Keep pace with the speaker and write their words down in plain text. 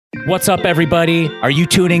What's up, everybody? Are you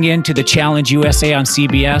tuning in to the Challenge USA on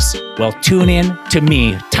CBS? Well, tune in to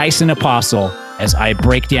me, Tyson Apostle, as I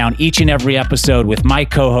break down each and every episode with my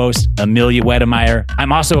co-host, Amelia Wedemeyer.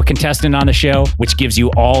 I'm also a contestant on the show, which gives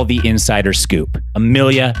you all the insider scoop.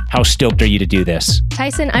 Amelia, how stoked are you to do this?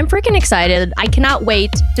 Tyson, I'm freaking excited. I cannot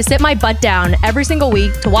wait to sit my butt down every single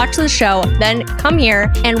week to watch the show, then come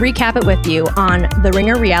here and recap it with you on the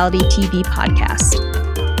Ringer Reality TV podcast.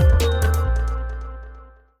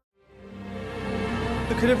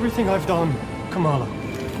 Look at everything I've done, Kamala.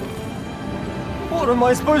 What am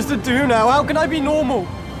I supposed to do now? How can I be normal?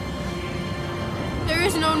 There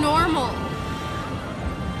is no normal.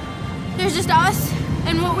 There's just us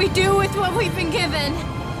and what we do with what we've been given.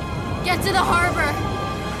 Get to the harbor.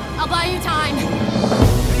 I'll buy you time.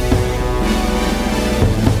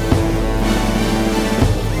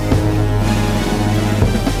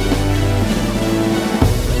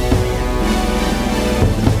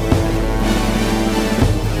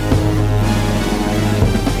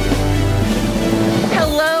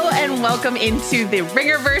 Welcome into the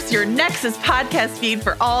Ringerverse, your Nexus podcast feed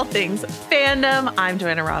for all things fandom. I'm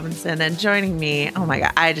Joanna Robinson, and joining me, oh my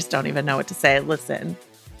God, I just don't even know what to say. Listen,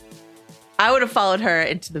 I would have followed her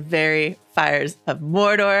into the very fires of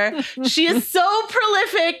Mordor. She is so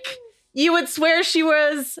prolific, you would swear she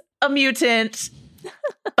was a mutant.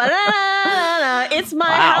 But it's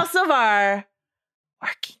my house of our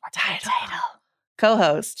working title.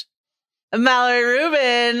 Co-host, Mallory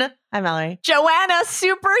Rubin. Hi, Mallory. Joanna,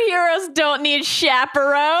 superheroes don't need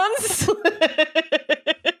chaperones.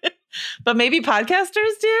 But maybe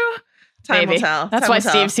podcasters do? Time will tell. That's why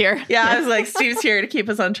Steve's here. Yeah, I was like, Steve's here to keep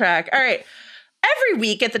us on track. All right. Every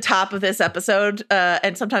week at the top of this episode,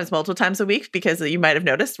 and sometimes multiple times a week, because you might have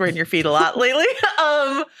noticed we're in your feed a lot lately,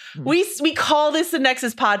 we call this the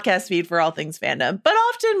Nexus podcast feed for all things fandom. But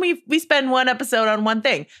often we spend one episode on one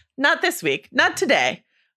thing. Not this week. Not today.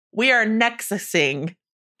 We are nexusing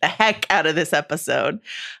the heck out of this episode.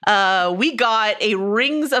 We got a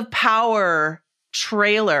Rings of Power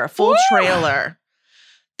trailer, a full trailer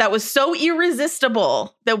that was so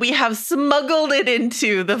irresistible that we have smuggled it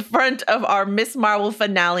into the front of our Ms. Marvel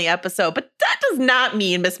finale episode. But that does not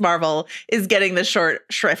mean Ms. Marvel is getting the short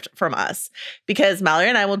shrift from us, because Mallory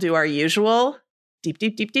and I will do our usual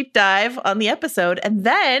deep dive on the episode. And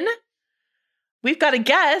then we've got a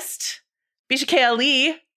guest, Bisha K.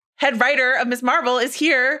 Ali, head writer of Ms. Marvel, is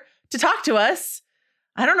here to talk to us.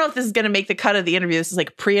 I don't know if this is going to make the cut of the interview. This is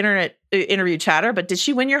like pre-internet interview chatter, but did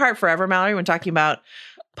she win your heart forever, Mallory, when talking about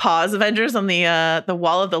Pause Avengers on the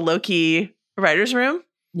wall of the Loki writer's room?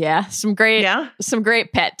 Yeah, some great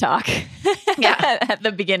pet talk. Yeah, at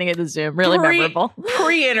the beginning of the Zoom, really memorable.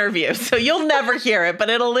 Pre-interview, so you'll never hear it,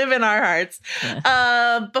 but it'll live in our hearts.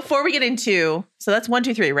 Yeah. Before we get into, so that's 1,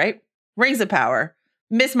 2, 3, right? Rings of Power,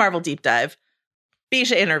 Ms. Marvel deep dive,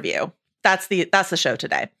 Bisha interview. That's the show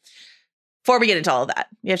today. Before we get into all of that,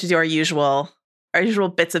 we have to do our usual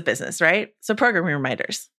bits of business, right? So programming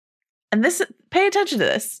reminders. And this, pay attention to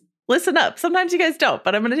this. Listen up. Sometimes you guys don't,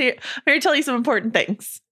 but I'm here to tell you some important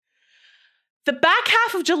things. The back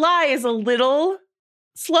half of July is a little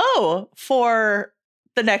slow for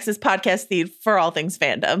the Nexus podcast feed for all things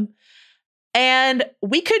fandom. And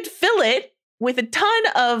we could fill it with a ton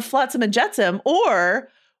of Flotsam and Jetsam, or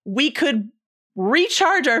we could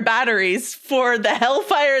recharge our batteries for the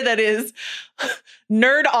hellfire that is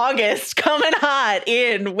Nerd August coming hot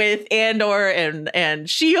in with Andor and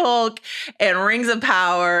She-Hulk and Rings of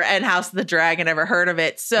Power and House of the Dragon. Ever heard of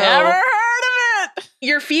it? So never heard of it.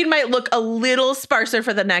 Your feed might look a little sparser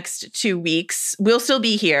for the next 2 weeks. We'll still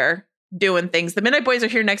be here doing things. The Midnight Boys are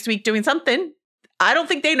here next week doing something. I don't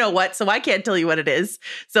think they know what, so I can't tell you what it is.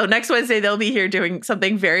 So next Wednesday, they'll be here doing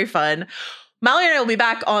something very fun. Mallory and I will be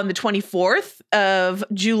back on the 24th of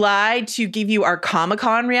July to give you our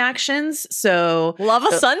Comic-Con reactions. So love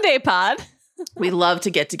a Sunday pod. We love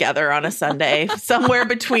to get together on a Sunday, somewhere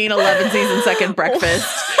between 11Z's and Second Breakfast,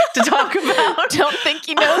 to talk about. Don't think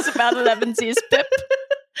he knows about 11Z's, Pip.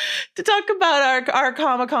 To talk about our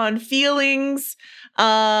Comic-Con feelings.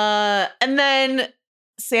 And then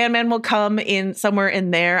Sandman will come in somewhere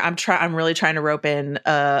in there. I'm really trying to rope in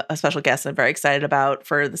a special guest I'm very excited about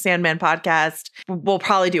for the Sandman podcast. We'll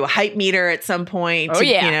probably do a hype meter at some point to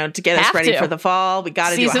get us ready for the fall. We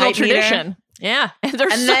got to do a hype tradition. Meter. Yeah. And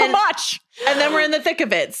there's so much. And then we're in the thick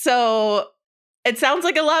of it. So it sounds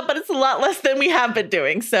like a lot, but it's a lot less than we have been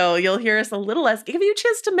doing. So you'll hear us a little less, give you a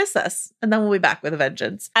chance to miss us. And then we'll be back with a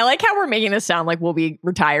vengeance. I like how we're making this sound like we'll be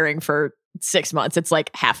retiring for 6 months. It's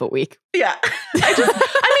like half a week. Yeah. But we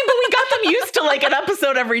got them used to like an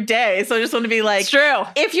episode every day. So I just want to be like, it's true.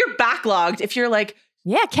 If you're backlogged, if you're like,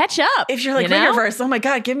 Yeah, catch up. If you're like Ringerverse, oh my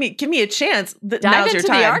God, give me a chance. Dive Now's into your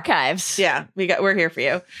time. the archives. Yeah, we're here for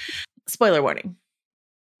you. Spoiler warning.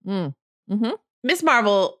 Mm-hmm. Miss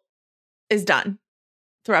Marvel is done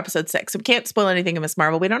through episode 6. So we can't spoil anything in Miss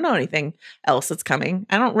Marvel. We don't know anything else that's coming.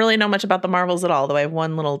 I don't really know much about the Marvels at all, though I have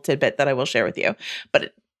one little tidbit that I will share with you.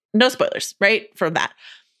 But no spoilers, right? From that.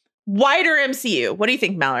 Wider MCU. What do you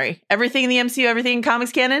think, Mallory? Everything in the MCU, everything in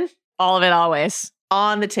comics canon? All of it always.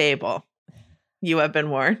 On the table. You have been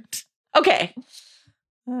warned. Okay.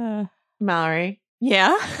 Mallory.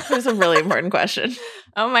 Yeah. Here's a really important question.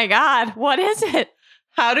 Oh my God. What is it?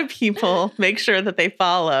 How do people make sure that they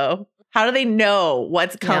follow? How do they know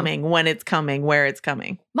what's coming, when it's coming, where it's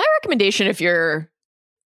coming? My recommendation, if you're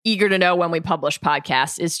eager to know when we publish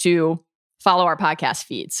podcasts, is to follow our podcast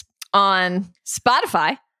feeds on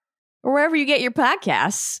Spotify or wherever you get your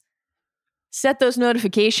podcasts. Set those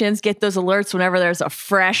notifications, get those alerts whenever there's a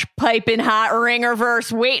fresh, piping hot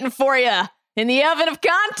Ringerverse waiting for you in the oven of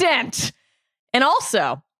content. And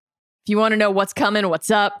also, if you want to know what's coming,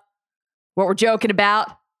 what's up, what we're joking about,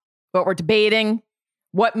 what we're debating,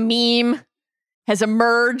 what meme has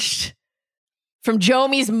emerged from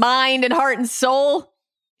Jomi's mind and heart and soul,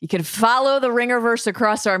 you can follow the Ringerverse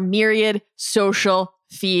across our myriad social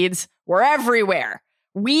feeds. We're everywhere.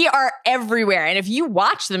 We are everywhere. And if you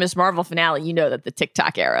watch the Miss Marvel finale, you know that the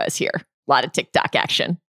TikTok era is here. A lot of TikTok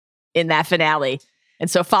action in that finale.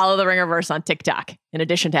 And so follow the Ringerverse on TikTok in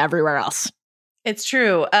addition to everywhere else. It's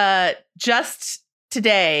true. Just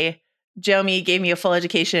today, Jomi gave me a full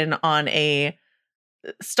education on a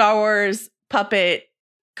Star Wars puppet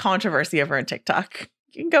controversy over on TikTok.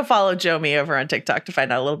 You can go follow Jomi over on TikTok to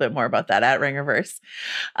find out a little bit more about that at Ringerverse.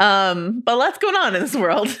 But lots going on in this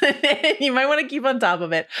world. You might want to keep on top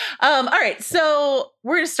of it. All right, so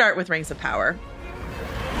we're going to start with Rings of Power.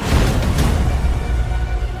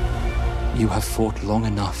 You have fought long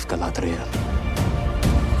enough, Galadriel.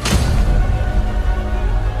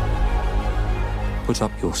 Put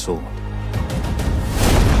up your sword.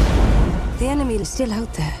 The enemy is still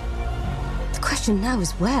out there. The question now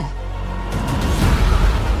is where?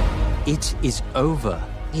 It is over.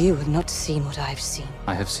 You have not seen what I've seen.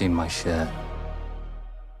 I have seen my share.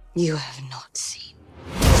 You have not seen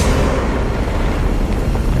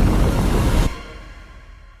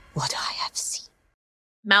what I have seen.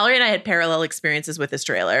 Mallory and I had parallel experiences with this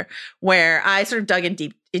trailer where I sort of dug in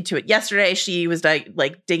deep into it yesterday. She was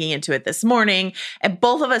digging into it this morning. And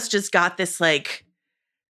both of us just got this like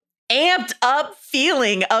amped up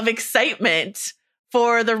feeling of excitement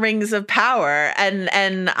for the Rings of Power. And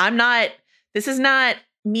this is not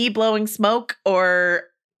me blowing smoke or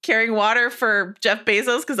carrying water for Jeff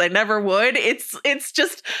Bezos because I never would. It's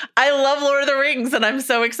just, I love Lord of the Rings and I'm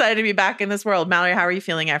so excited to be back in this world. Mallory, how are you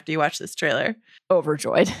feeling after you watch this trailer?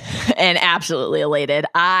 Overjoyed and absolutely elated.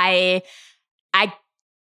 I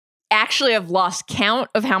actually have lost count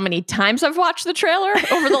of how many times I've watched the trailer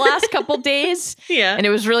over the last couple days. Yeah. And it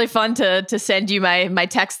was really fun to send you my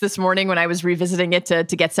text this morning when I was revisiting it to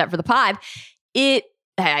get set for the pod. I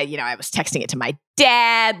was texting it to my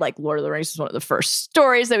dad. Like Lord of the Rings was one of the first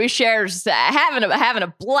stories that we shared. Just having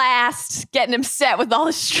a blast, getting him set with all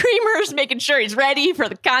the streamers, making sure he's ready for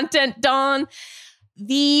the content dawn.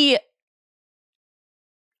 The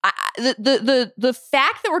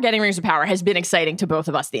fact that we're getting Rings of Power has been exciting to both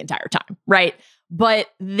of us the entire time, right? But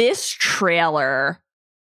this trailer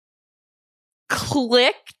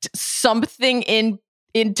clicked something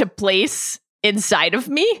into place inside of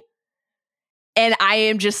me. And I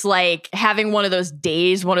am just like having one of those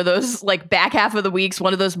days, one of those like back half of the weeks,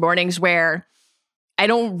 one of those mornings where I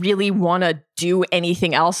don't really want to do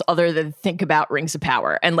anything else other than think about Rings of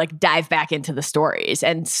Power and like dive back into the stories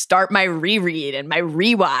and start my reread and my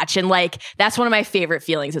rewatch. And like, that's one of my favorite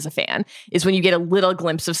feelings as a fan is when you get a little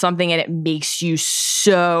glimpse of something and it makes you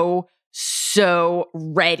so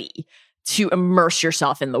ready to immerse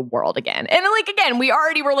yourself in the world again. And like, again, we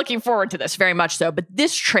already were looking forward to this very much so, but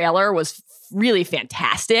this trailer was really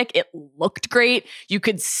fantastic. It looked great. You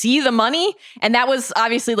could see the money. And that was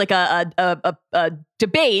obviously like a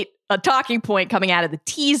debate, a talking point coming out of the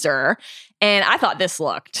teaser. And I thought this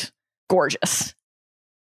looked gorgeous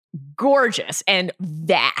and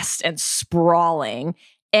vast and sprawling.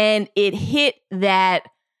 And it hit that,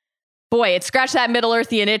 boy, it scratched that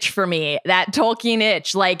Middle-earthian itch for me, that Tolkien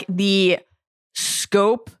itch, like the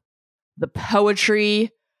scope, the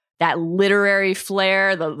poetry, that literary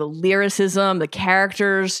flair, the lyricism, the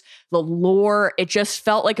characters, the lore. It just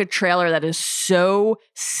felt like a trailer that is so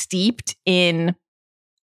steeped in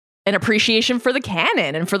an appreciation for the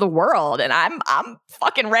canon and for the world. And I'm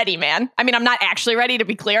fucking ready, man. I mean, I'm not actually ready, to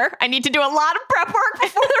be clear. I need to do a lot of prep work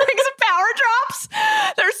before the Rings of Power drops.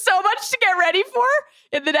 There's so much to get ready for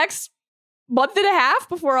in the next month and a half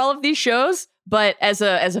before all of these shows. But as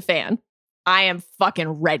a fan, I am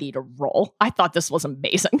fucking ready to roll. I thought this was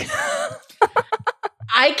amazing.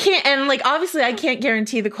 I can't, and like, obviously I can't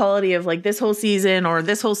guarantee the quality of like this whole season or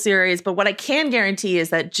this whole series, but what I can guarantee is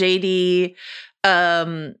that JD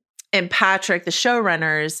and Patrick, the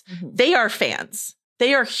showrunners, they are fans.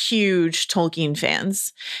 They are huge Tolkien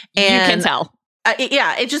fans. And you can tell.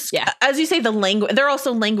 It just, as you say, the language, they're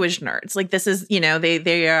also language nerds. Like this is,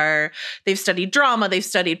 they've studied drama, they've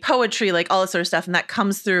studied poetry, like all this sort of stuff. And that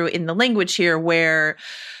comes through in the language here, where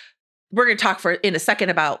we're going to talk in a second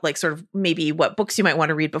about like sort of maybe what books you might want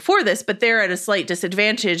to read before this, but they're at a slight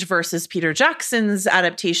disadvantage versus Peter Jackson's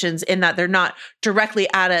adaptations in that they're not directly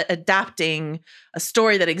adapting a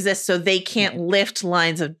story that exists. So they can't lift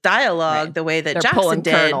lines of dialogue the way that they're Jackson pulling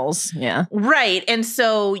did. kernels. Yeah. Right. And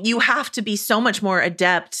so you have to be so much more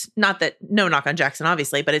adept, not that, no knock on Jackson,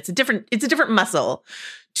 obviously, but it's a different muscle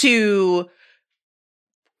to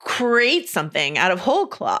create something out of whole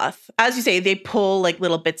cloth. As you say, they pull like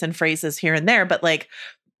little bits and phrases here and there, but like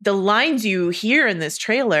the lines you hear in this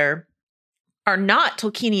trailer are not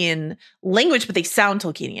Tolkienian language, but they sound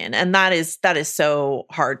Tolkienian. And that is so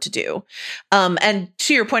hard to do. And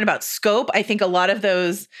to your point about scope, I think a lot of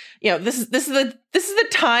those, this is the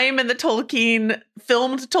time in the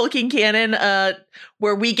filmed Tolkien canon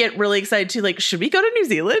where we get really excited to like, should we go to New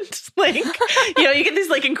Zealand? Like, you get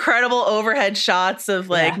these like incredible overhead shots of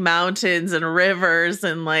like mountains and rivers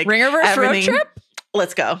and like Ringerverse road trip.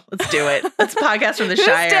 Let's go. Let's do it. Let's podcast from the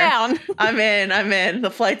Shire. Down? I'm in. The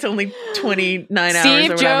flight's only 29 hours or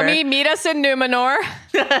Steve, whatever. Jomi, meet us in Numenor.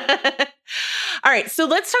 All right. So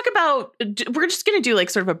let's talk about, we're just going to do like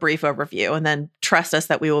sort of a brief overview and then trust us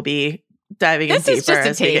that we will be diving in deeper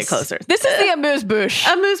as we get closer. This is the amuse-bouche.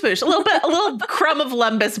 Amuse-bouche. A little crumb of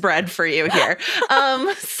lembus bread for you here.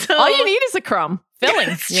 So all you need is a crumb.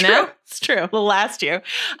 Fillings, It's true. Will last you.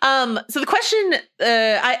 So the question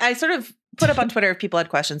I sort of put up on Twitter if people had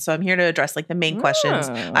questions. So I'm here to address like the main questions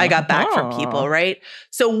I got back from people, right?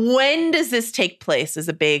 So when does this take place is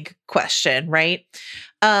a big question, right?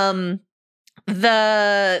 The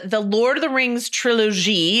Lord of the Rings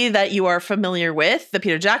trilogy that you are familiar with, the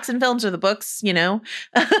Peter Jackson films or the books,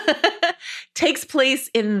 takes place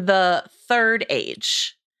in the Third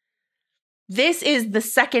Age. This is the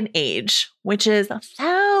Second Age, which is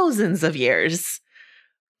thousands of years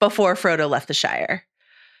before Frodo left the Shire.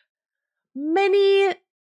 Many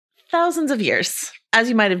thousands of years, as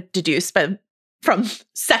you might have deduced, but from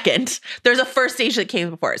second, there's a first age that came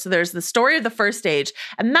before it. So there's the story of the first age,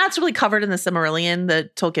 and that's really covered in the Silmarillion, the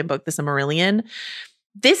Tolkien book, the Silmarillion.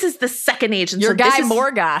 This is the Second Age. And your guy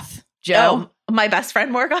Morgoth, Joe. Oh, my best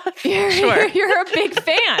friend Morgoth? Sure. You're a big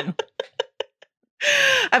fan.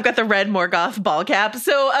 I've got the red Morgoth ball cap.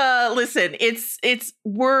 So listen,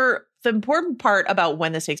 the important part about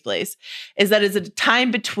when this takes place is that it's a time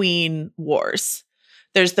between wars.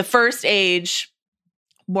 There's the First Age.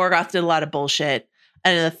 Morgoth did a lot of bullshit.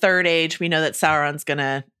 And in the Third Age, we know that Sauron's going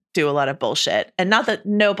to do a lot of bullshit. And not that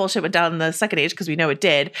no bullshit went down in the Second Age, because we know it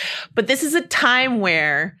did. But this is a time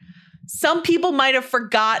where some people might have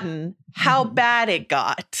forgotten how bad it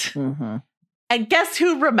got. Mm-hmm. And guess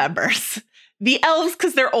who remembers? The elves,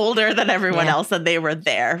 because they're older than everyone else and they were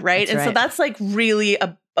there, right? So that's like really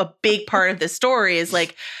a big part of this story is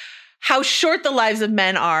like how short the lives of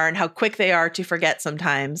men are and how quick they are to forget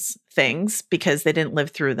sometimes things because they didn't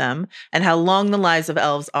live through them, and how long the lives of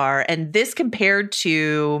elves are. And this compared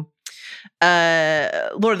to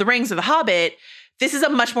Lord of the Rings or The Hobbit, this is a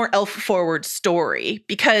much more elf-forward story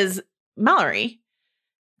because, Mallory.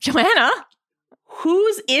 Joanna.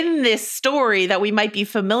 Who's in this story that we might be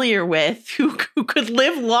familiar with who could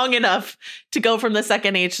live long enough to go from the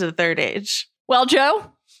Second Age to the Third Age? Well,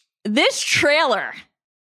 Joe, this trailer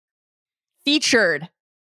featured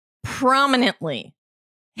prominently,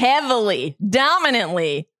 heavily,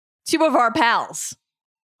 dominantly two of our pals.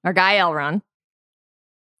 Our guy Elrond,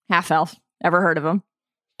 half-elf, ever heard of him?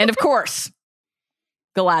 And of course,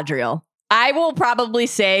 Galadriel. I will probably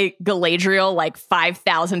say Galadriel like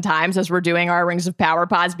 5,000 times as we're doing our Rings of Power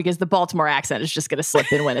pods because the Baltimore accent is just going to slip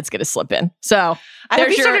in when it's going to slip in. So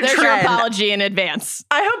there's your apology in advance.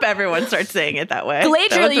 I hope everyone starts saying it that way.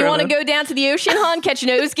 Galadriel, you want to go down to the ocean, hon, catch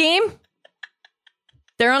an O's game?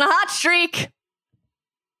 They're on a hot streak.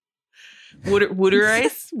 Wooder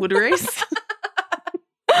ice?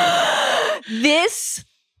 This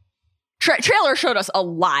trailer showed us a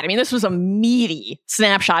lot. I mean, this was a meaty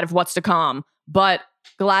snapshot of what's to come, but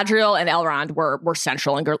Galadriel and Elrond were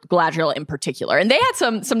central, and Galadriel in particular. And they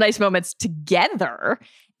had some nice moments together.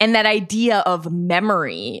 And that idea of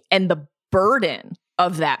memory and the burden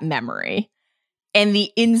of that memory and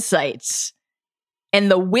the insights and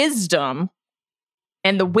the wisdom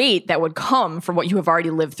and the weight that would come from what you have already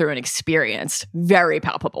lived through and experienced, very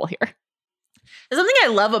palpable here. Something I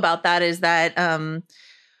love about that is that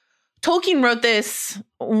Tolkien wrote this,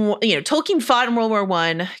 Tolkien fought in World War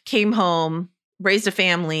I, came home, raised a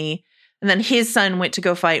family, and then his son went to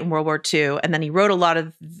go fight in World War II. And then he wrote a lot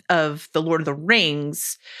of The Lord of the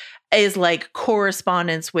Rings is like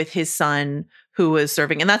correspondence with his son who was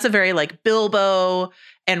serving. And that's a very like Bilbo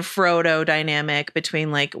and Frodo dynamic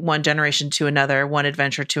between like one generation to another, one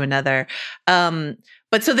adventure to another.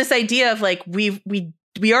 But so this idea of like, we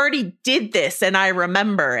already did this and I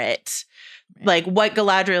remember it. Like what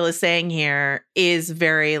Galadriel is saying here is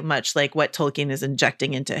very much like what Tolkien is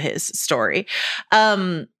injecting into his story.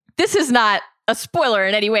 This is not a spoiler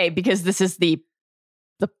in any way because this is the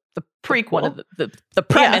prequel, one of the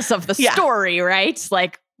premise of the story, right?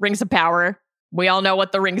 Like Rings of Power. We all know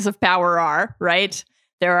what the Rings of Power are, right?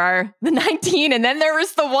 There are the 19 and then there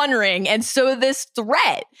is the One Ring. And so this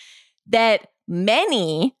threat that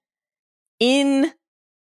many in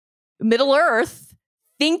Middle Earth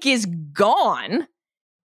think is gone,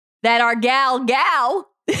 that our gal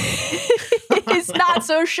is not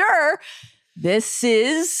so sure. This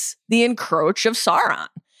is the encroach of Sauron.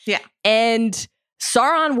 Yeah. And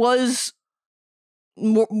Sauron was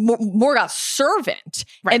Morgoth's servant.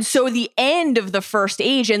 Right. And so the end of the First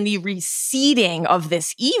Age and the receding of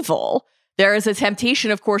this evil, there is a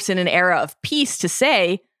temptation, of course, in an era of peace to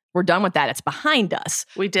say, we're done with that. It's behind us.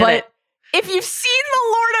 We did it. If you've seen The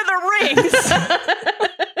Lord of the Rings,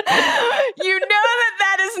 you know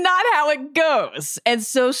that is not how it goes. And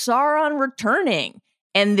so Sauron returning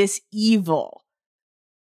and this evil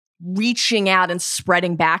reaching out and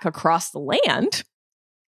spreading back across the land.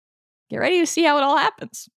 Get ready to see how it all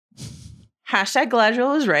happens. Hashtag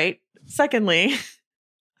Galadriel is right. Secondly,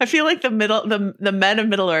 I feel like the men of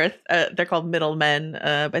Middle Earth, they're called middle men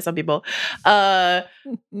by some people,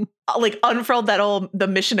 like unfurled the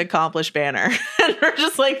mission accomplished banner and are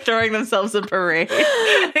just like throwing themselves a parade.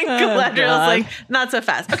 And Galadriel's like, not so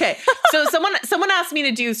fast. Okay, so someone asked me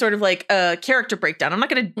to do sort of like a character breakdown. I'm not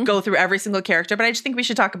going to go through every single character, but I just think we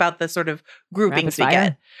should talk about the sort of groupings we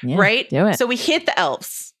get, right? Do it. So we hit the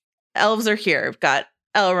elves. Elves are here. We've got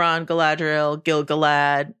Elrond, Galadriel,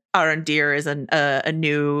 Gil-galad. Arondir is a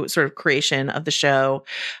new sort of creation of the show.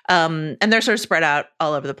 And they're sort of spread out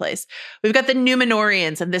all over the place. We've got the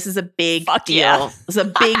Numenorians, and this is a big deal. Yeah. It's a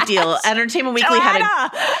big deal. Entertainment Weekly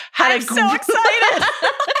I'm so excited.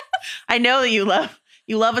 I know that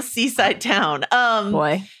you love a seaside town.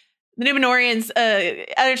 Boy. The Numenorians,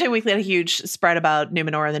 Entertainment Weekly had a huge spread about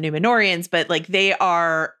Numenor and the Numenorians, but like they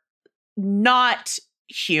are not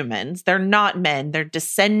humans. They're not men. They're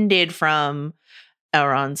descended from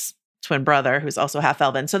Elrond's twin brother, who's also half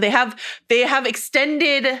elven. So they have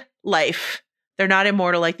extended life. They're not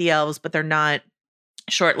immortal like the elves, but they're not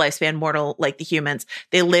short lifespan mortal like the humans.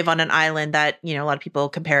 They live on an island that, a lot of people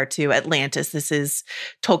compare to Atlantis. This is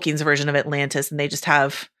Tolkien's version of Atlantis, and they just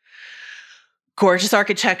have gorgeous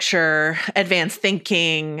architecture, advanced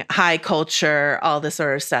thinking, high culture, all this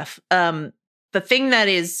sort of stuff. The thing that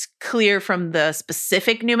is clear from the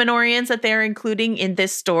specific Numenorians that they're including in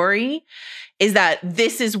this story is that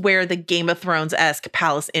this is where the Game of Thrones-esque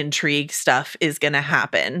palace intrigue stuff is going to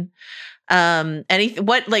happen. Why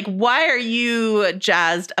are you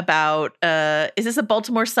jazzed about, is this a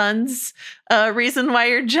Baltimore Suns reason why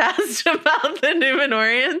you're jazzed about the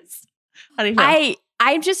Numenorians? How do you feel?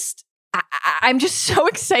 I'm just so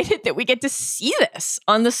excited that we get to see this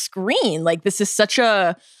on the screen. Like, this is such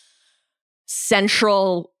a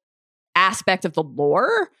central aspect of the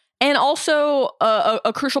lore. And also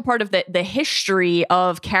a crucial part of the history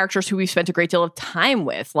of characters who we've spent a great deal of time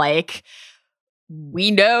with. Like,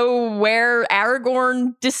 we know where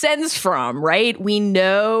Aragorn descends from, right? We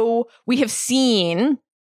have seen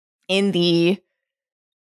in the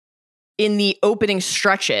opening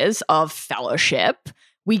stretches of Fellowship,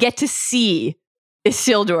 we get to see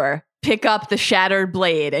Isildur pick up the shattered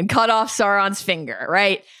blade and cut off Sauron's finger,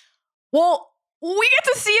 right? Well, we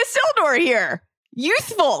get to see Isildur here.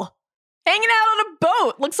 Youthful, hanging out on a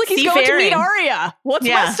boat. Looks like he's going to meet Arya. What's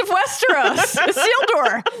west of Westeros?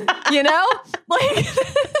 Isildur, Like,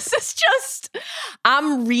 this is just,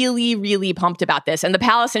 I'm really, really pumped about this. And the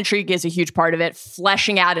palace intrigue is a huge part of it,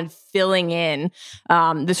 fleshing out and filling in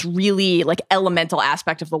this really, like, elemental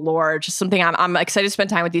aspect of the lore. Just something I'm excited to spend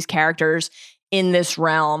time with these characters in this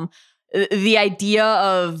realm. The idea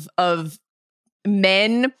of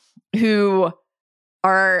men who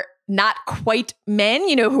are not quite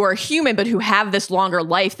men, who are human, but who have this longer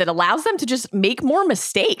life that allows them to just make more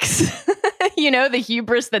mistakes. The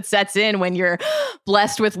hubris that sets in when you're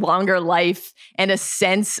blessed with longer life and a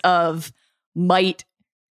sense of might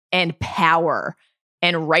and power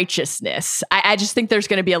and righteousness. I just think there's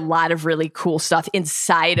going to be a lot of really cool stuff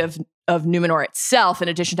inside of Numenor itself, in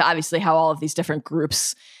addition to obviously how all of these different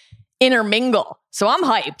groups intermingle. So I'm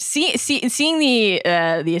hyped. Seeing the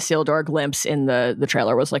Isildur glimpse in the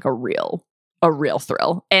trailer was like a real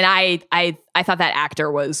thrill. And I thought that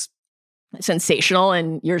actor was sensational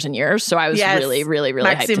in Years and Years. So I was really, really, really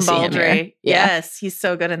hyped to see him here. Yeah. Yes, he's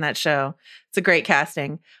so good in that show. It's a great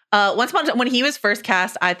casting. Once upon a time, when he was first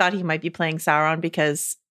cast, I thought he might be playing Sauron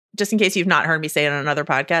because, just in case you've not heard me say it on another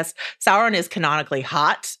podcast, Sauron is canonically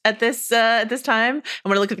hot at this time. And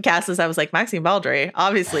when I looked at the cast list, I was like, Maxime Baldry,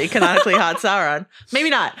 obviously canonically hot Sauron. Maybe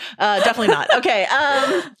not. Definitely not. Okay.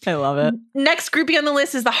 I love it. Next groupie on the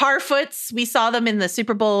list is the Harfoots. We saw them in the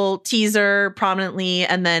Super Bowl teaser prominently,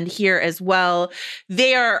 and then here as well.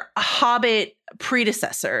 They are Hobbit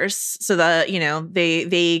predecessors. So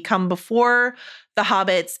they come before the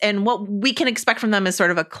Hobbits, and what we can expect from them is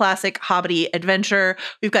sort of a classic Hobbity adventure.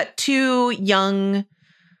 We've got two young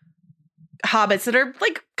Hobbits that are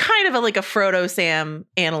like kind of like a Frodo Sam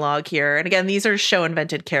analog here. And again, these are show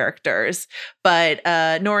invented characters, but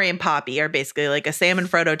Nori and Poppy are basically like a Sam and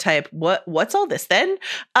Frodo type. What's all this then?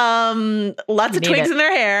 Lots of twigs in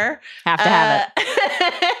their hair. Have to have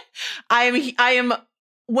it. I am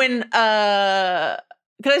when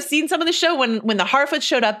because I've seen some of the show when the Harfoots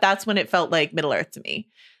showed up, that's when it felt like Middle Earth to me.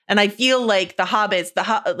 And I feel like the Hobbits,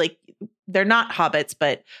 they're not Hobbits,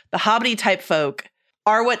 but the Hobbity type folk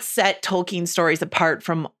are what set Tolkien stories apart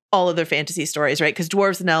from all other fantasy stories, right? Because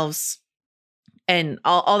dwarves and elves and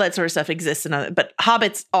all that sort of stuff exists in other, but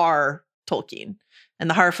Hobbits are Tolkien. And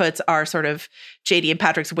the Harfoots are sort of JD and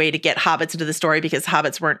Patrick's way to get Hobbits into the story, because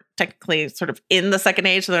Hobbits weren't technically sort of in the Second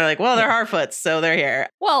Age. So they're like, well, they're Harfoots, so they're here.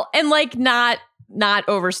 Well, and like not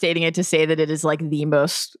overstating it to say that it is like the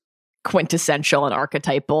most quintessential and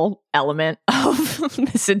archetypal element of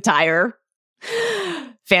this entire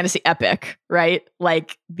fantasy epic, right?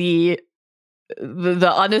 Like the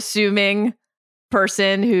unassuming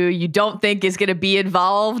person who you don't think is going to be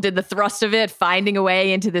involved in the thrust of it, finding a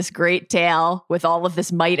way into this great tale with all of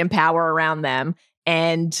this might and power around them.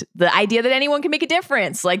 And the idea that anyone can make a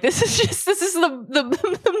difference. Like this is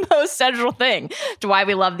the most central thing to why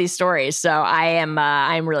we love these stories. So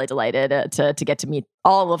I'm really delighted to get to meet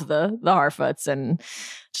all of the Harfoots, and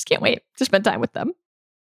just can't wait to spend time with them.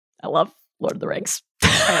 I love Lord of the Rings.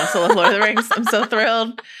 I also love Lord of the Rings. I'm so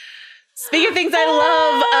thrilled. Speaking of things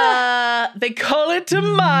I love, they call it to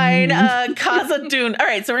mind, Khazad-dûm. All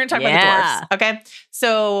right, so we're going to talk about the dwarves. Okay,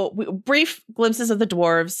 so brief glimpses of the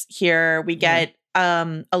dwarves here. We get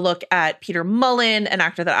a look at Peter Mullen, an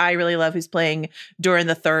actor that I really love, who's playing Durin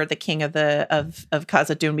III, the king of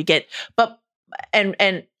Khazad-dûm. We get, and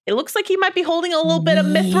it looks like he might be holding a little bit of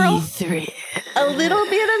mithril. A little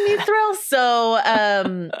bit of mithril. So,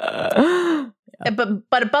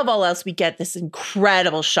 but above all else, we get this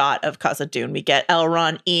incredible shot of Khazad-dûm. We get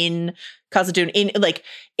Elrond in Khazad-dûm.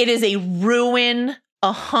 It is a ruin,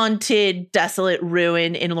 a haunted, desolate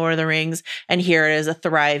ruin in Lord of the Rings. And here it is, a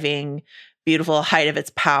thriving, beautiful, height of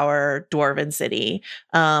its power dwarven city.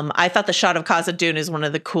 I thought the shot of Khazad-dûm is one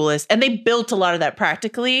of the coolest, and they built a lot of that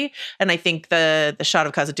practically. And I think the shot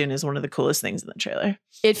of Khazad-dûm is one of the coolest things in the trailer.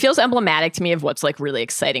 It feels emblematic to me of what's like really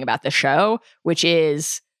exciting about the show, which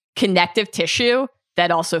is connective tissue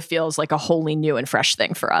that also feels like a wholly new and fresh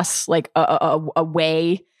thing for us, like a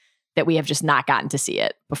way that we have just not gotten to see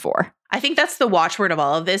it before. I think that's the watchword of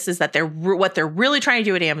all of this, is that what they're really trying to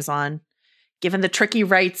do at Amazon, given the tricky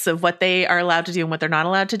rights of what they are allowed to do and what they're not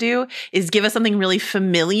allowed to do, is give us something really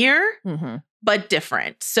familiar, but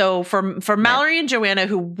different. So for Mallory and Joanna,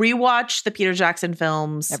 who rewatch the Peter Jackson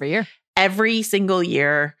films every single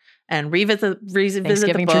year, and revisit the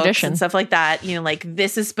books tradition and stuff like that,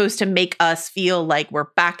 this is supposed to make us feel like we're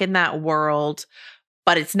back in that world,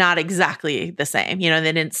 but it's not exactly the same.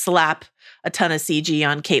 They didn't slap a ton of CG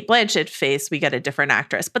on Cate Blanchett's face. We get a different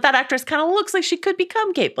actress, but that actress kind of looks like she could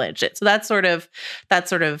become Cate Blanchett. So that's sort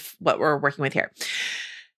of what we're working with here.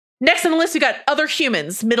 Next on the list, we got other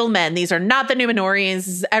humans, middlemen. These are not the Numenorians. This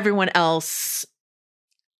is everyone else.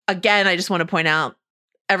 Again, I just want to point out,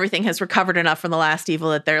 everything has recovered enough from the last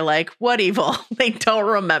evil that they're like, what evil? They don't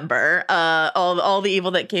remember all the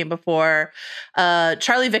evil that came before.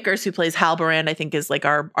 Charlie Vickers, who plays Halbrand, I think is like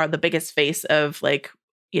are the biggest face of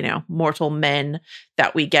mortal men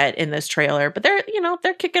that we get in this trailer. But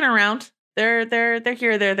they're kicking around. They're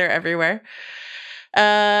here, they're everywhere.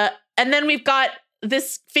 And then we've got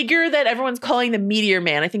this figure that everyone's calling the Meteor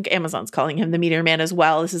Man. I think Amazon's calling him the Meteor Man as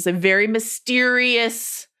well. This is a very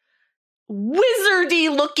mysterious,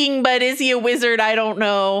 wizardy looking, but is he a wizard? I don't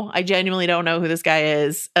know. I genuinely don't know who this guy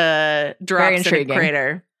is. Drops in a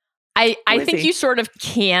crater. I think you sort of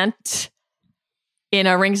can't, in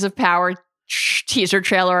a Rings of Power teaser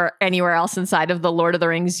trailer or anywhere else inside of the Lord of the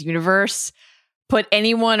Rings universe, put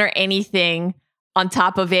anyone or anything on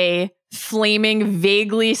top of a flaming,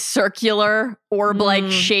 vaguely circular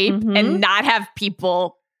orb-like shape and not have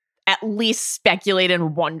people at least speculate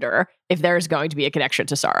and wonder if there's going to be a connection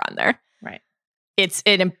to Sauron there. Right. It's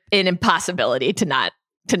an impossibility to not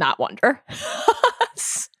wonder.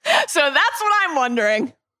 So that's what I'm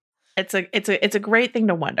wondering. It's a great thing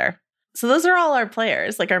to wonder. So those are all our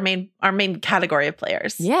players, like our main category of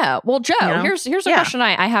players. Yeah. Well, Joe, here's a question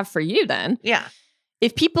I have for you then. Yeah.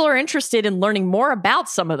 If people are interested in learning more about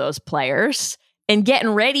some of those players and getting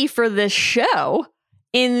ready for this show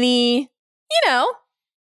in the,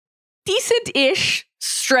 decent-ish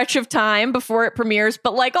stretch of time before it premieres,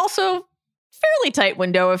 but like also fairly tight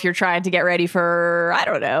window if you're trying to get ready for, I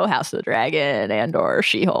don't know, House of the Dragon, Andor,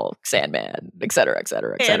 She-Hulk, Sandman, et cetera,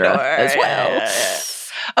 as well.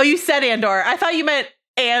 Oh, you said Andor. I thought you meant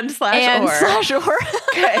 /or.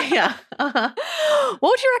 Okay, yeah. What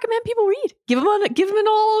would you recommend people read? Give them an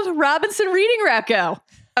old Robinson reading reco.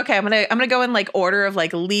 Okay, I'm gonna go in like order of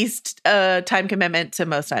like least time commitment to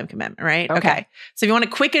most time commitment, right? Okay. So if you want a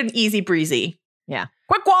quick and easy breezy,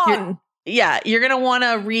 quick one. You're gonna want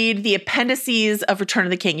to read the appendices of Return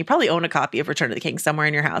of the King. You probably own a copy of Return of the King somewhere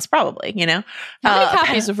in your house, probably. How many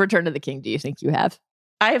copies of Return of the King do you think you have?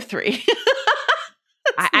 I have 3.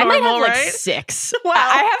 I might have like 6. Wow.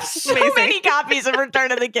 I have so many copies of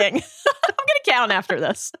Return of the King. I'm going to count after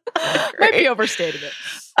this. Might be overstating it.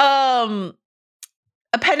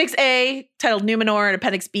 Appendix A, titled Numenor, and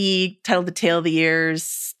Appendix B, titled The Tale of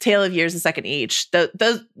Years, the Second Age.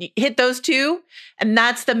 Those hit those 2, and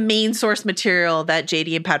that's the main source material that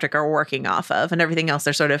JD and Patrick are working off of, and everything else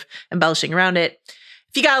they're sort of embellishing around it.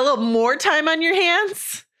 If you got a little more time on your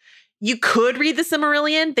hands, you could read the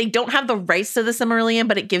Silmarillion. They don't have the rights to the Silmarillion,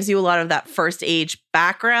 but it gives you a lot of that First Age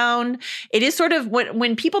background. It is sort of,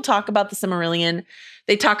 when people talk about the Silmarillion,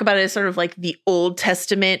 they talk about it as sort of like the Old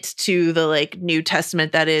Testament to the like New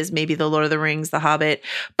Testament that is maybe the Lord of the Rings, the Hobbit.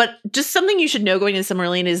 But just something you should know going into the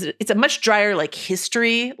Silmarillion is it's a much drier like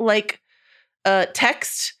history like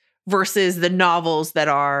text versus the novels that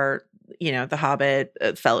are, the Hobbit,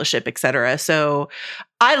 Fellowship, etc. So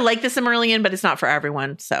I like the Silmarillion, but it's not for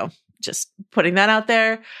everyone. So just putting that out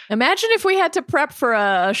there. Imagine if we had to prep for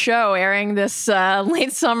a show airing this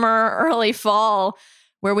late summer, early fall,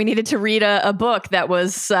 where we needed to read a book that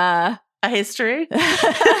was a history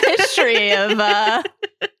of a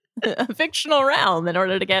fictional realm in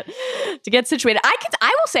order to get situated.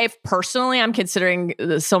 I will say, personally, I'm considering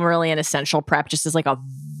the Silmarillion Essential Prep just as like a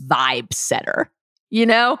vibe setter.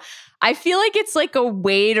 I feel like it's like a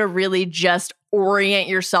way to really just orient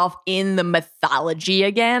yourself in the mythology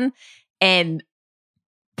again and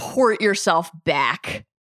port yourself back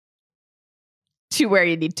to where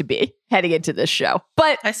you need to be heading into this show.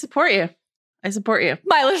 But I support you.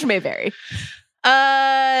 Mileage may vary.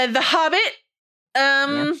 The Hobbit.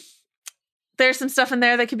 There's some stuff in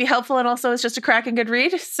there that could be helpful, and also it's just a cracking good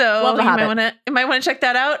read. So Love The Hobbit. You might want to check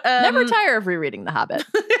that out. Never tire of rereading The Hobbit.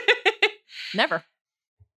 Never.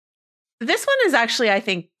 This one is actually, I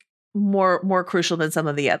think, more crucial than some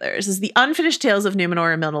of the others. Is the Unfinished Tales of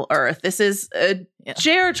Numenor and Middle Earth. This is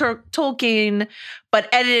J.R. Tolkien, but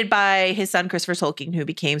edited by his son Christopher Tolkien, who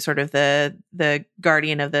became sort of the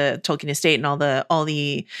guardian of the Tolkien estate and all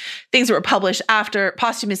the things that were published after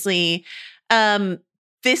posthumously.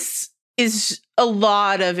 This is a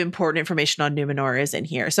lot of important information on Numenor is in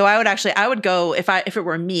here. So I would go, if it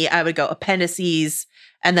were me, I would go appendices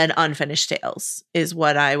and then Unfinished Tales is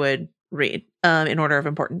what I would read in order of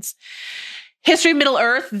importance. History of Middle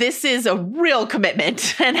Earth. This is a real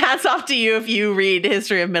commitment, and hats off to you if you read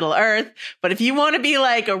History of Middle Earth. But if you want to be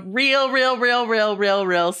like a real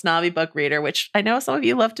snobby book reader, which I know some of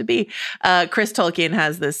you love to be, Chris Tolkien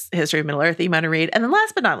has this History of Middle Earth that you might read. And then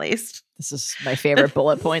last but not least, this is my favorite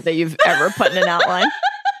bullet point that you've ever put in an outline.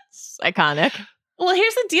 It's iconic. Well,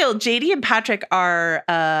 here's the deal. JD and Patrick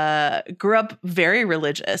grew up very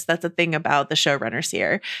religious. That's the thing about the showrunners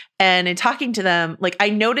here. And in talking to them, like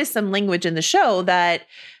I noticed some language in the show that,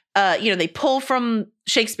 they pull from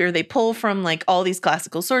Shakespeare, they pull from like all these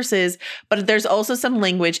classical sources, but there's also some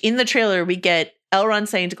language in the trailer. We get Elrond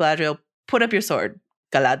saying to Galadriel, "Put up your sword."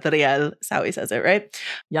 Galadriel is how he says it, right?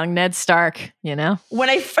 Young Ned Stark, When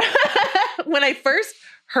I when I first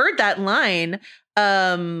heard that line,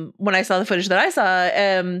 when I saw the footage that I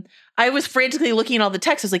saw, I was frantically looking at all the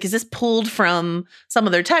text. I was like, is this pulled from some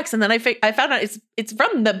other text? And then I found out it's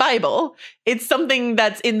from the Bible. It's something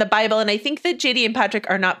that's in the Bible. And I think that JD and Patrick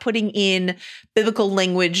are not putting in biblical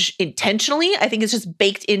language intentionally. I think it's just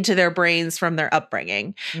baked into their brains from their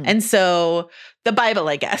upbringing. And so the Bible,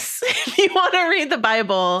 I guess, if you want to read the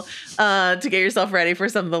Bible to get yourself ready for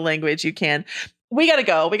some of the language, you can. We got to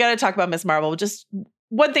go. We got to talk about Ms. Marvel. Just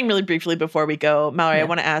one thing really briefly before we go, Mallory, I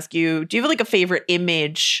want to ask you, do you have like a favorite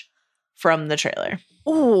image from the trailer?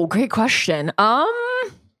 Oh, great question.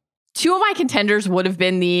 Two of my contenders would have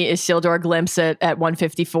been the Isildur glimpse at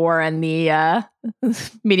 154 and the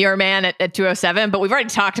Meteor Man at 207, but we've already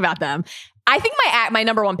talked about them. I think my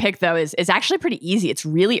number one pick, though, is actually pretty easy. It's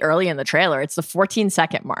really early in the trailer. It's the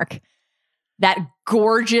 14-second mark. That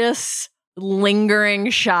gorgeous, lingering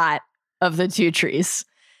shot of the two trees.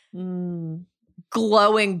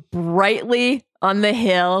 Glowing brightly on the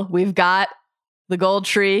hill. We've got the gold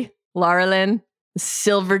tree, Laurelin, the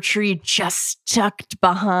silver tree just tucked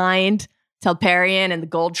behind Telperion, and the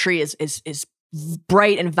gold tree is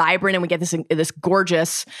bright and vibrant, and we get this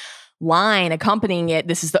gorgeous line accompanying it.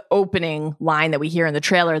 This is the opening line that we hear in the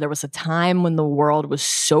trailer. There was a time when the world was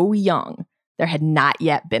so young, there had not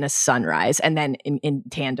yet been a sunrise, and then in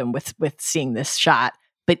tandem with seeing this shot,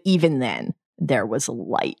 but even then, there was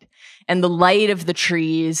light. And the light of the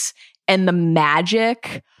trees and the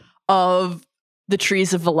magic of the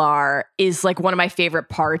trees of Valar is like one of my favorite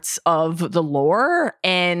parts of the lore.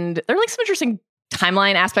 And there are like some interesting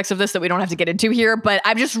timeline aspects of this that we don't have to get into here, but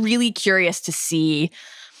I'm just really curious to see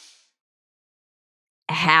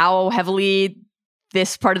how heavily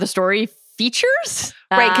this part of the story features.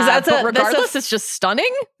 Right, because regardless, it's just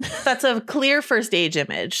stunning. That's a clear first age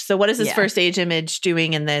image. So what is this first age image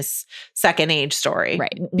doing in this second age story?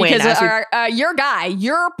 Right, because your guy,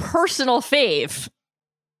 your personal fave,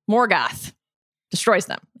 Morgoth, destroys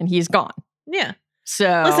them, and he's gone. Yeah.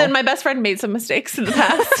 So listen, my best friend made some mistakes in the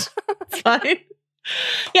past. It's fine.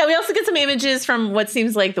 Yeah, we also get some images from what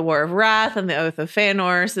seems like the War of Wrath and the Oath of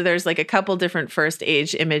Fëanor. So there's like a couple different first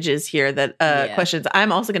age images here that questions.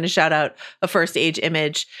 I'm also going to shout out a first age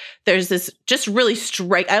image. There's this just really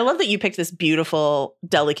I love that you picked this beautiful,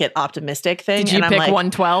 delicate, optimistic thing. Did you pick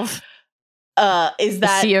 112? Is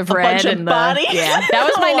that Sea of a Red bunch of and bodies? Yeah,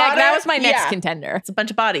 that was my next contender. It's a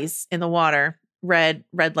bunch of bodies in the water, red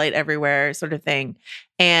light everywhere, sort of thing,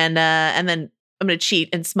 and then I'm going to cheat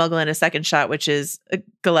and smuggle in a second shot, which is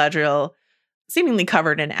Galadriel seemingly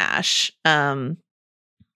covered in ash.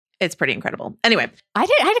 It's pretty incredible. Anyway, I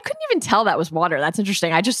couldn't even tell that was water. That's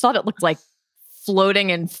interesting. I just thought it looked like floating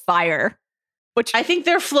in fire, which I think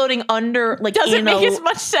they're floating under. Like, doesn't make as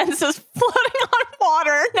much sense as floating on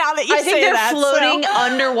water. Now that you say that, I think they're floating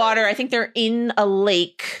underwater. I think they're in a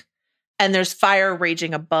lake, and there's fire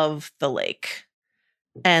raging above the lake,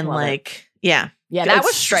 and Love it. Yeah, that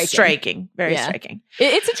was striking. Very striking.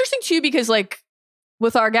 It's interesting too because like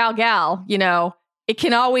with our gal, you know, it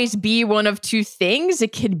can always be one of two things.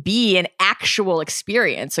 It could be an actual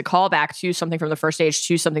experience, a callback to something from the first age,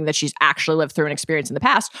 to something that she's actually lived through and experienced in the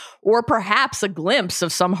past, or perhaps a glimpse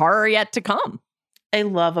of some horror yet to come. I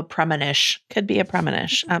love a premonition. Could be a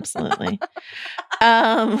premonition. Absolutely.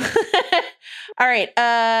 All right.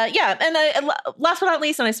 Yeah. And last but not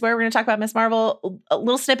least, and I swear we're going to talk about Ms. Marvel, a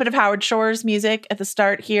little snippet of Howard Shore's music at the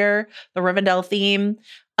start here, the Rivendell theme,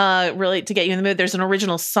 really to get you in the mood. There's an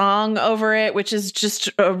original song over it, which is just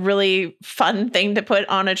a really fun thing to put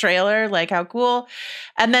on a trailer. Like, how cool.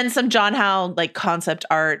 And then some John Howe, like, concept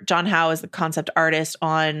art. John Howe is the concept artist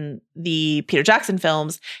on the Peter Jackson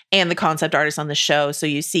films and the concept artist on the show. So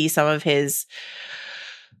you see some of his...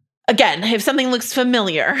 Again, if something looks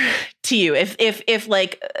familiar to you, if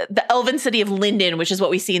like the elven city of Lindon, which is what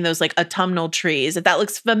we see in those like autumnal trees, if that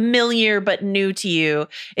looks familiar but new to you,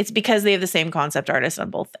 it's because they have the same concept artist on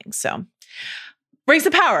both things. So, Rings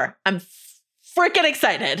of Power. I'm freaking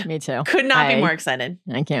excited. Me too. Could not be more excited.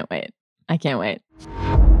 I can't wait.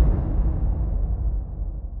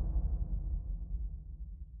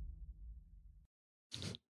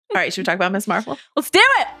 All right, should we talk about Ms. Marvel? Let's do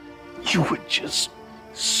it. You were just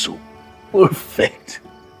so perfect.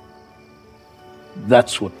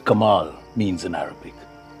 That's what Kamal means in Arabic.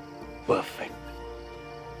 Perfect.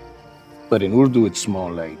 But in Urdu, it's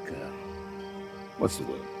more like, what's the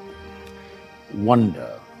word?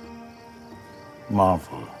 Wonder.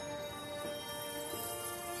 Marvel.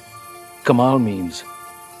 Kamal means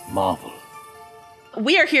marvel.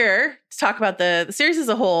 We are here to talk about the series as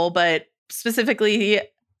a whole, but specifically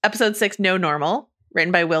episode 6, No Normal,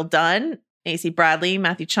 written by Will Dunn. AC Bradley,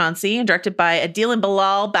 Matthew Chauncey, and directed by Adil and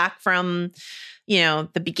Bilal, back from,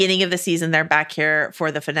 the beginning of the season. They're back here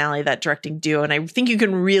for the finale, that directing duo. And I think you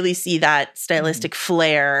can really see that stylistic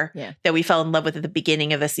flair that we fell in love with at the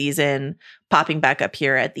beginning of the season popping back up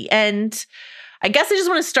here at the end. I guess I just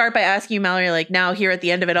want to start by asking you, Mallory, like now here at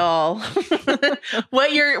the end of it all,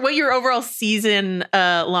 what your overall season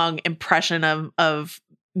long impression of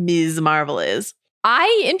Ms. Marvel is.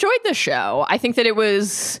 I enjoyed the show. I think that it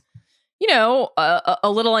was, a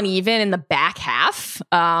little uneven in the back half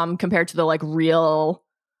compared to the like real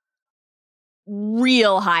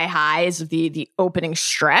high highs of the opening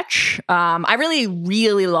stretch. I really,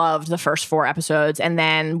 really loved the first 4 episodes, and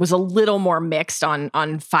then was a little more mixed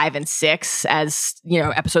on 5 and 6 as,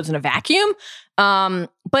 episodes in a vacuum.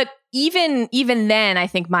 But even then, I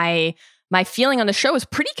think my feeling on the show is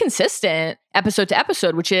pretty consistent episode to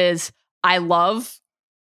episode, which is I love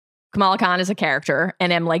Kamala Khan as a character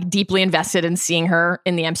and am like deeply invested in seeing her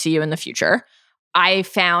in the MCU in the future. I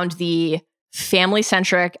found the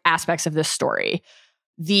family-centric aspects of this story,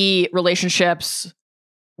 the relationships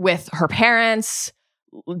with her parents,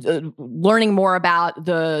 learning more about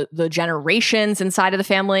the generations inside of the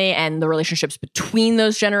family and the relationships between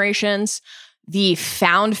those generations, the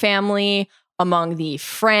found family among the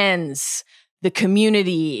friends, the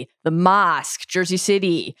community, the mosque, Jersey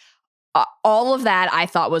City. All of that I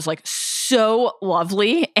thought was like so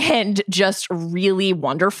lovely and just really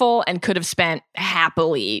wonderful, and could have spent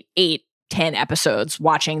happily 8-10 episodes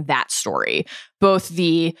watching that story. Both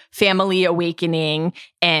the family awakening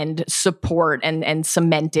and support and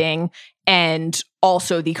cementing, and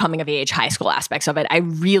also the coming of age high school aspects of it. I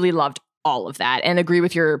really loved all of that, and agree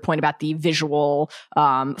with your point about the visual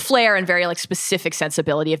flair and very like specific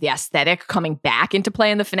sensibility of the aesthetic coming back into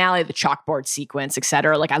play in the finale, the chalkboard sequence,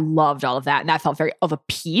 etc. Like I loved all of that, and I felt very of a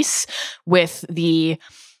piece with the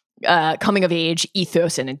coming of age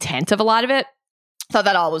ethos and intent of a lot of it. Thought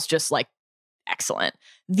that all was just like excellent.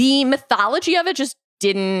 The mythology of it just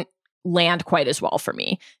didn't land quite as well for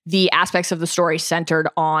me. The aspects of the story centered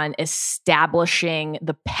on establishing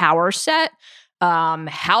the power set,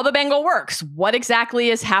 how the Bengal works, what exactly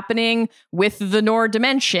is happening with the Noor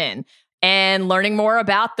dimension, and learning more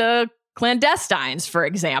about the clandestines, for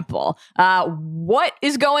example. What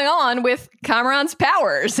is going on with Kamran's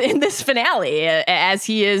powers in this finale as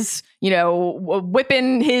he is,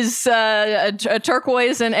 whipping his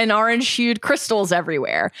turquoise and orange-hued crystals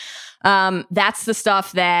everywhere. That's the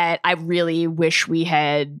stuff that I really wish we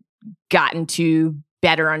had gotten to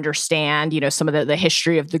better understand, some of the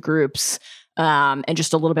history of the groups. And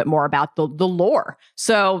just a little bit more about the lore.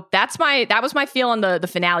 So that was my feel on the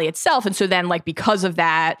finale itself. And so then, like, because of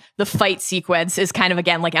that, the fight sequence is kind of,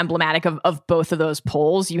 again, like emblematic of both of those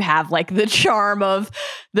poles. You have like the charm of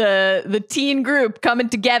the teen group coming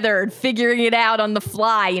together and figuring it out on the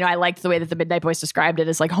fly. I liked the way that the Midnight Boys described it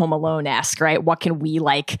as like Home Alone-esque, right? What can we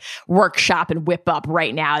like workshop and whip up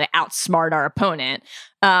right now to outsmart our opponent?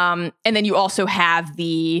 And then you also have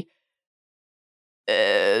the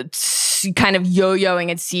kind of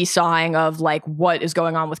yo-yoing and seesawing of like what is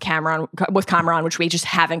going on with Kamran, which we just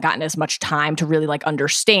haven't gotten as much time to really like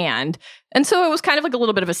understand. And so it was kind of like a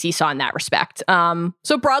little bit of a seesaw in that respect.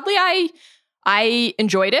 So broadly, I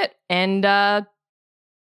enjoyed it, and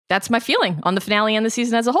that's my feeling on the finale and the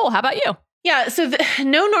season as a whole. How about you? Yeah, so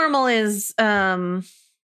No Normal is I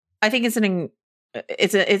think so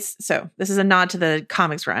this is a nod to the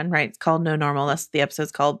comics run, right? It's called No Normal. That's what the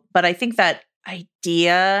episode's called. But I think that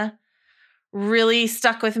idea really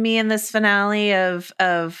stuck with me in this finale of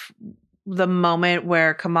the moment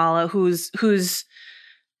where Kamala, whose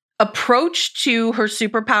approach to her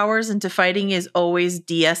superpowers and to fighting is always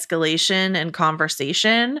de-escalation and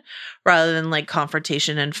conversation rather than like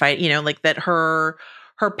confrontation and fight, like that her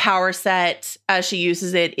power set as she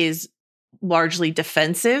uses it is largely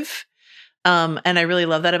defensive. And I really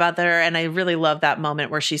love that about her. And I really love that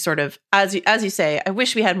moment where she sort of, as you say, I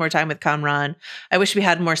wish we had more time with Kamran. I wish we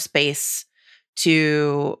had more space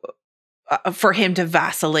for him to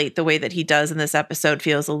vacillate the way that he does in this episode.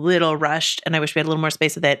 Feels a little rushed, and I wish we had a little more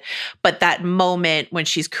space with it. But that moment when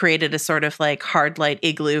she's created a sort of like hard light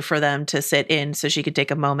igloo for them to sit in so she could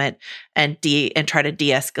take a moment and try to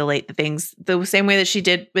de-escalate the things the same way that she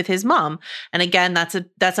did with his mom. And again, that's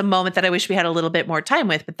a moment that I wish we had a little bit more time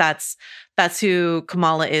with, but that's who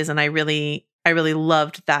Kamala is. And I really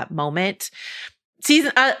loved that moment.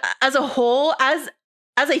 Season as a whole, as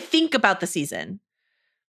I think about the season,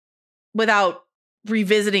 without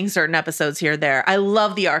revisiting certain episodes here or there, I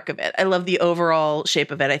love the arc of it. I love the overall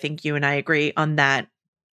shape of it. I think you and I agree on that.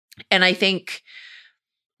 And I think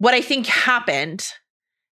what I think happened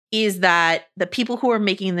is that the people who are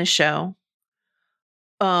making this show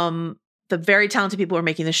the very talented people who are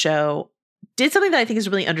making the show did something that I think is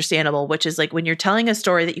really understandable, which is like when you're telling a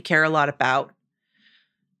story that you care a lot about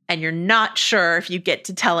and you're not sure if you get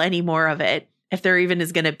to tell any more of it, if there even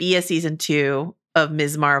is going to be a season 2 of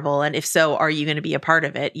Ms. Marvel, and if so, are you going to be a part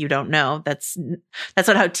of it? You don't know. That's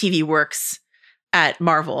not how TV works at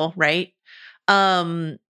Marvel, right?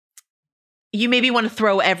 You maybe want to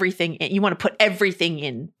throw everything in. You want to put everything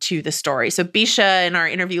into the story. So Bisha, in our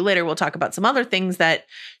interview later, we'll talk about some other things that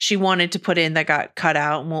she wanted to put in that got cut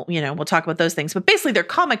out. And we'll talk about those things. But basically, they're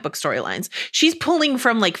comic book storylines. She's pulling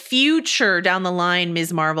from like future down the line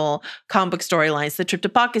Ms. Marvel comic book storylines. The trip to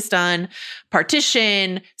Pakistan,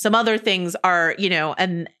 Partition, some other things are,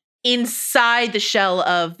 and inside the shell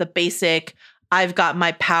of the basic, I've got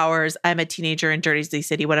my powers. I'm a teenager in Jersey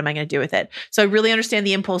City. What am I going to do with it? So I really understand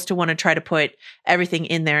the impulse to want to try to put everything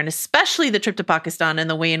in there, and especially the trip to Pakistan and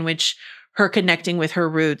the way in which her connecting with her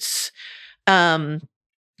roots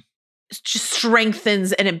just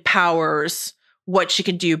strengthens and empowers what she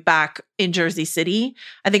can do back in Jersey City.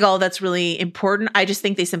 I think all of that's really important. I just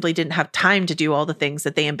think they simply didn't have time to do all the things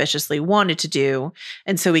that they ambitiously wanted to do.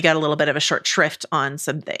 And so we got a little bit of a short shrift on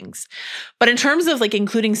some things. But in terms of like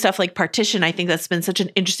including stuff like Partition, I think that's been such an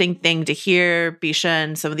interesting thing to hear Bisha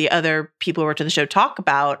and some of the other people who worked on the show talk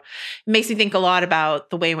about. It makes me think a lot about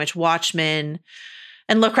the way in which Watchmen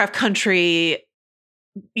and Lovecraft Country,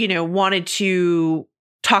 wanted to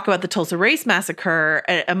talk about the Tulsa Race Massacre,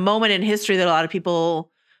 a moment in history that a lot of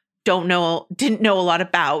people didn't know a lot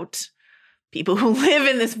about. People who live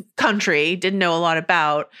in this country didn't know a lot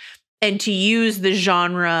about, and to use the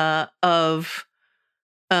genre of,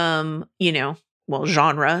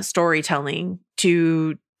 genre storytelling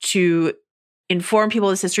to inform people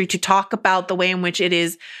of this history, to talk about the way in which it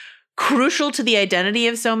is crucial to the identity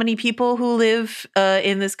of so many people who live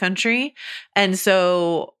in this country. And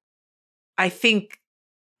so I think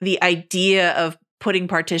the idea of putting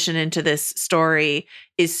Partition into this story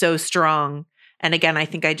is so strong. And again, I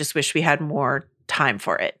think I just wish we had more time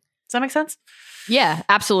for it. Does that make sense? Yeah,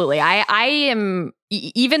 absolutely. I am,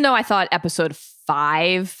 even though I thought episode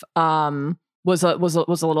 5 was a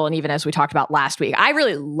little uneven, as we talked about last week, I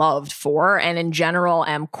really loved 4, and in general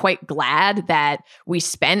am quite glad that we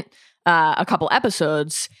spent a couple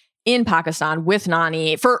episodes in Pakistan with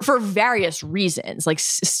Nani for various reasons, like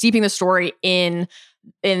steeping the story in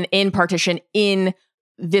Partition, in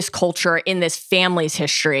this culture, in this family's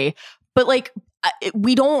history. But like,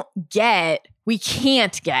 we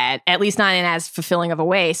can't get, at least not in as fulfilling of a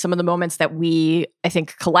way, some of the moments that we, I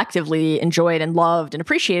think, collectively enjoyed and loved and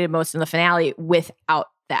appreciated most in the finale without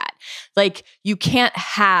that. Like, you can't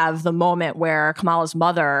have the moment where Kamala's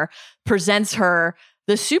mother presents her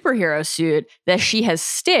the superhero suit that she has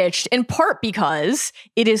stitched, in part because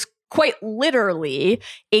it is quite literally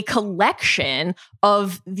a collection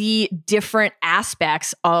of the different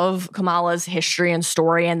aspects of Kamala's history and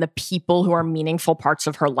story and the people who are meaningful parts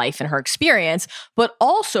of her life and her experience, but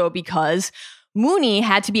also because Mooney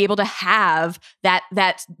had to be able to have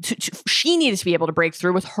she needed to be able to break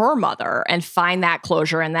through with her mother and find that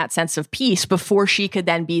closure and that sense of peace before she could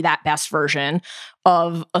then be that best version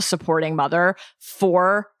of a supporting mother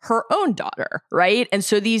for her own daughter, right? And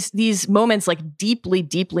so these moments like deeply,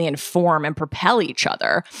 deeply inform and propel each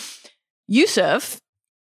other. Yusuf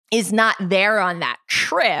is not there on that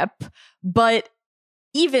trip, but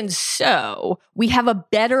even so, we have a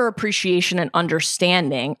better appreciation and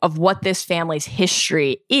understanding of what this family's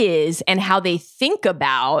history is and how they think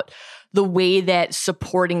about the way that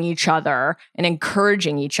supporting each other and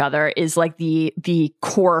encouraging each other is like the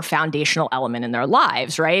core foundational element in their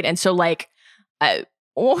lives, right? And so like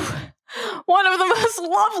one of the most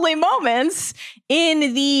lovely moments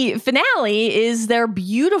in the finale is their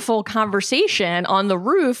beautiful conversation on the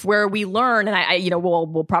roof where we learn, and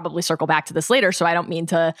we'll probably circle back to this later, so I don't mean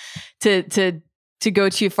to go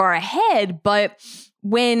too far ahead, but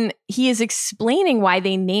when he is explaining why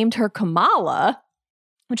they named her Kamala,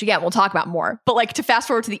 which again, we'll talk about more, but like to fast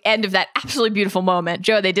forward to the end of that absolutely beautiful moment,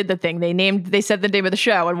 Joe, they did the thing. They said the name of the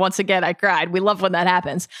show, and once again, I cried. We love when that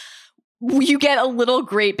happens. You get a little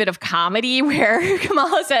great bit of comedy where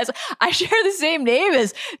Kamala says, I share the same name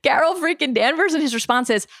as Carol freaking Danvers. And his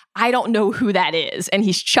response is, I don't know who that is. And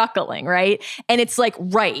he's chuckling, right? And it's like,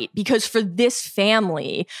 right, because for this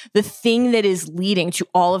family, the thing that is leading to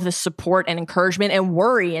all of the support and encouragement and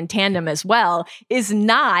worry in tandem as well is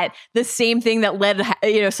not the same thing that led,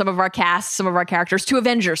 some of our cast, some of our characters to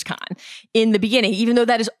Avengers Con in the beginning, even though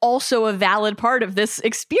that is also a valid part of this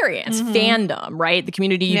experience, fandom, right? The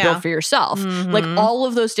community you build for yourself. Like all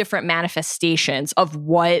of those different manifestations of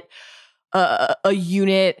what a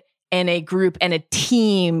unit and a group and a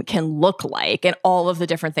team can look like, and all of the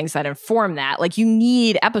different things that inform that. Like, you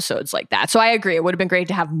need episodes like that. So I agree. It would have been great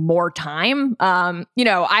to have more time. I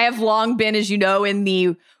have long been, as you know, in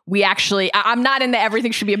the, I'm not in the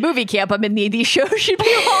everything should be a movie camp. I'm in the show should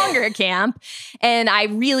be longer camp. And I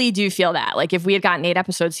really do feel that, like, if we had gotten 8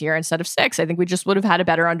 episodes here instead of 6, I think we just would have had a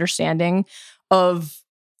better understanding of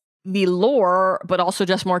the lore, but also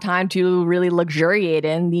just more time to really luxuriate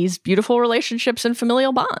in these beautiful relationships and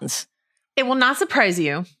familial bonds. It will not surprise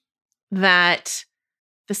you that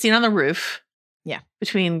the scene on the roof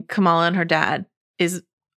between Kamala and her dad is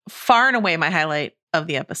far and away my highlight of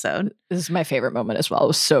the episode. This is my favorite moment as well. It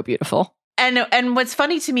was so beautiful. And what's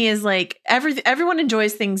funny to me is, like, everyone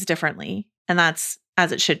enjoys things differently, and that's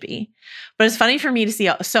as it should be. But it's funny for me to see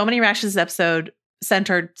so many reactions to this episode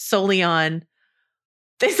centered solely on,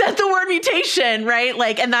 they said the word mutation, right?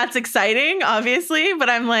 Like, and that's exciting, obviously. But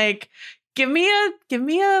I'm like, give me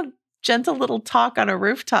a gentle little talk on a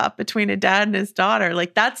rooftop between a dad and his daughter.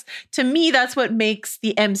 Like, that's, to me, that's what makes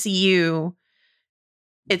the MCU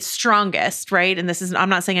its strongest, right? And this is, I'm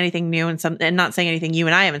not saying anything new and not saying anything you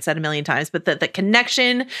and I haven't said a million times, but the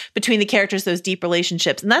connection between the characters, those deep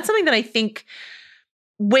relationships. And that's something that I think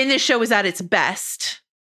when this show was at its best,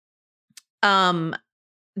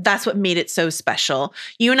 that's what made it so special.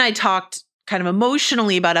 You and I talked kind of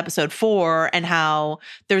emotionally about episode 4 and how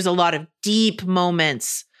there's a lot of deep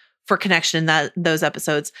moments for connection in those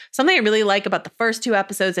episodes. Something I really like about the first 2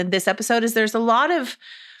 episodes and this episode is there's a lot of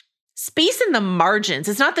space in the margins.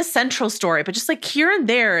 It's not the central story, but just like here and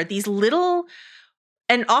there, these little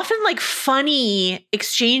and often like funny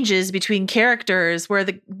exchanges between characters where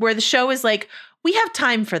the show is like, we have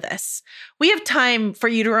time for this. We have time for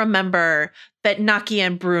you to remember that Naki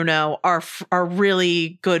and Bruno are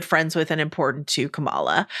really good friends with and important to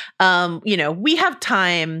Kamala. We have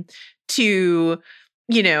time to,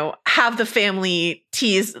 have the family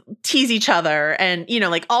tease each other, and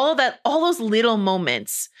like all of that, all those little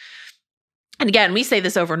moments. And again, we say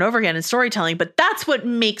this over and over again in storytelling, but that's what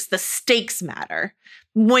makes the stakes matter.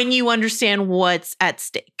 When you understand what's at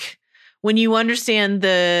stake, when you understand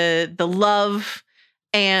the love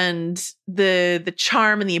and the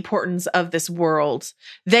charm and the importance of this world,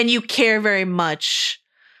 then you care very much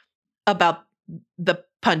about the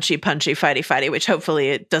punchy, fighty, which hopefully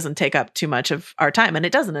it doesn't take up too much of our time, and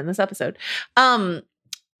it doesn't in this episode. Obviously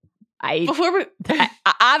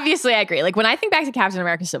I agree. Like, when I think back to Captain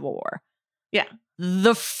America: Civil War,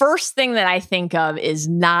 the first thing that I think of is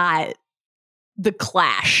not the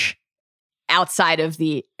clash outside of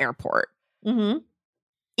the airport. Mm-hmm.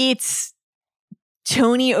 It's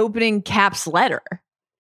Tony opening Cap's letter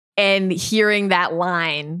and hearing that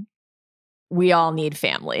line, "We all need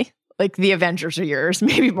family. Like, the Avengers are yours,"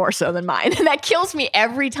 maybe more so than mine. And that kills me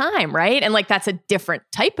every time, right? And like, that's a different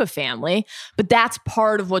type of family, but that's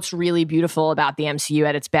part of what's really beautiful about the MCU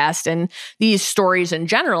at its best and these stories in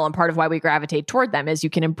general. And part of why we gravitate toward them is you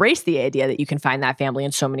can embrace the idea that you can find that family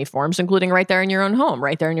in so many forms, including right there in your own home,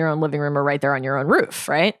 right there in your own living room, or right there on your own roof,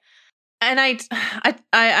 right? And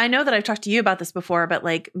I know that I've talked to you about this before, but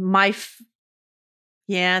like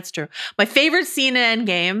it's true. My favorite scene in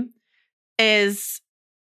Endgame is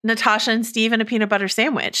Natasha and Steve in a peanut butter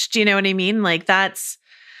sandwich. Do you know what I mean? Like, those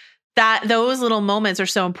little moments are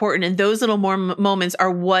so important. And those little moments are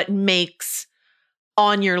what makes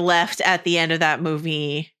On Your Left at the end of that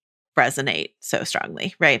movie resonate so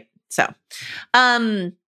strongly. Right. So,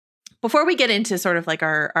 before we get into sort of like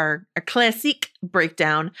our classic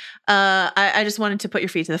breakdown, I just wanted to put your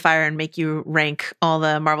feet to the fire and make you rank all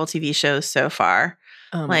the Marvel TV shows so far.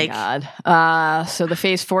 Oh my God. So the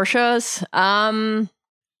Phase 4 shows.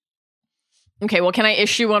 Okay, well, can I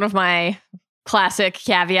issue one of my classic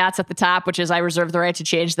caveats at the top, which is I reserve the right to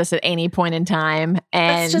change this at any point in time.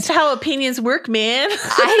 And that's just how opinions work, man.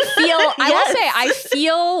 I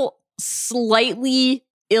feel slightly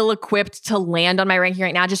ill-equipped to land on my ranking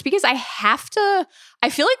right now, just because I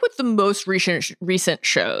feel like with the most recent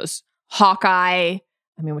shows, Hawkeye,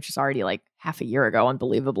 which is already like half a year ago,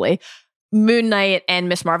 unbelievably, Moon Knight and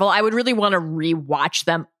Miss Marvel, I would really want to rewatch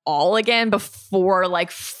them all again before like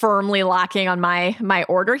firmly locking on my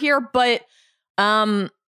order here. But are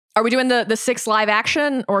we doing the 6 live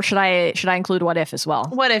action, or should I include What If as well?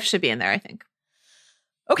 What If should be in there, I think.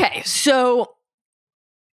 Okay, so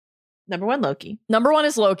number 1, Loki. Number 1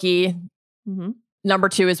 is Loki. Mm-hmm. Number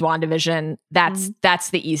 2 is WandaVision. That's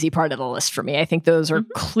the easy part of the list for me. I think those are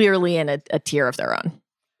clearly in a tier of their own.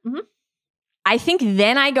 Mm-hmm. I think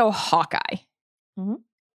then I go Hawkeye,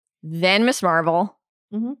 then Miss Marvel,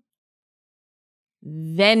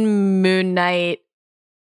 then Moon Knight,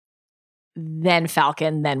 then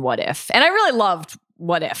Falcon, then What If. And I really loved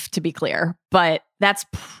What If, to be clear, but that's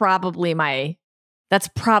probably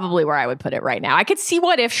where I would put it right now. I could see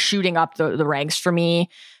What If shooting up the ranks for me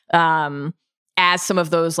as some of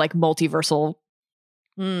those like multiversal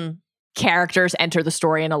characters enter the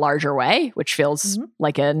story in a larger way, which feels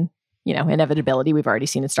like an inevitability. We've already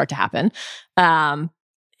seen it start to happen.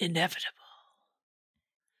 Inevitable.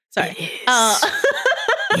 Sorry.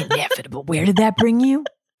 Inevitable. Where did that bring you?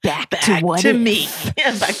 Back to What If. Me.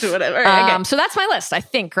 Yeah, back to whatever. Okay. So that's my list, I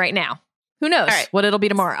think, right now. Who knows what it'll be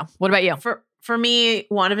tomorrow? What about you? For me,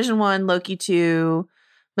 WandaVision 1, Loki 2,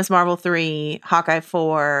 Ms. Marvel 3, Hawkeye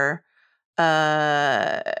 4,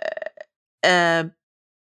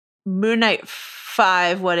 Moon Knight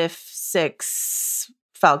 5, What If 6,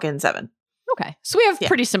 Falcon 7. Okay. So we have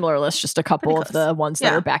pretty similar lists, just a couple of the ones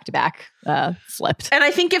that are back to back flipped. And I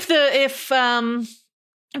think if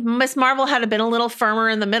Ms. Marvel had been a little firmer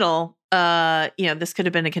in the middle, this could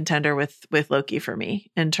have been a contender with Loki for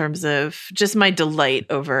me in terms of just my delight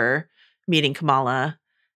over meeting Kamala.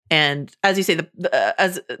 And as you say,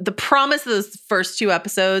 the promise of those first 2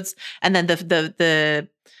 episodes, and then that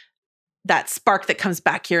spark that comes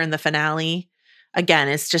back here in the finale, again,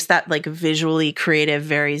 it's just that like visually creative,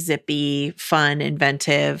 very zippy, fun,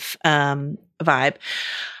 inventive vibe. All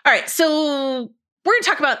right, so we're gonna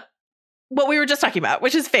talk about what we were just talking about,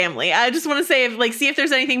 which is family. I just want to say, see if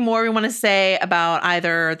there's anything more we want to say about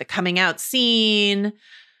either the coming out scene.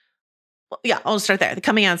 Well, yeah, I'll just start there. The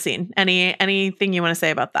coming out scene. Anything you want to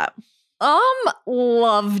say about that?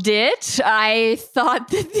 Loved it. I thought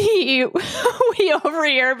that the we over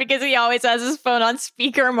here, because he always has his phone on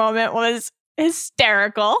speaker moment, was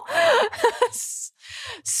hysterical.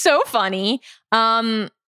 So funny. And,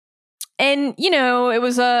 it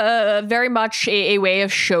was a very much a way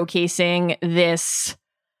of showcasing this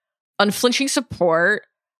unflinching support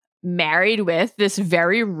married with this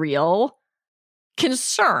very real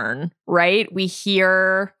concern, right? We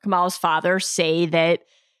hear Kamala's father say that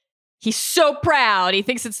he's so proud. He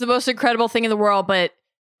thinks it's the most incredible thing in the world, but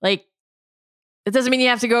it doesn't mean you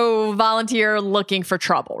have to go volunteer looking for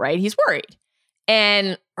trouble, right? He's worried.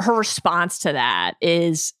 And her response to that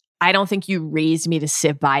is, I don't think you raised me to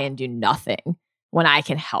sit by and do nothing when I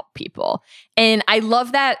can help people. And I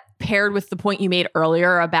love that paired with the point you made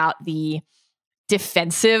earlier about the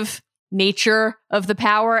defensive nature of the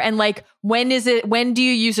power. And when do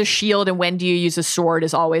you use a shield and when do you use a sword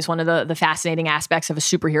is always one of the fascinating aspects of a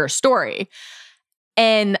superhero story.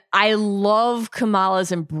 And I love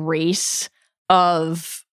Kamala's embrace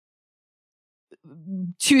of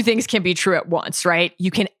 2 things can be true at once, right?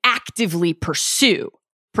 You can actively pursue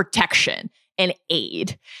protection and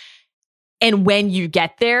aid. And when you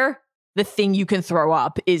get there, the thing you can throw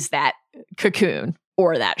up is that cocoon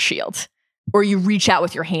or that shield. Or you reach out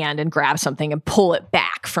with your hand and grab something and pull it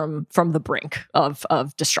back from the brink of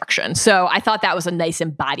destruction. So I thought that was a nice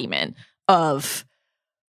embodiment of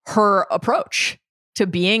her approach to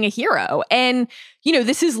being a hero. And,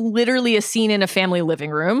 this is literally a scene in a family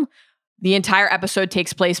living room. The entire episode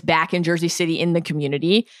takes place back in Jersey City in the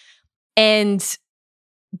community. And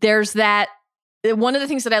there's that. One of the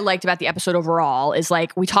things that I liked about the episode overall is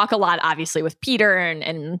we talk a lot, obviously, with Peter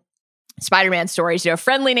and Spider-Man stories,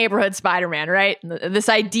 friendly neighborhood Spider-Man, right? This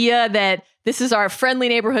idea that this is our friendly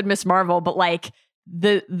neighborhood Miss Marvel, but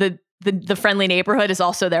the friendly neighborhood is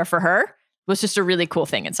also there for her was just a really cool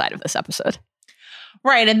thing inside of this episode.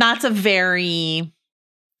 Right. And that's a very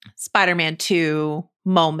Spider-Man 2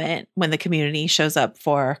 moment when the community shows up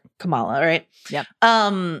for Kamala, right? Yep.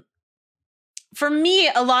 For me,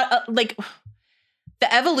 a lot of the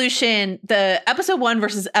evolution, the episode 1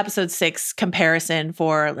 versus episode 6 comparison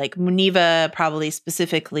for Muniva, probably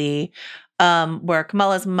specifically, where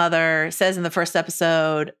Kamala's mother says in the first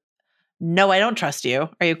episode, "No, I don't trust you.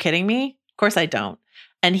 Are you kidding me? Of course I don't."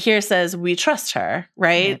 And here says, "We trust her,"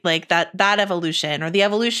 right? Mm-hmm. That evolution, or the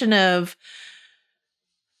evolution of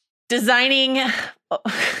designing,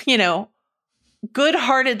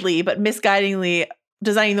 good-heartedly, but misguidingly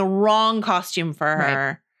designing the wrong costume for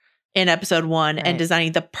her in episode 1 and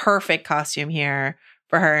designing the perfect costume here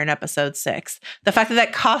for her in episode 6. The fact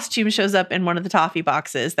that costume shows up in one of the toffee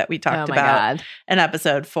boxes that we talked about in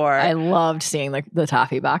episode 4. I loved seeing the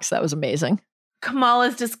toffee box. That was amazing.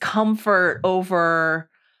 Kamala's discomfort over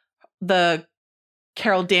the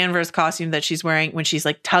Carol Danvers costume that she's wearing when she's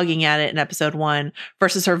tugging at it in episode 1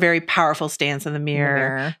 versus her very powerful stance in the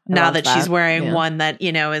mirror. Now that she's wearing one that,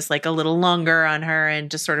 is a little longer on her and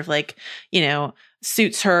just sort of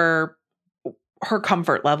suits her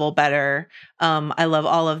comfort level better. I love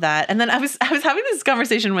all of that. And then I was having this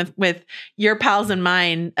conversation with your pals and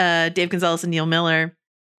mine, Dave Gonzalez and Neil Miller.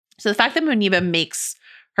 So the fact that Muniba makes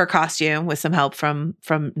her costume with some help from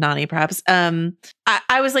Nani, perhaps. I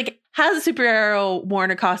was like, has a superhero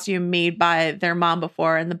worn a costume made by their mom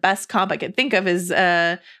before? And the best comp I could think of is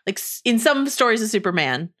like in some stories of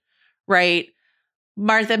Superman, right?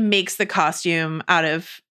 Martha makes the costume out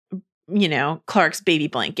of, Clark's baby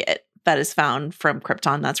blanket that is found from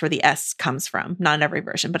Krypton. That's where the S comes from. Not in every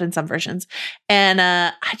version, but in some versions. And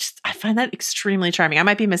I find that extremely charming. I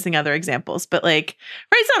might be missing other examples, but like,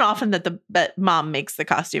 right? It's not often that mom makes the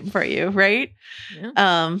costume for you, right?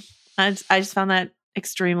 Yeah. I just found that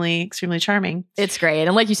extremely, extremely charming. It's great.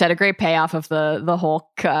 And like you said, a great payoff of the whole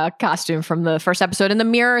costume from the first episode. And the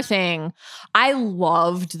mirror thing, I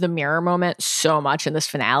loved the mirror moment so much in this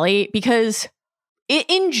finale because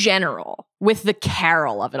in general, with the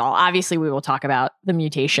Carol of it all, obviously we will talk about the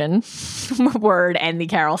mutation word and the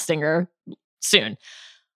Carol stinger soon.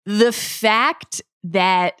 The fact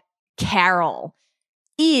that Carol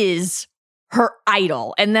is her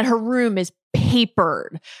idol and that her room is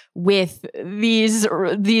papered with these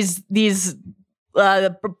can't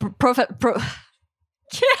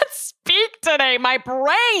speak today, my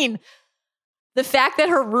brain. The fact that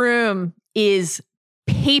her room is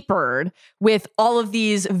papered with all of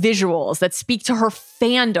these visuals that speak to her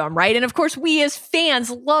fandom, right? And of course, we as fans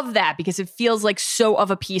love that because it feels like so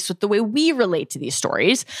of a piece with the way we relate to these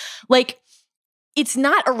stories. Like, it's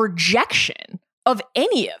not a rejection of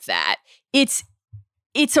any of that. It's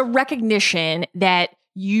a recognition that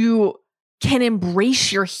you can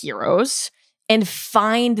embrace your heroes and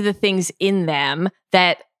find the things in them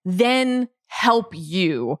that then help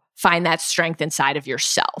you find that strength inside of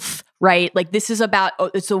yourself, right? Like, this is about,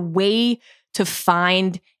 it's a way to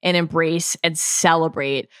find and embrace and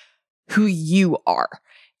celebrate who you are.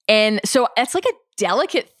 And so it's like a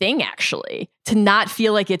delicate thing, actually, to not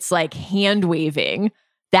feel like it's like hand waving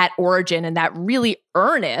that origin and that really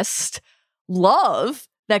earnest love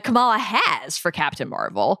that Kamala has for Captain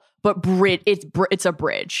Marvel, but it's a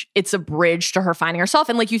bridge. It's a bridge to her finding herself.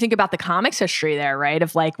 And like, you think about the comics history there, right?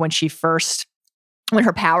 Of like when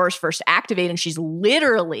her powers first activate, and she's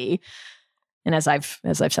literally, and as I've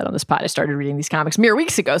said on this pod, I started reading these comics mere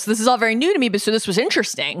weeks ago, so this is all very new to me. But so this was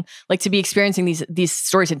interesting, like to be experiencing these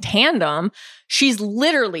stories in tandem. She's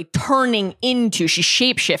literally she's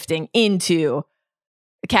shape-shifting into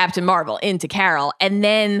Captain Marvel, into Carol, and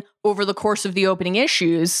then over the course of the opening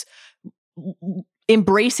issues,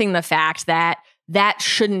 embracing the fact that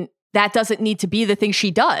doesn't need to be the thing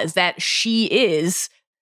she does, that she is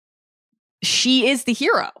the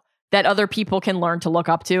hero that other people can learn to look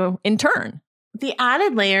up to in turn. The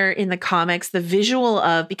added layer in the comics, the visual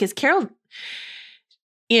of, because Carol,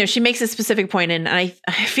 she makes a specific point, and I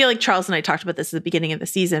feel like Charles and I talked about this at the beginning of the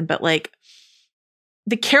season, but like,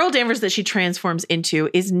 the Carol Danvers that she transforms into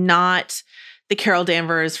is not the Carol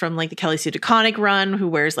Danvers from like the Kelly Sue DeConnick run who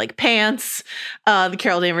wears like pants, the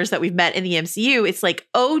Carol Danvers that we've met in the MCU. It's like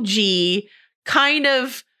OG kind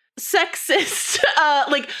of sexist,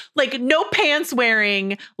 like no pants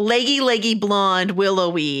wearing, leggy blonde,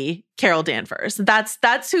 willowy Carol Danvers.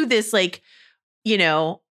 That's who this like,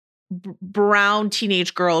 brown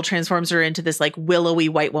teenage girl transforms her into, this like willowy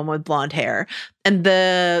white woman with blonde hair. And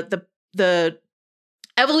the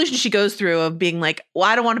evolution she goes through of being like, well,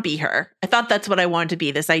 I don't want to be her. I thought that's what I wanted to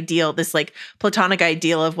be, this ideal, this like platonic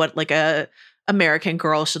ideal of what like a American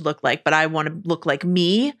girl should look like, but I want to look like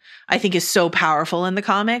me, I think is so powerful in the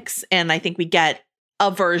comics. And I think we get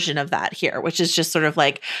a version of that here, which is just sort of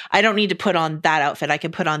like, I don't need to put on that outfit. I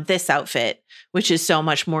can put on this outfit, which is so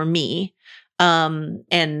much more me. When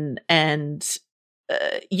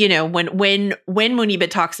Munibit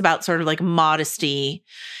talks about sort of like modesty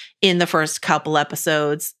in the first couple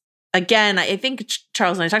episodes, again, I think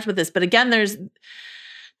Charles and I talked about this, but again,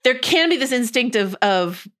 there can be this instinct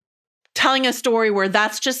of telling a story where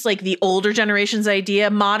that's just like the older generation's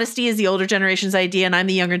idea. Modesty is the older generation's idea, and I'm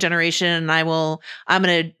the younger generation, and I'm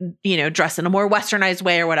going to, dress in a more westernized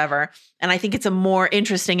way or whatever. And I think it's a more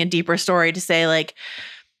interesting and deeper story to say like,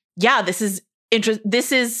 yeah, this is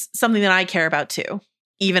something that I care about too,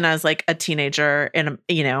 even as like a teenager and,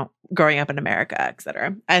 growing up in America, et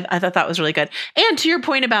cetera. I thought that was really good. And to your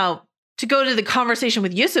point about, to go to the conversation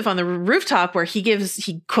with Yusuf on the rooftop where he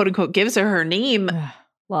quote unquote gives her name.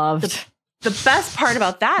 Loved. The best part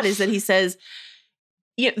about that is that he says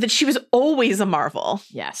that she was always a Marvel.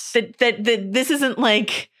 Yes. That this isn't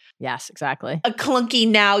like, yes, exactly, a clunky,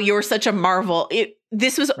 now you're such a Marvel.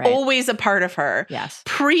 This was always a part of her. Yes.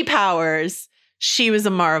 Pre-powers, she was a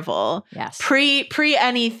Marvel. Yes. Pre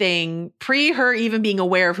anything, pre her even being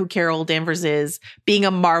aware of who Carol Danvers is, being a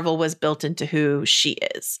Marvel was built into who she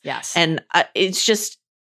is. Yes. And it's just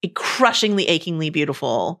a crushingly, achingly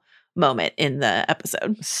beautiful moment in the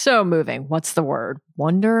episode. So moving. What's the word?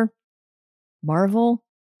 Wonder? Marvel?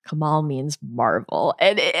 Kamal means marvel.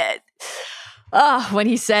 And when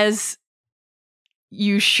he says,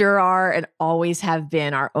 "You sure are and always have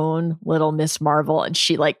been our own little Miss Marvel," and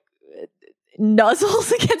she like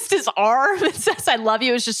nuzzles against his arm and says, "I love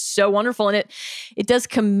you." It's just so wonderful. And it does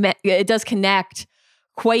connect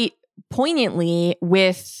quite poignantly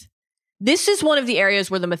with, this is one of the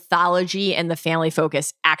areas where the mythology and the family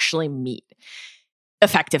focus actually meet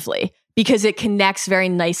effectively, because it connects very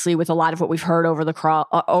nicely with a lot of what we've heard over the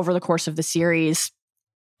course of the series,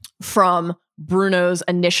 from Bruno's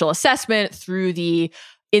initial assessment through the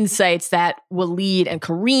insights that Waleed and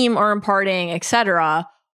Kareem are imparting, etc.,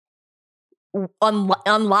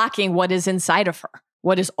 unlocking what is inside of her,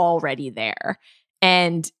 what is already there.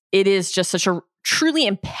 And it is just such a truly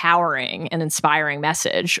empowering and inspiring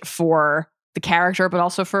message for the character, but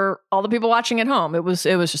also for all the people watching at home. It was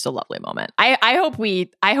just a lovely moment. I hope we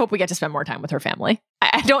get to spend more time with her family.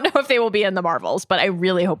 I don't know if they will be in the Marvels, but I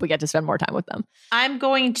really hope we get to spend more time with them. I'm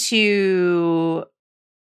going to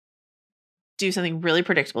do something really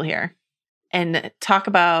predictable here and talk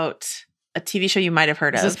about a TV show you might have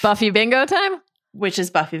heard of. Is this Buffy bingo time? Which is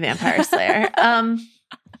Buffy Vampire Slayer.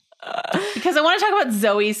 Because I want to talk about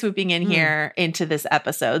Zoe swooping in here into this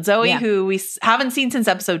episode. Zoe, who we haven't seen since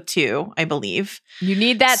episode 2, I believe. You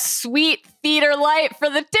need that sweet theater light for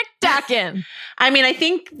the TikToking. I mean, I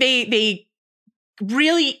think they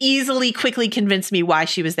really easily, quickly convinced me why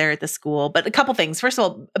she was there at the school. But a couple things. First of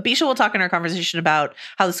all, Bisha will talk in our conversation about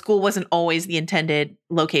how the school wasn't always the intended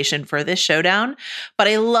location for this showdown. But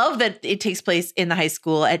I love that it takes place in the high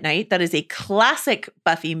school at night. That is a classic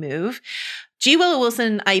Buffy move. G. Willow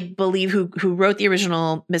Wilson, I believe, who wrote the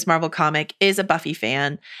original Ms. Marvel comic, is a Buffy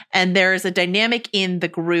fan. And there's a dynamic in the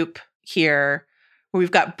group here where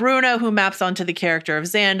we've got Bruno, who maps onto the character of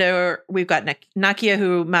Xander. We've got Nakia,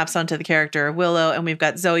 who maps onto the character of Willow. And we've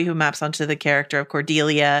got Zoe, who maps onto the character of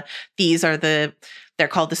Cordelia. They're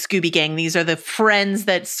called the Scooby Gang. These are the friends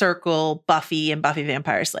that circle Buffy and Buffy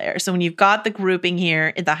Vampire Slayer. So when you've got the grouping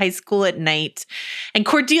here at the high school at night, and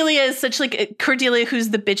Cordelia is Cordelia, who's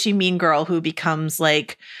the bitchy mean girl who becomes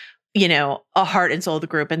like, a heart and soul of the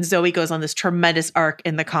group. And Zoe goes on this tremendous arc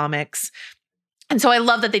in the comics. And so I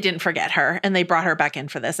love that they didn't forget her and they brought her back in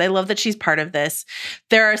for this. I love that she's part of this.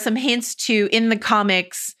 There are some hints to, in the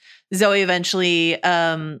comics, Zoe eventually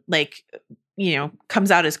comes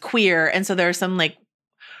out as queer. And so there are some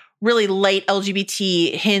really light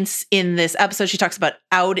LGBT hints in this episode. She talks about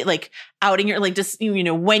outing your,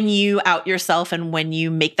 when you out yourself and when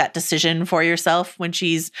you make that decision for yourself, when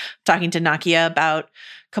she's talking to Nakia about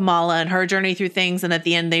Kamala and her journey through things. And at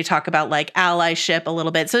the end, they talk about allyship a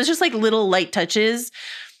little bit. So it's just little light touches.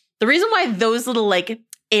 The reason why those little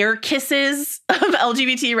air kisses of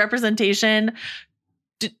LGBT representation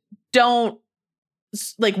don't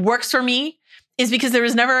works for me is because there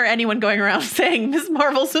was never anyone going around saying Ms.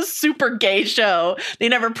 Marvel's a super gay show. They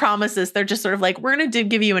never promise this. They're just sort of we're going to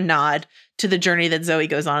give you a nod to the journey that Zoe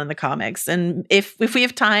goes on in the comics. And if we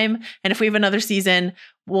have time and if we have another season,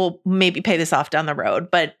 we'll maybe pay this off down the road.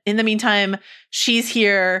 But in the meantime, she's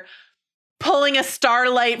here pulling a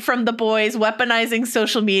starlight from the boys, weaponizing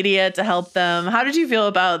social media to help them. How did you feel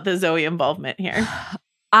about the Zoe involvement here?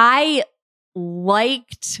 I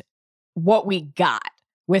liked what we got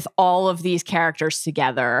with all of these characters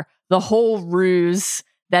together, the whole ruse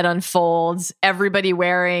that unfolds, everybody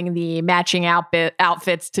wearing the matching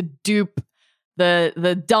outfits to dupe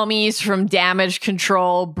the dummies from Damage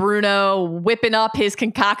Control, Bruno whipping up his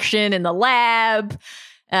concoction in the lab.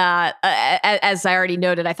 As I already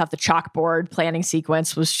noted, I thought the chalkboard planning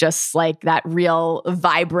sequence was just that real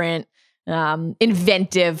vibrant,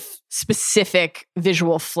 inventive, specific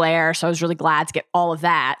visual flair. So I was really glad to get all of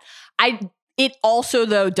that. It also,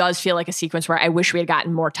 though, does feel like a sequence where I wish we had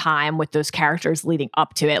gotten more time with those characters leading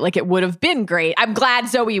up to it. It would have been great. I'm glad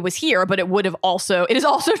Zoe was here, but it is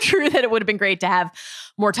also true that it would have been great to have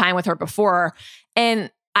more time with her before.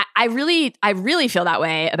 And I really feel that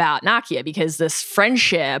way about Nakia, because this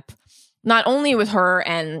friendship, not only with her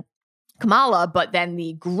and Kamala, but then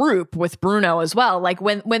the group with Bruno as well.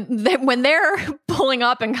 When they're pulling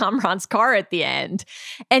up in Kamran's car at the end,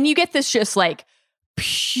 and you get this just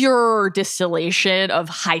pure distillation of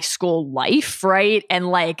high school life, right?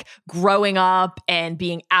 And growing up and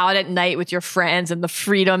being out at night with your friends and the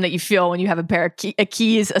freedom that you feel when you have a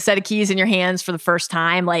set of keys in your hands for the first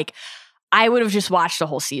time. I would have just watched a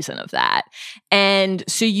whole season of that. And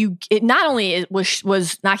so not only was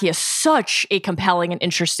Nakia such a compelling and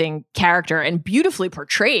interesting character and beautifully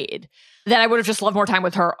portrayed, that I would have just loved more time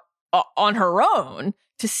with her on her own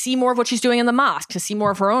to see more of what she's doing in the mosque, to see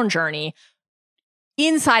more of her own journey.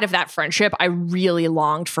 Inside of that friendship, I really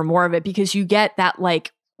longed for more of it because you get that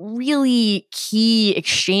like really key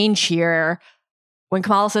exchange here when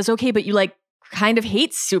Kamala says, okay, but you like kind of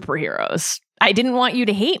hate superheroes. I didn't want you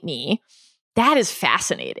to hate me. That is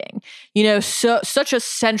fascinating. You know, such a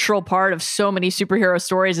central part of so many superhero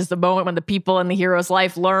stories is the moment when the people in the hero's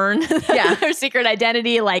life learn their secret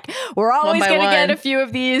identity. Like, we're always going to get a few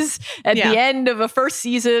of these at the end of a first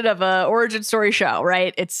season of a origin story show,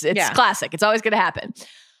 right? It's classic. It's always going to happen.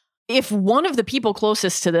 If one of the people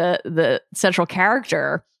closest to the central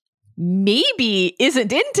character maybe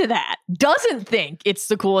isn't into that, doesn't think it's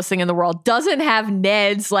the coolest thing in the world, doesn't have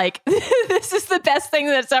Ned's like, this is the best thing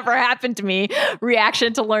that's ever happened to me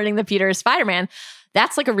reaction to learning that Peter is Spider-Man,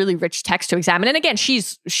 that's like a really rich text to examine. And again, she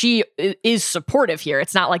is supportive here.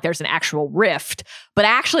 It's not like there's an actual rift, but I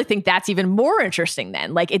actually think that's even more interesting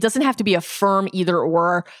then. Like, it doesn't have to be a firm either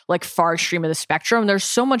or, like far extreme of the spectrum. There's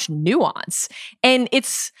so much nuance. And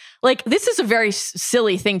it's like, this is a very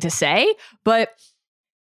silly thing to say, but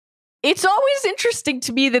it's always interesting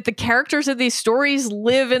to me that the characters of these stories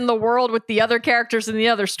live in the world with the other characters in the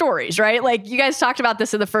other stories, right? Like, you guys talked about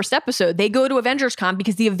this in the first episode. They go to Avengers Con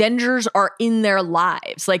because the Avengers are in their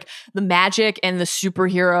lives. Like, the magic and the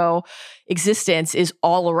superhero existence is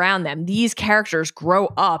all around them. These characters grow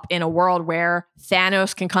up in a world where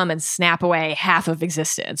Thanos can come and snap away half of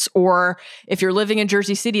existence. Or if you're living in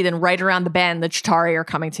Jersey City, then right around the bend, the Chitauri are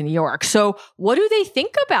coming to New York. So what do they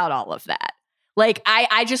think about all of that? Like,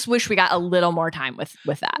 I just wish we got a little more time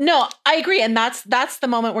with that. No, I agree. And that's the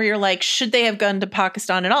moment where you're like, should they have gone to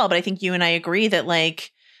Pakistan at all? But I think you and I agree that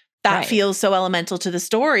like that feels so elemental to the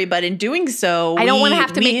story. But in doing so, I don't want to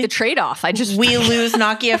have to make the trade-off. We lose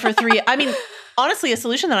Nakia for 3. I mean, honestly, a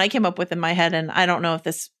solution that I came up with in my head, and I don't know if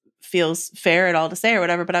this feels fair at all to say or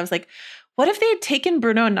whatever, but I was like, what if they had taken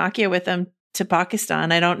Bruno and Nakia with them to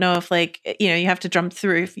Pakistan? I don't know if like, you know, you have to jump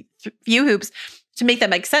through a few hoops to make that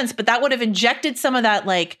make sense, but that would have injected some of that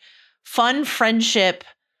like fun friendship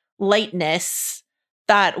lightness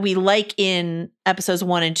that we like in episodes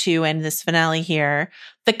 1 and 2 and this finale here.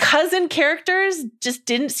 The cousin characters just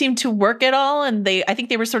didn't seem to work at all. And I think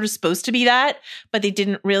they were sort of supposed to be that, but they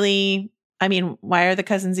didn't really, I mean, why are the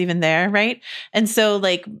cousins even there? Right. And so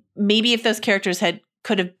like, maybe if those characters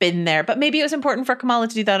could have been there, but maybe it was important for Kamala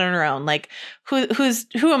to do that on her own. Like who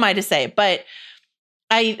am I to say? But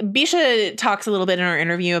Bisha talks a little bit in our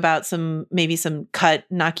interview about some cut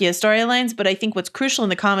Nakia storylines, but I think what's crucial in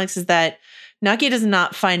the comics is that Nakia does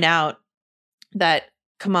not find out that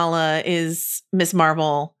Kamala is Miss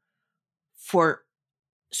Marvel for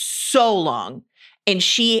so long, and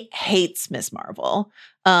she hates Ms. Marvel,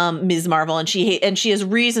 and she has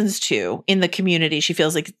reasons to in the community. She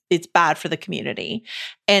feels like it's bad for the community,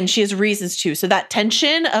 and she has reasons to. So that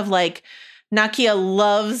tension of like Nakia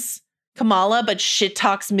loves Kamala, but shit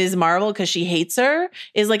talks Ms. Marvel because she hates her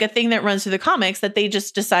is like a thing that runs through the comics that they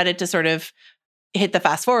just decided to sort of hit the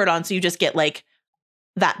fast forward on. So you just get like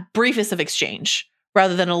that briefest of exchange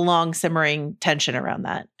rather than a long simmering tension around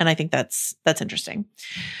that. And I think that's interesting.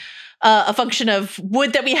 A function of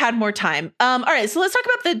would that we had more time. All right, so let's talk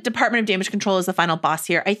about the Department of Damage Control as the final boss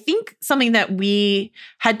here. I think something that we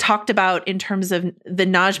had talked about in terms of the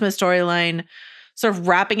Najma storyline sort of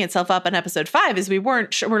wrapping itself up in episode 5 is we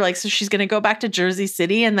weren't sure. We're like, so she's going to go back to Jersey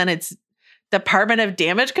City and then it's Department of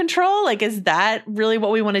Damage Control? Like, is that really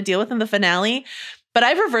what we want to deal with in the finale? But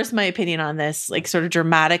I've reversed my opinion on this, like sort of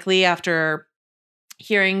dramatically after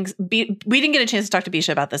hearing, we didn't get a chance to talk to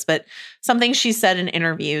Bisha about this, but something she said in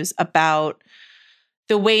interviews about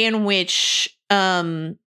the way in which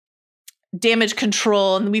damage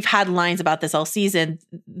control, and we've had lines about this all season,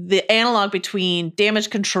 the analog between damage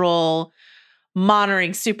control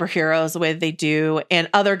monitoring superheroes the way that they do and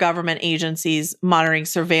other government agencies monitoring,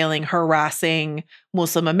 surveilling, harassing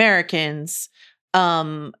Muslim Americans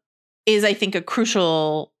is, I think, a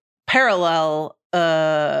crucial parallel,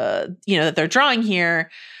 that they're drawing here.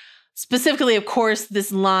 Specifically, of course,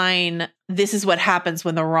 this line, this is what happens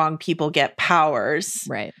when the wrong people get powers.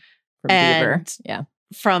 Right. From Deaver. Yeah.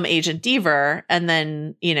 From Agent Deaver. And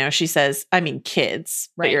then, she says, I mean, kids.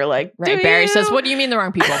 Right. But you're like, right. Barry says, what do you mean the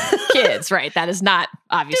wrong people? Kids. Right. That is not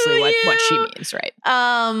obviously what she means. Right.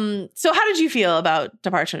 So how did you feel about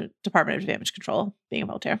Department of Damage Control being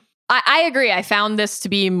involved here? I agree. I found this to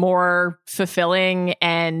be more fulfilling,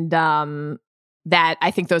 and that I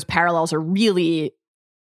think those parallels are really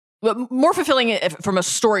more fulfilling from a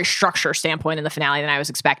story structure standpoint in the finale than I was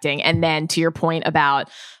expecting. And then to your point about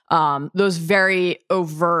those very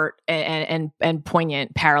overt and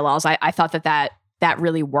poignant parallels, I thought that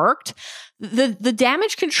really worked. The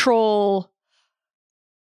damage control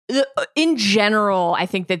in general, I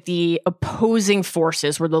think that the opposing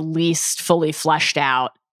forces were the least fully fleshed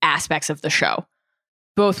out aspects of the show,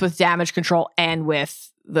 both with Damage Control and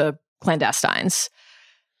with the clandestines.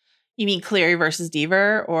 You mean Cleary versus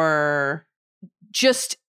Deaver, or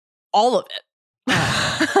just all of it?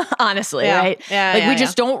 Honestly, right? Yeah, we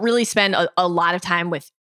just don't really spend a lot of time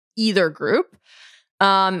with either group.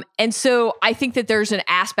 And so I think that there's an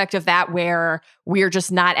aspect of that where we're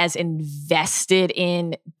just not as invested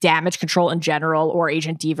in Damage Control in general or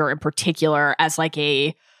Agent Deaver in particular as like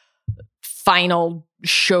a final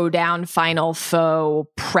showdown, final foe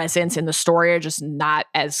presence in the story, are just not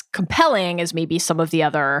as compelling as maybe some of the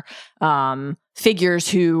other figures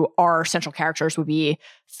who our central characters would be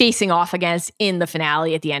facing off against in the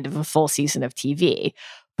finale at the end of a full season of TV.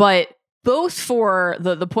 But both for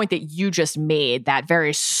the point that you just made, that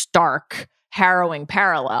very stark, harrowing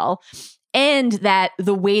parallel, and that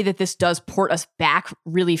the way that this does port us back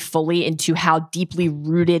really fully into how deeply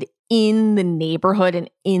rooted in the neighborhood and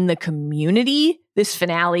in the community this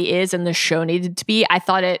finale is and the show needed to be, I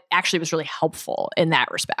thought it actually was really helpful in that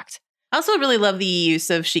respect. I also really love the use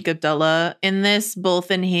of Sheik Abdullah in this,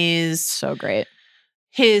 both in his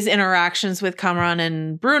his interactions with Kamran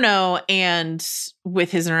and Bruno and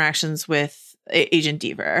with his interactions with Agent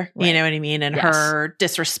Deaver. Right. You know what I mean? And her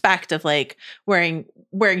disrespect of like wearing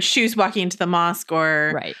shoes walking into the mosque,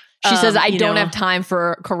 or right. She says, I don't have time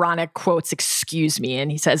for Quranic quotes, excuse me.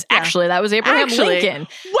 And he says, actually, that was Abraham Lincoln.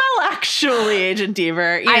 Well, actually, Agent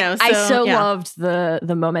Deaver. I loved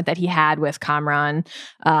the moment that he had with Kamran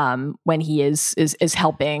when he is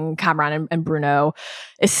helping Kamran and Bruno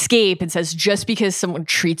escape, and says, just because someone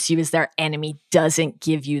treats you as their enemy doesn't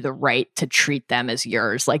give you the right to treat them as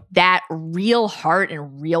yours. Like that real heart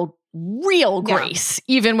and real grace,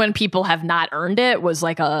 even when people have not earned it, was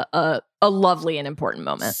like a lovely and important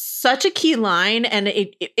moment. Such a key line, and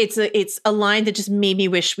it's a line that just made me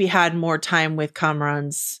wish we had more time with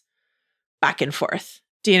Kamran's back and forth.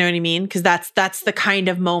 Do you know what I mean? Because that's the kind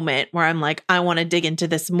of moment where I'm like, I want to dig into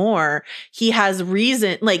this more. He has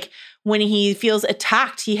reason, like when he feels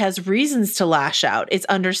attacked, he has reasons to lash out. It's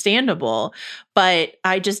understandable, but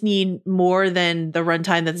I just need more than the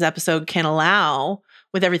runtime that this episode can allow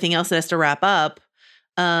with everything else that has to wrap up,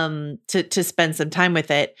 to spend some time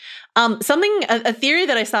with it. A theory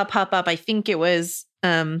that I saw pop up, I think it was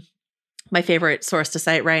my favorite source to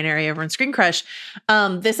cite, Ryan Arey over in Screen Crush,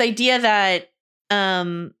 this idea that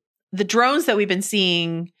the drones that we've been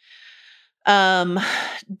seeing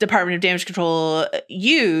Department of Damage Control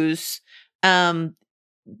use,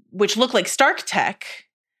 which look like Stark tech,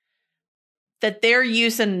 that their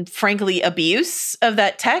use and frankly abuse of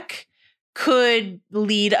that tech could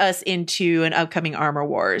lead us into an upcoming Armor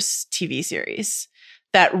Wars TV series.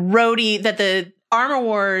 That the Armor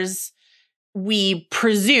Wars, we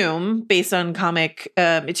presume, based on comic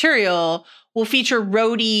material, will feature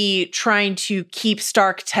Rhodey trying to keep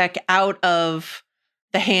Stark tech out of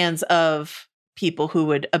the hands of people who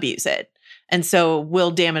would abuse it. And so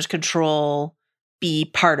will Damage Control be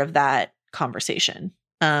part of that conversation?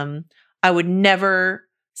 I would never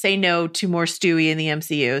say no to more Stewie in the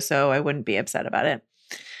MCU, so I wouldn't be upset about it.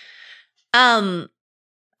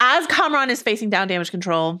 As Kamran is facing down Damage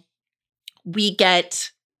Control, we get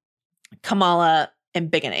Kamala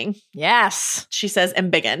embiggening. Yes. She says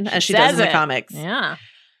embiggen, as she does in the comics. Yeah.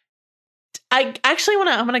 I'm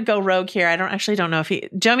going to go rogue here. I don't know if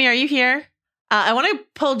Jomi, are you here? I want to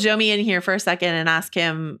pull Jomi in here for a second and ask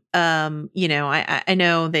him, I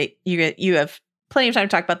know that you have plenty of time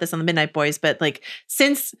to talk about this on the Midnight Boys, but like,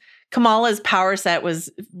 since Kamala's power set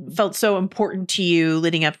felt so important to you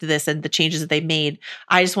leading up to this and the changes that they made,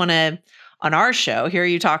 I just want to, on our show, hear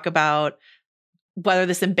you talk about whether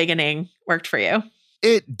this embiggening worked for you.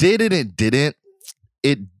 It did and it didn't.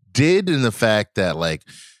 It did in the fact that, like,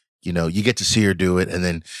 you get to see her do it, and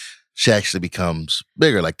then she actually becomes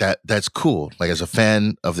bigger. Like that's cool. Like, as a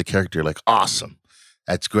fan of the character, like, awesome.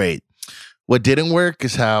 That's great. What didn't work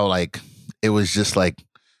is how, like, it was just like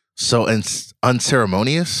so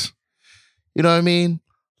unceremonious. You know what I mean?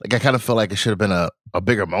 Like, I kind of felt like it should have been a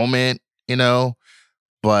bigger moment,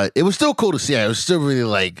 but it was still cool to see. It was still really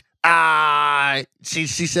like, she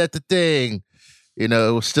said the thing. It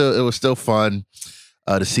was still fun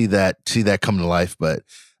to see that come to life. But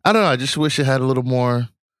I don't know. I just wish it had a little more,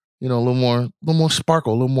 a little more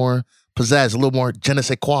sparkle, a little more pizzazz, a little more je ne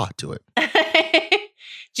sais quoi to it.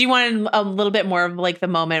 Do you want a little bit more of like the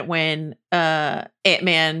moment when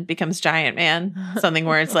Ant-Man becomes Giant Man? Something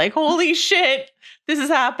where it's like, holy shit, this is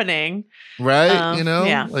happening. Right?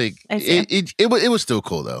 Yeah. Like it was still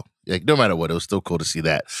cool though. Like, no matter what, it was still cool to see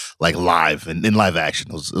that like live and in live action.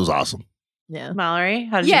 It was awesome. Yeah. Mallory,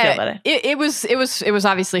 how did you feel about it? It was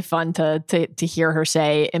obviously fun to hear her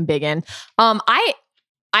say embiggen.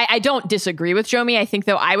 I don't disagree with Jomi. I think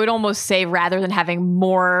though I would almost say rather than having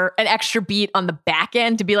an extra beat on the back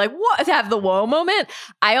end to be like, what, to have the whoa moment,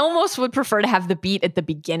 I almost would prefer to have the beat at the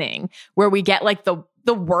beginning where we get like the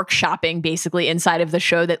workshopping basically inside of the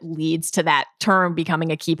show that leads to that term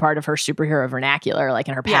becoming a key part of her superhero vernacular, like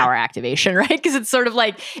in her power activation, right? Because it's sort of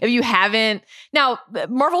like, if you haven't, now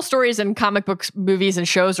Marvel stories and comic books, movies and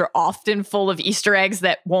shows are often full of Easter eggs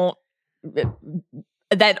that won't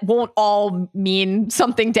all mean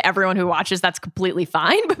something to everyone who watches. That's completely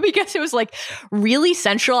fine. But because it was like really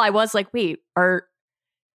central, I was like, wait, are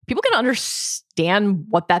people going to understand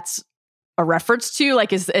what that's a reference to?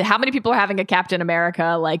 Like, how many people are having a Captain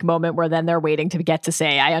America like moment where then they're waiting to get to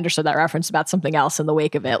say, I understood that reference about something else in the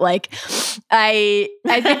wake of it. Like, I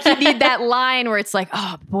think you need that line where it's like,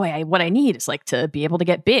 oh boy, what I need is like to be able to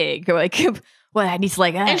get big. Or like, what I need to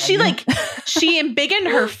like, and she embiggened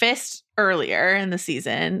her fist earlier in the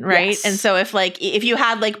season, right? Yes. And so if you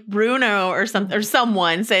had like Bruno or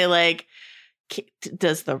someone say like,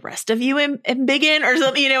 does the rest of you embiggen or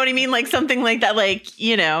something, you know what I mean? Like something like that, like,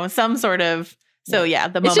 you know, some sort of, so yeah,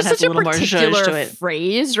 the moment has a little more zhuzh to it.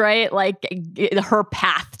 Phrase, right? Like her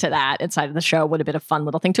path to that inside of the show would have been a fun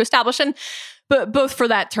little thing to establish. But both for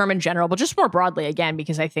that term in general, but just more broadly, again,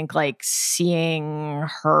 because I think like seeing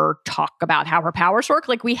her talk about how her powers work,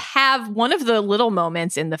 like we have one of the little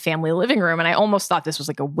moments in the family living room, and I almost thought this was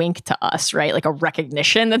like a wink to us, right? Like a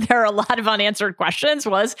recognition that there are a lot of unanswered questions,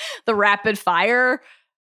 was the rapid fire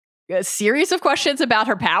series of questions about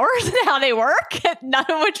her powers and how they work, none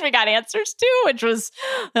of which we got answers to, which was,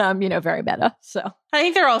 very meta. So I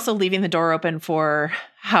think they're also leaving the door open for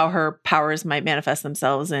how her powers might manifest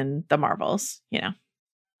themselves in the Marvels, you know?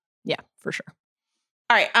 Yeah, for sure.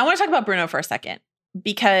 All right. I want to talk about Bruno for a second,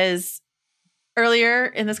 because earlier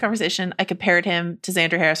in this conversation, I compared him to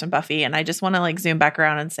Xander Harris from Buffy, and I just want to like zoom back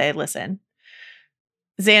around and say, listen,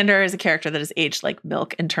 Xander is a character that has aged like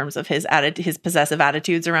milk in terms of his possessive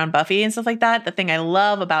attitudes around Buffy and stuff like that. The thing I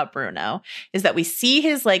love about Bruno is that we see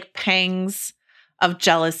his like pangs of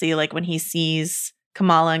jealousy, like when he sees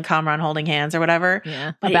Kamala and Kamran holding hands or whatever.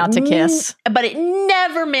 Yeah, about to kiss. But it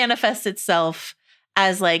never manifests itself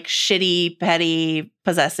as like shitty, petty,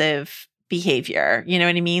 possessive behavior. You know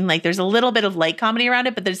what I mean? Like there's a little bit of light comedy around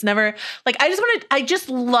it, but there's never like, I just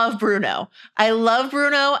love Bruno. I love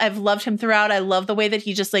Bruno. I've loved him throughout. I love the way that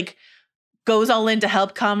he just like goes all in to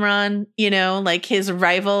help Kamran, you know, like his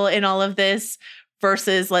rival in all of this,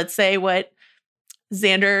 versus let's say what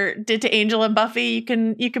Xander did to Angel and Buffy.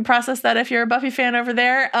 You can process that if you're a Buffy fan over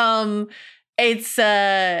there. I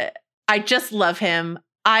just love him.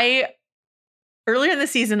 Earlier in the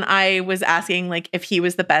season, I was asking like if he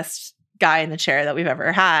was the best guy in the chair that we've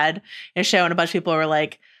ever had in a show, and a bunch of people were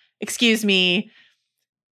like, excuse me,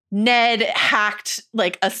 Ned hacked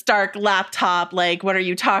like a Stark laptop, like what are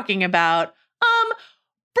you talking about?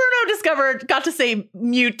 Bruno got to say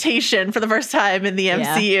mutation for the first time in the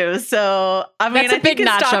MCU. So I mean, I think his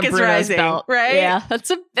stock is rising, belt. Right? Yeah,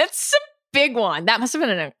 that's a big one. That must have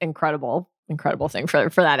been an incredible thing for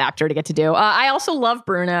that actor to get to do. I also love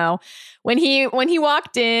Bruno when he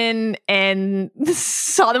walked in and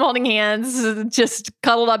saw them holding hands, just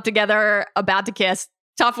cuddled up together, about to kiss.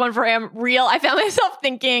 Tough one for him. Real. I found myself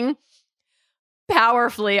thinking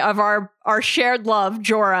powerfully of our shared love,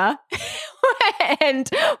 Jorah, and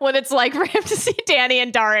what it's like for him to see Danny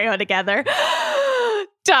and Dario together.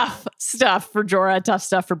 Tough stuff for Jorah, tough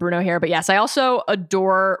stuff for Bruno here. But yes, I also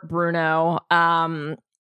adore Bruno.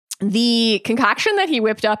 The concoction that he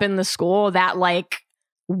whipped up in the school, that like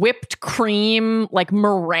whipped cream, like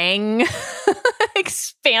meringue,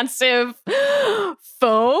 expansive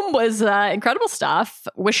foam, was incredible stuff.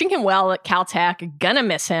 Wishing him well at Caltech. Gonna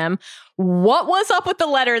miss him. What was up with the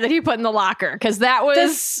letter that he put in the locker? Because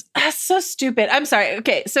that's so stupid. I'm sorry.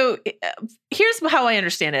 Okay, so here's how I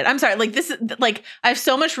understand it. I'm sorry. Like this is like I have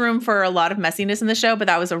so much room for a lot of messiness in the show, but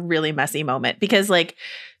that was a really messy moment because like,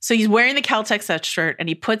 so he's wearing the Caltech sweatshirt and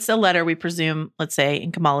he puts a letter, we presume, let's say,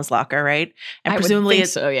 in Kamala's locker, right? And presumably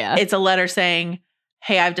it's a letter saying,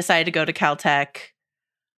 "Hey, I've decided to go to Caltech.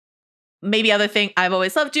 Maybe other thing, I've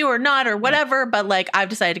always loved you or not or whatever, but like I've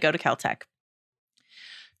decided to go to Caltech."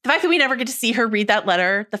 The fact that we never get to see her read that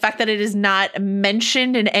letter, the fact that it is not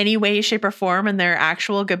mentioned in any way, shape, or form in their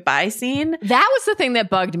actual goodbye scene. That was the thing that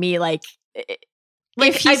bugged me. Like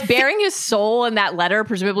if he's bearing his soul in that letter,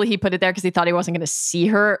 presumably he put it there because he thought he wasn't going to see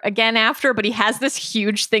her again after, but he has this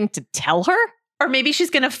huge thing to tell her. Or maybe she's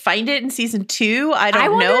going to find it in season 2. I don't know. I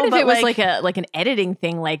wondered if it was like an editing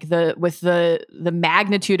thing, like with the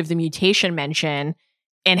magnitude of the mutation mention.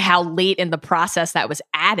 and how late in the process that was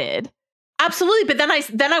added. Absolutely. But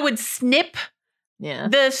then I would snip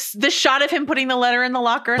the shot of him putting the letter in the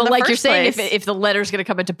locker. But in the like first you're saying, place. if the letter's going to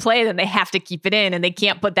come into play, then they have to keep it in, and they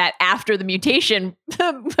can't put that after the mutation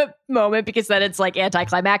moment because then it's like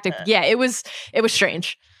anticlimactic. Yeah, it was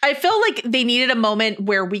strange. I feel like they needed a moment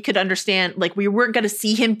where we could understand, like we weren't going to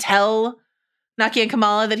see him tell Naki and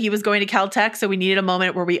Kamala that he was going to Caltech, so we needed a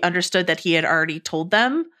moment where we understood that he had already told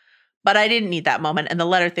them. But I didn't need that moment. And the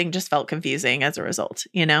letter thing just felt confusing as a result,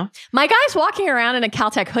 you know? My guy's walking around in a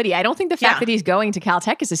Caltech hoodie. I don't think the fact that he's going to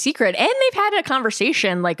Caltech is a secret. And they've had a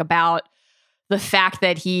conversation like about the fact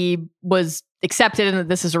that he was accepted and that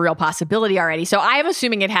this is a real possibility already. So I'm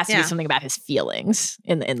assuming it has to be something about his feelings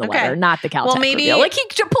in the letter, not the Caltech reveal. Like he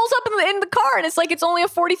pulls up in the car and it's like it's only a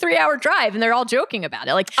 43-hour drive and they're all joking about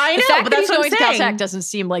it. Like I know, the fact but that that's he's what going I'm to saying. Caltech doesn't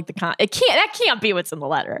seem like that can't be what's in the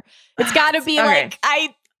letter. It's got to be like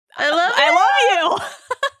I love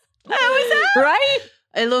you. I always have. Right?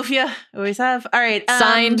 I love you. Always have. All right.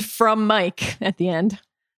 Signed from Mike at the end.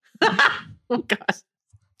 Oh, God.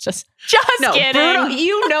 Just no, kidding. Bruno,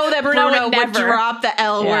 you know that Bruno would never drop the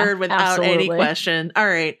L word without any absolutely. question. All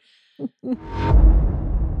right.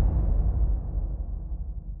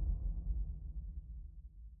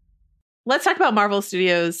 Let's talk about Marvel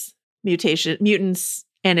Studios mutants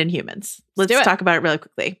and Inhumans. Let's talk about it really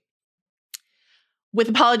quickly. With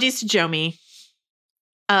apologies to Jomi,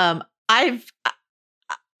 I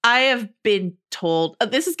have been told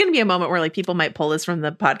this is going to be a moment where like people might pull this from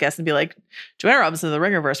the podcast and be like, Joanna Robinson of the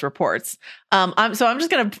Ringerverse reports. I'm just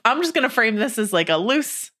gonna frame this as like a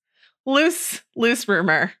loose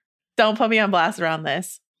rumor. Don't put me on blast around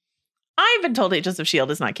this. I've been told Agents of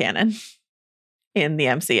S.H.I.E.L.D. is not canon in the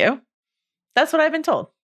MCU. That's what I've been told.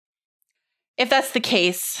 If that's the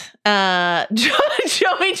case,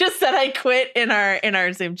 Jomi just said I quit in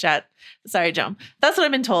our Zoom chat. Sorry, Joe. That's what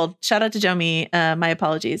I've been told. Shout out to Jomi. My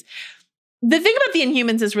apologies. The thing about the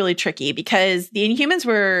Inhumans is really tricky because the Inhumans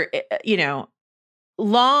were,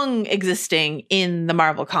 long existing in the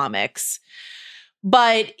Marvel comics.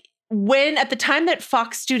 But when at the time that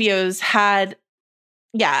Fox Studios had,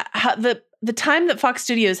 the time that Fox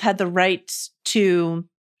Studios had the right to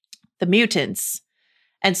the mutants,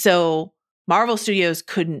 and so Marvel Studios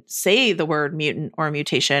couldn't say the word mutant or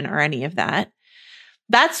mutation or any of that.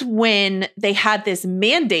 That's when they had this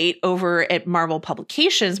mandate over at Marvel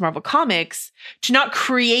Publications, Marvel Comics, to not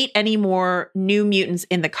create any more new mutants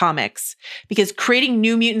in the comics, because creating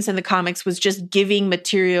new mutants in the comics was just giving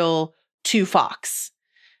material to Fox.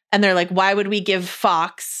 And they're like, why would we give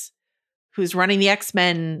Fox, who's running the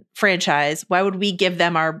X-Men franchise, why would we give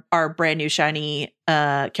them our brand new shiny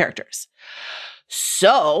characters?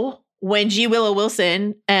 So when G. Willow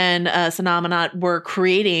Wilson and Sanaa Minot were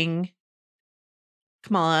creating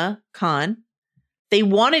Kamala Khan, they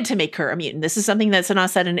wanted to make her a mutant. This is something that Sanaa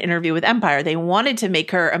said in an interview with Empire. They wanted to make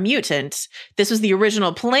her a mutant. This was the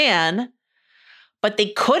original plan, but they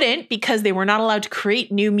couldn't because they were not allowed to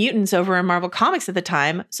create new mutants over in Marvel Comics at the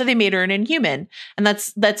time. So they made her an Inhuman. And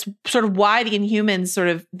that's sort of why the Inhumans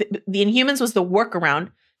the Inhumans was the workaround.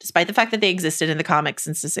 Despite the fact that they existed in the comics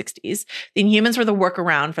since the 60s, the Inhumans were the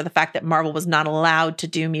workaround for the fact that Marvel was not allowed to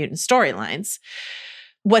do mutant storylines.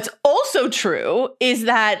 What's also true is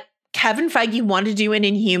that Kevin Feige wanted to do an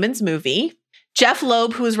Inhumans movie. Jeff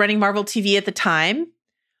Loeb, who was running Marvel TV at the time,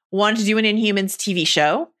 wanted to do an Inhumans TV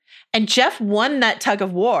show. And Jeff won that tug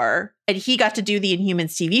of war, and he got to do the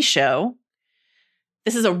Inhumans TV show.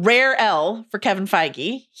 This is a rare L for Kevin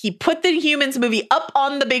Feige. He put the Inhumans movie up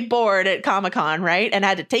on the big board at Comic-Con, right? And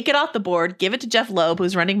had to take it off the board, give it to Jeff Loeb,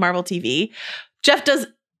 who's running Marvel TV. Jeff does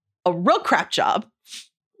a real crap job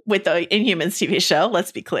with the Inhumans TV show,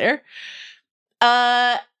 let's be clear.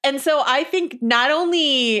 And so I think not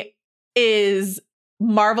only is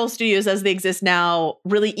Marvel Studios as they exist now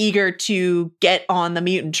really eager to get on the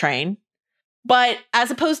mutant train, but as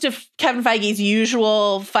opposed to Kevin Feige's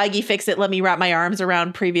usual Feige fix it, let me wrap my arms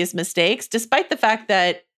around previous mistakes, despite the fact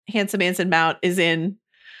that Handsome Anson Mount is in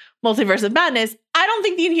Multiverse of Madness, I don't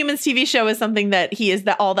think the Inhumans TV show is something that he is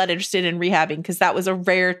all that interested in rehabbing, because that was a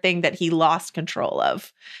rare thing that he lost control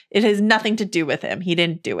of. It has nothing to do with him. He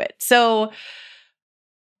didn't do it. So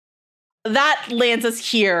that lands us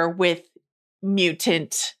here with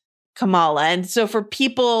mutant Kamala. And so for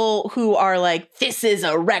people who are like, this is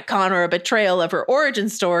a retcon or a betrayal of her origin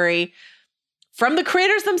story, from the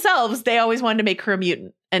creators themselves, they always wanted to make her a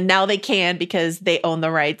mutant. And now they can because they own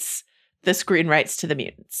the rights, the screen rights to the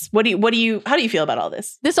mutants. How do you feel about all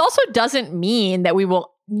this? This also doesn't mean that we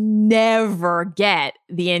will never get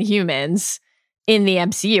the Inhumans in the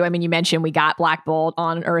MCU. I mean, you mentioned we got Black Bolt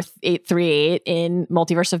on Earth 838 in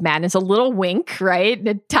Multiverse of Madness. A little wink,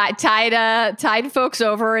 right? Tied folks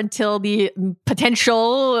over until the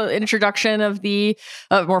potential introduction of the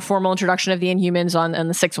more formal introduction of the Inhumans on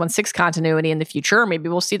the 616 continuity in the future. Maybe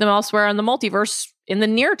we'll see them elsewhere in the multiverse in the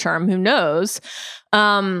near term. Who knows?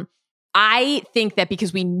 I think that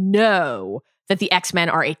because we know that the X-Men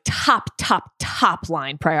are a top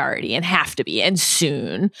line priority and have to be, and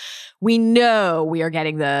soon. We know we are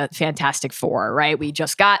getting the Fantastic Four, right? We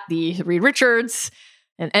just got the Reed Richards,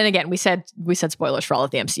 and again, we said spoilers for all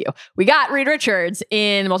of the MCU. We got Reed Richards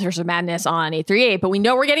in Multiverse of Madness on 838, but we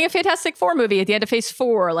know we're getting a Fantastic Four movie at the end of Phase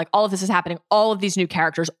 4. Like, all of this is happening, all of these new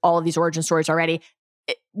characters, all of these origin stories already.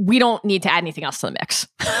 We don't need to add anything else to the mix.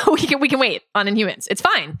 we can wait on Inhumans. It's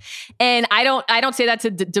fine. And I don't say that to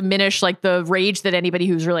diminish like the rage that anybody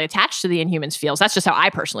who's really attached to the Inhumans feels. That's just how I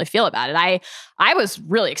personally feel about it. I was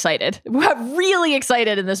really excited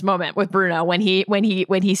in this moment with Bruno when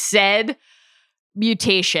he said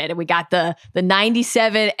mutation, and we got the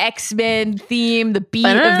 97 X-Men theme, the beat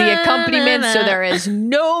of the accompaniment, so there is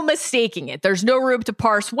no mistaking it. There's no room to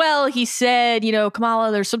parse. Well, he said,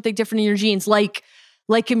 Kamala, there's something different in your genes, like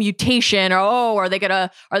a mutation, or are they gonna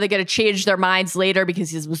change their minds later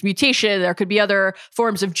because this was mutation? There could be other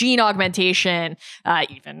forms of gene augmentation,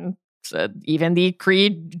 even the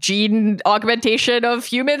Creed gene augmentation of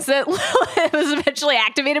humans that was eventually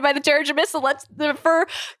activated by the Terrigen Mist that lets for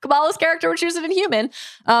Kamala's character when she was an Inhuman.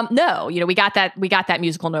 No, we got that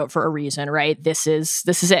musical note for a reason, right? This is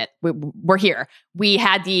it. We're here. We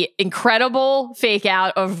had the incredible fake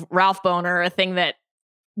out of Ralph Bohner, a thing that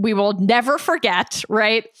we will never forget,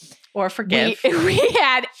 right? Or forgive. We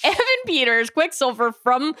had Evan Peters, Quicksilver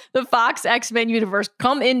from the Fox X-Men universe,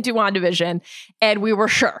 come into WandaVision, and we were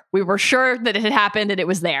sure that it had happened and it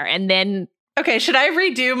was there. And then, okay, should I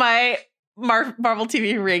redo my Marvel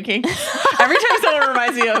TV ranking? Every time someone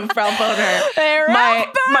reminds me of Ralph Bohner, my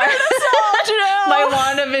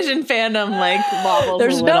WandaVision fandom wobbles.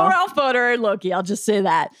 There's no Ralph Bohner in Loki. I'll just say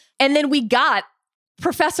that. And then we got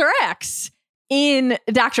Professor X in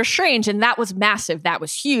Doctor Strange, and that was massive. That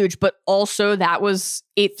was huge, but also that was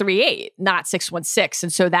 838, not 616.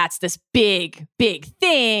 And so that's this big, big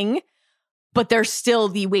thing, but there's still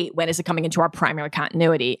the wait, when is it coming into our primary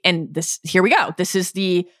continuity? And here we go. This is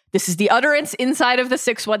the utterance inside of the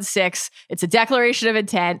 616. It's a declaration of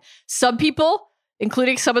intent. Some people,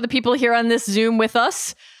 including some of the people here on this Zoom with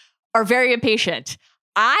us, are very impatient.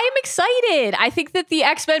 I'm excited. I think that the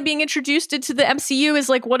X-Men being introduced into the MCU is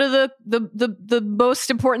like one of the most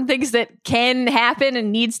important things that can happen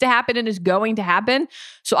and needs to happen and is going to happen.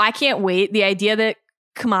 So I can't wait. The idea that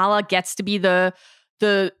Kamala gets to be a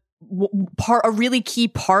really key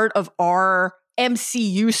part of our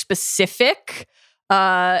MCU specific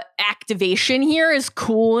activation here is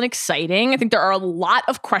cool and exciting. I think there are a lot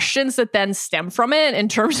of questions that then stem from it in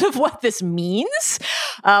terms of what this means,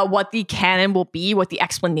 what the canon will be, what the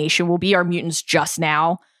explanation will be. Are mutants just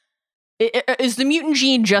now? Is the mutant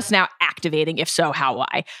gene just now activating? If so, how?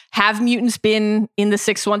 Why? Have mutants been in the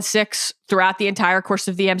 616 throughout the entire course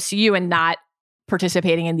of the MCU and not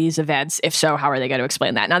participating in these events? If so, how are they going to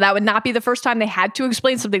explain that? Now, that would not be the first time they had to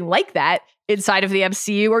explain something like that inside of the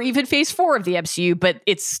MCU or even Phase 4 of the MCU, but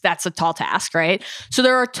that's a tall task, right? So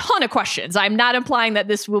there are a ton of questions. I'm not implying that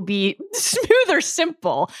this will be smooth or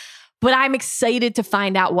simple, but I'm excited to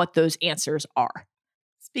find out what those answers are.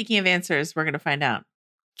 Speaking of answers, we're going to find out.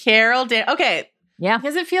 Carol okay. Yeah.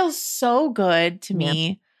 Because it feels so good to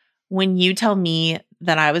me when you tell me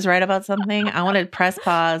that I was right about something. I want to press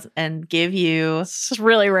pause and give you. This is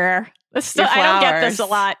really rare. I don't get this a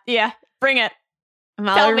lot. Yeah. Bring it.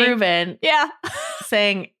 Mallory Rubin,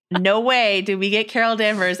 saying, no way did we get Carol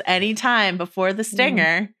Danvers any time before the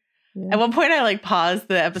stinger. At one point, I paused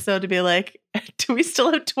the episode to be like, do we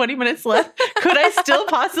still have 20 minutes left? Could I still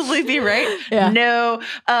possibly be right? Yeah. No.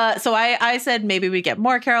 So I said maybe we get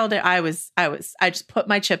more Carol. I just put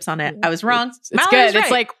my chips on it. I was wrong. It's good.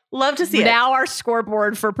 Right. It's love to see it. Now our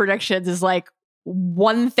scoreboard for predictions is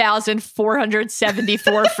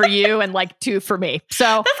 1,474 for you and 2 for me.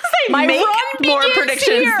 So that's because I make more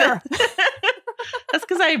predictions. That's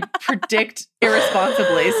because I predict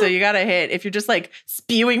irresponsibly. So you got to hit. If you're just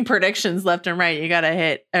spewing predictions left and right, you got to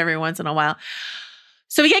hit every once in a while.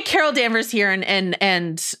 So we get Carol Danvers here, and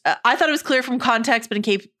I thought it was clear from context, but in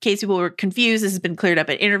case people were confused, this has been cleared up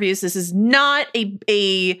in interviews. This is not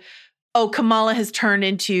Kamala has turned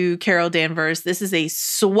into Carol Danvers. This is a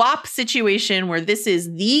swap situation where this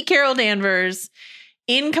is the Carol Danvers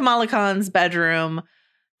in Kamala Khan's bedroom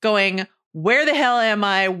going, where the hell am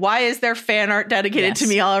I? Why is there fan art dedicated to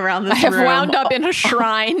me all around this I have room? wound up in a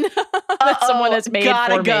shrine that someone has made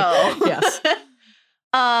gotta for go. me. Yes.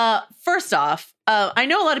 First off, I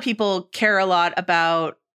know a lot of people care a lot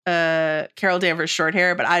about Carol Danvers' short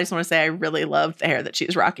hair, but I just want to say I really loved the hair that she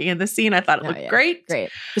was rocking in this scene. I thought it looked great. Great.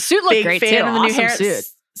 The suit looked Big great fan too. of the new hair. Suit.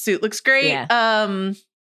 Suit looks great. Yeah.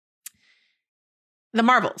 The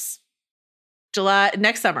Marvels.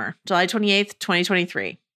 Next summer, July 28th,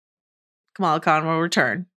 2023. Kamala Khan will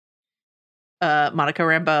return. Monica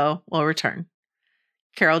Rambeau will return.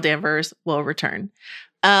 Carol Danvers will return.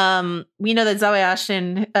 We know that Zoe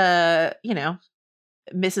Ashton,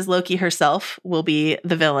 Mrs. Loki herself will be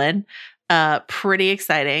the villain. Pretty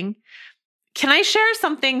exciting. Can I share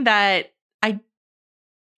something that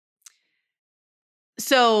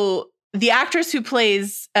So the actress who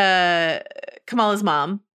plays Kamala's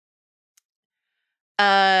mom,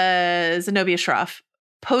 Zenobia Shroff,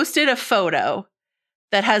 posted a photo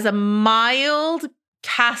that has a mild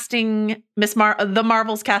casting, the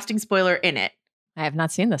Marvels casting spoiler in it. I have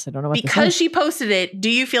not seen this. I don't know what Because this is. she posted it, do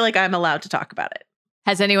you feel like I'm allowed to talk about it?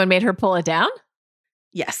 Has anyone made her pull it down?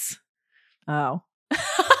 Yes. Oh.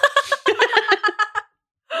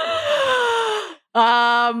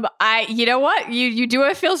 You know what? You do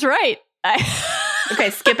what feels right. Okay,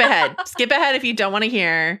 skip ahead. Skip ahead if you don't want to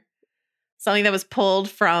hear something that was pulled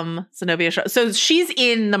from Zenobia Shroff. So she's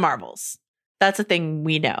in the Marvels. That's a thing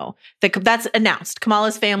we know. That's announced.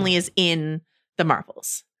 Kamala's family is in the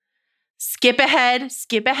Marvels. Skip ahead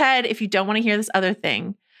if you don't want to hear this other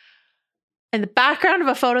thing. In the background of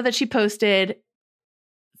a photo that she posted,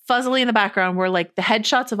 fuzzily in the background were like the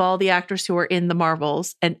headshots of all the actors who are in the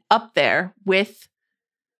Marvels, and up there with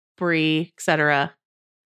Brie, etc.,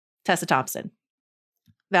 Tessa Thompson,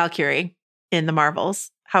 Valkyrie in the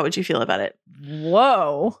Marvels. How would you feel about it?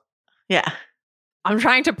 Whoa. Yeah. I'm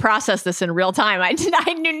trying to process this in real time. I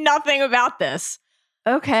knew nothing about this.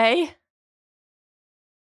 Okay.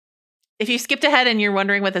 If you skipped ahead and you're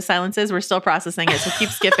wondering what the silence is, we're still processing it. So keep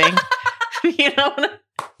skipping. You don't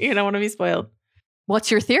want to be spoiled.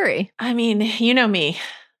 What's your theory? I mean, you know me.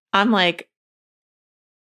 I'm like,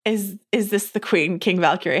 is this the queen King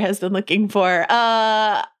Valkyrie has been looking for?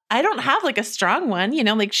 I don't have like a strong one,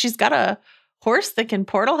 like she's got a horse that can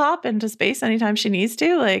portal hop into space anytime she needs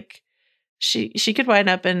to. Like she could wind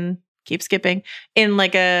up and keep skipping in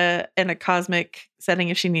a cosmic setting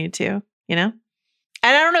if she needed to, And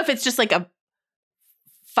I don't know if it's just like a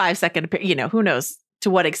 5-second, who knows to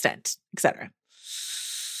what extent, etc.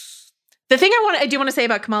 The thing I do want to say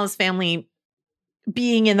about Kamala's family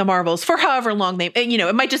being in the Marvels for however long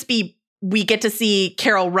it might just be we get to see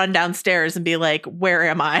Carol run downstairs and be like, where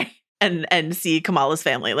am I? And see Kamala's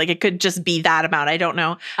family. Like it could just be that amount. I don't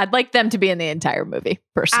know. I'd like them to be in the entire movie,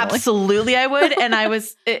 personally. Absolutely, I would. And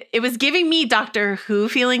it was giving me Doctor Who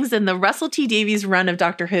feelings in the Russell T Davies run of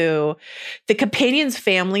Doctor Who. The companions'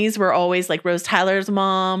 families were always like Rose Tyler's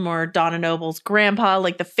mom or Donna Noble's grandpa.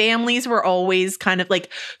 Like the families were always kind of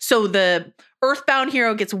like, so the Earthbound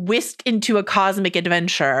hero gets whisked into a cosmic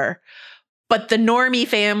adventure, but the normie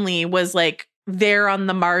family was like there on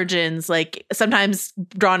the margins, like sometimes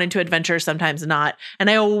drawn into adventure, sometimes not. And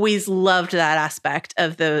I always loved that aspect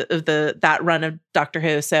of that run of Doctor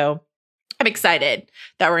Who. So I'm excited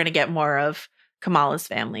that we're going to get more of Kamala's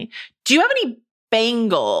family. Do you have any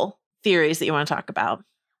Bangle theories that you want to talk about?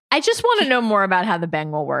 I just want to know more about how the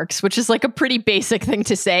Bangle works, which is like a pretty basic thing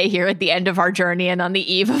to say here at the end of our journey and on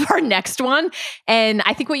the eve of our next one. And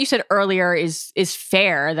I think what you said earlier is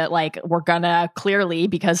fair, that like we're gonna clearly,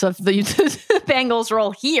 because of the Bangle's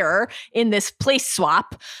role here in this place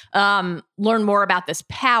swap, learn more about this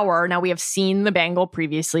power. Now we have seen the Bangle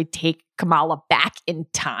previously take Kamala back in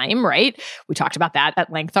time, right? We talked about that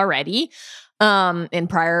at length already in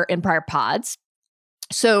prior pods.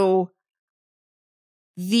 So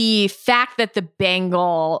the fact that the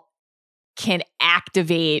Bangle can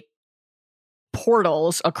activate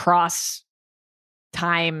portals across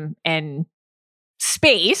time and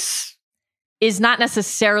space is not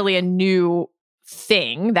necessarily a new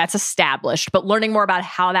thing. That's established, but learning more about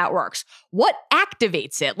how that works. What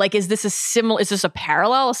activates it? Like, is this a similar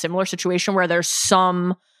situation where there's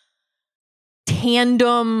some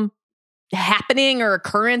tandem happening or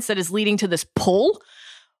occurrence that is leading to this pull?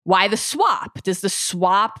 Why the swap? Does the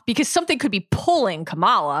swap, because something could be pulling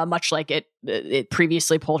Kamala, much like it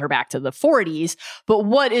previously pulled her back to the 40s, but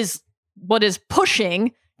what is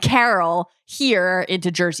pushing Carol here into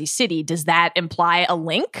Jersey City? Does that imply a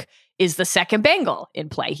link? Is the second Bangle in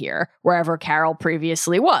play here, wherever Carol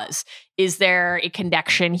previously was? Is there a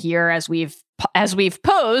connection here, as we've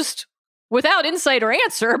posed without insight or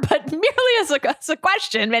answer, but merely as a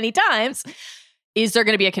question many times. Is there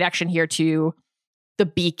going to be a connection here to the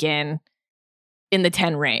beacon in the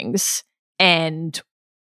Ten Rings and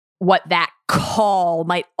what that call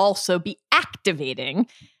might also be activating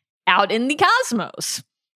out in the cosmos?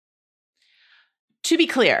 To be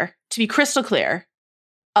crystal clear,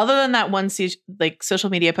 other than that one social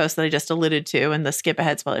media post that I just alluded to in the skip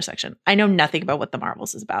ahead spoiler section, I know nothing about what the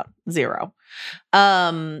Marvels is about. Zero.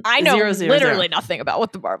 I know literally nothing about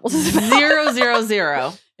what the Marvels is about.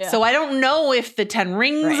 000. Yeah. So I don't know if the Ten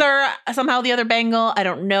Rings are somehow the other bangle. I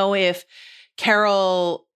don't know if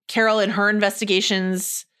Carol in her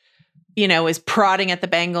investigations, is prodding at the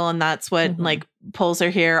bangle and that's what pulls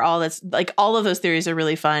her here. All of those theories are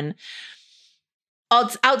really fun.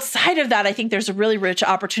 Outside of that, I think there's a really rich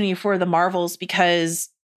opportunity for the Marvels because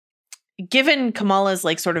given Kamala's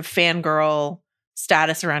sort of fangirl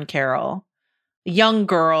status around Carol, a young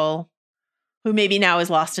girl who maybe now is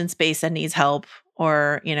lost in space and needs help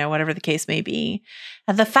or, whatever the case may be.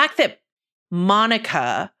 And the fact that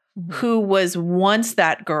Monica, who was once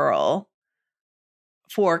that girl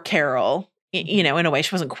for Carol, in a way,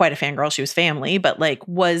 she wasn't quite a fangirl. She was family, but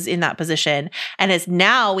was in that position. And as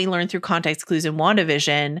now we learn through context clues in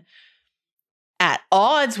WandaVision, at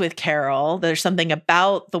odds with Carol, there's something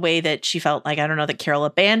about the way that she felt that Carol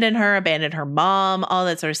abandoned her mom, all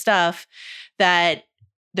that sort of stuff, that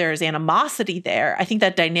there's animosity there. I think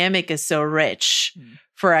that dynamic is so rich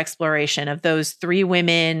for exploration of those three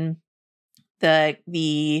women, the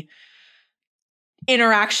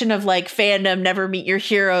interaction of fandom, never meet your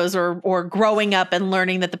heroes, or growing up and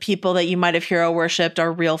learning that the people that you might have hero worshipped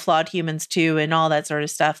are real flawed humans too, and all that sort of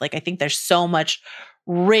stuff. I think there's so much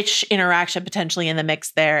rich interaction potentially in the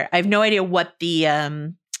mix there. I have no idea what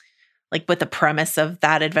the what the premise of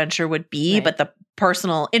that adventure would be, but the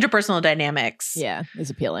interpersonal dynamics is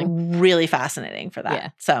appealing. Really fascinating for that. Yeah.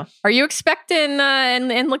 So are you expecting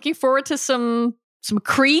and looking forward to some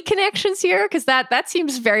Kree connections here? Because that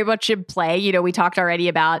seems very much in play. We talked already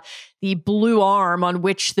about the blue arm on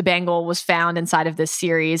which the bangle was found inside of this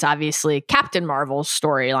series. Obviously, Captain Marvel's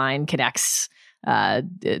storyline connects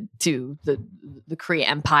to the Kree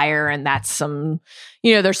Empire, and that's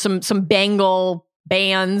there's some bangle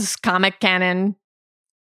bands, comic canon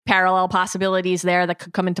parallel possibilities there that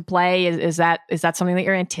could come into play. Is that something that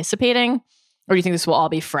you're anticipating, or do you think this will all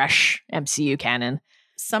be fresh MCU canon?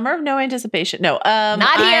 Summer of no anticipation. No,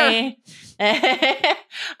 not here.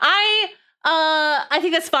 I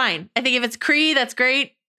think that's fine. I think if it's Kree, that's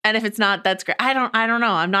great, and if it's not, that's great. I don't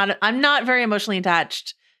know. I'm not very emotionally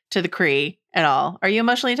attached to the Kree at all. Are you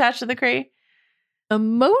emotionally attached to the Kree?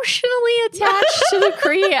 Emotionally attached to the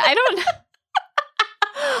Kree? I don't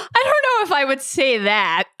know if I would say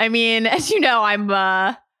that. I mean, as you know, I'm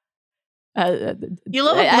you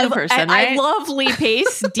love a blue person, right? I love Lee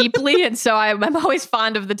Pace deeply, and so I'm always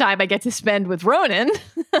fond of the time I get to spend with Ronan.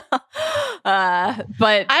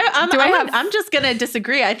 But I'm just gonna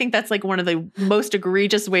disagree. I think that's one of the most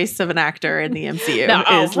egregious wastes of an actor in the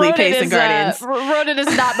MCU is Lee Pace in Guardians. Ronan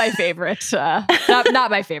is not my favorite.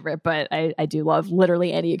 Not my favorite, but I do love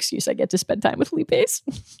literally any excuse I get to spend time with Lee Pace.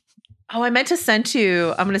 Oh, I meant to send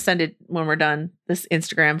I'm going to send it when we're done, this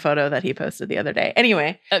Instagram photo that he posted the other day.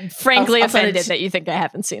 Anyway. Frankly, I'll offended that you think I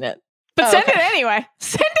haven't seen it. But send it anyway.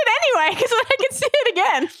 Send it anyway, because then I can see it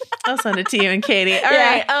again. I'll send it to you and Katie. All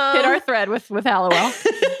right. Hit our thread with Hallowell.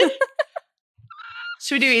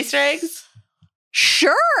 Should we do Easter eggs?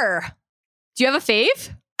 Sure. Do you have a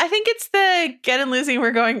fave? I think it's the Get in Loser,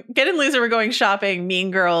 we're going shopping, Mean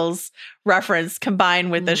Girls reference combined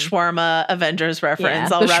with the Shawarma Avengers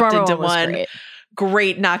reference, all wrapped into one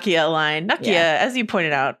great Nakia line. Nakia, as you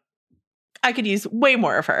pointed out, I could use way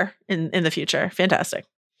more of her in the future. Fantastic.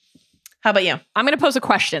 How about you? I'm going to pose a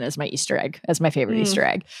question as my Easter egg, as my favorite Easter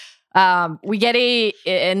egg. We get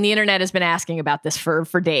and the internet has been asking about this for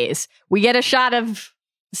days. We get a shot of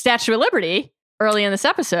Statue of Liberty early in this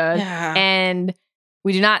episode, and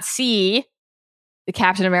we do not see the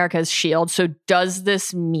Captain America's shield. So does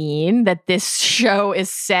this mean that this show is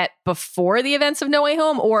set before the events of No Way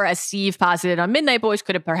Home? Or as Steve posited on Midnight Boys,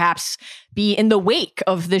 could it perhaps be in the wake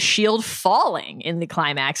of the shield falling in the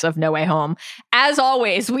climax of No Way Home? As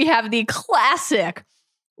always, we have the classic,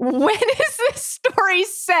 when is this story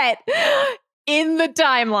set in the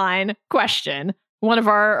timeline question? One of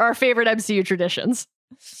our favorite MCU traditions.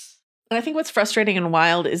 And I think what's frustrating and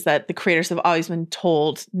wild is that the creators have always been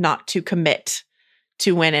told not to commit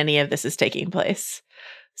to when any of this is taking place,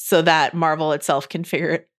 so that Marvel itself can figure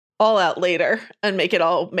it all out later and make it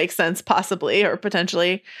all make sense, possibly or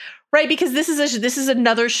potentially, right? Because this is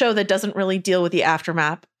another show that doesn't really deal with the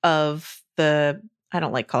aftermath of the I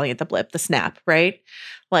don't like calling it the blip, the snap, right?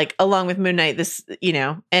 Like along with Moon Knight, this,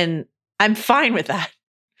 and I'm fine with that.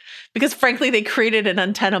 Because frankly, they created an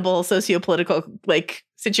untenable sociopolitical like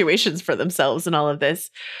situations for themselves and all of this.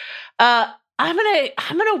 I'm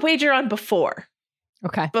gonna wager on before.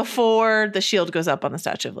 Okay. Before the shield goes up on the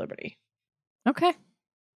Statue of Liberty. Okay.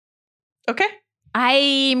 Okay.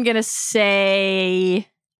 I'm gonna say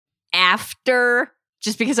after,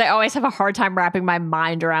 just because I always have a hard time wrapping my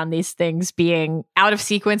mind around these things being out of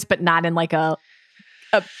sequence, but not in like a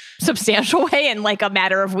substantial way, in like a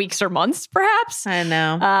matter of weeks or months, perhaps. I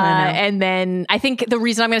know. And then I think the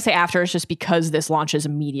reason I'm going to say after is just because this launches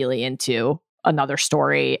immediately into another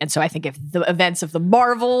story. And so I think if the events of the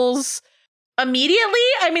Marvels immediately,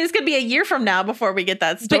 I mean, it's going to be a year from now before we get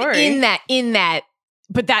that story.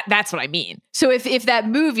 But that's what I mean. So if that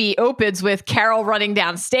movie opens with Carol running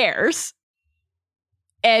downstairs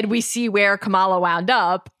and we see where Kamala wound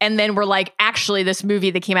up, and then we're like, actually, this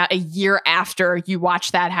movie that came out a year after you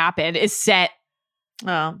watch that happen is set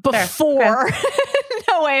before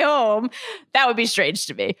No Way Home, that would be strange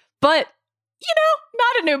to me. But,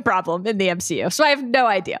 not a new problem in the MCU. So I have no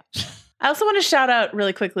idea. I also want to shout out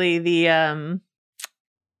really quickly the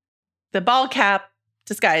ball cap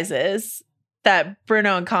disguises that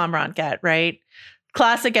Bruno and Kamran get, right?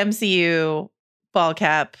 Classic MCU ball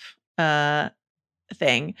cap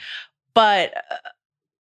thing. But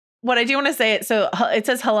what I do want to say, so it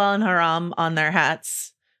says halal and haram on their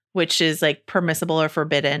hats, which is like permissible or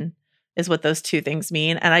forbidden is what those two things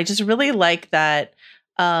mean. And I just really like that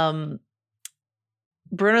Bruno's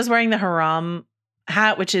wearing the haram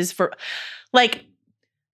hat, which is for like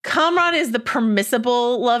Kamran is the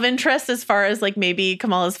permissible love interest as far as like maybe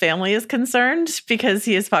Kamala's family is concerned because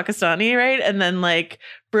he is Pakistani, right? And then like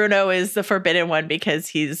Bruno is the forbidden one because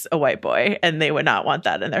he's a white boy and they would not want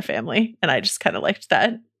that in their family. And I just kind of liked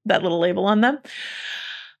that little label on them.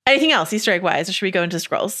 Anything else Easter egg wise, or should we go into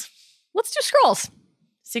Skrulls? Let's do Skrulls.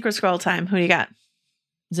 Secret Skrull time. Who do you got?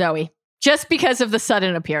 Zoe. Just because of the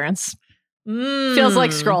sudden appearance. Feels like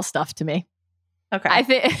Skrull stuff to me. Okay. I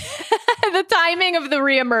think the timing of the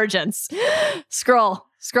reemergence.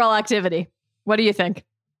 Skrull activity. What do you think?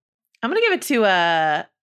 I'm going to give it to a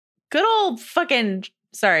good old fucking,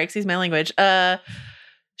 sorry, excuse my language,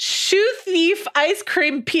 shoe thief ice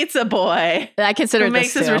cream pizza boy. I consider who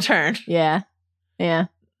makes his return. Yeah. Yeah.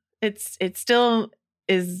 It still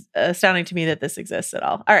is astounding to me that this exists at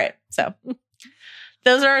all. All right. So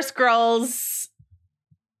those are our Skrulls.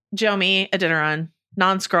 Jomi, a dinner on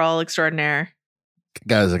non-Skrull extraordinaire.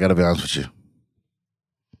 Guys, I gotta be honest with you.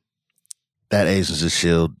 That Agents of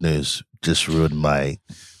S.H.I.E.L.D. news just ruined my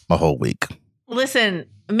whole week. Listen,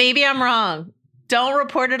 maybe I'm wrong. Don't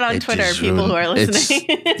report it on Twitter, people who are listening.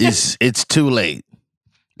 It's too late.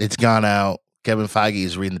 It's gone out. Kevin Feige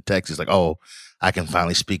is reading the text. He's like, oh, I can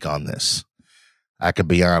finally speak on this. I can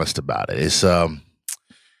be honest about it. It's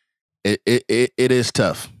it is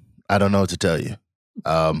tough. I don't know what to tell you.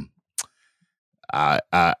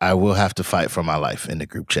 I will have to fight for my life in the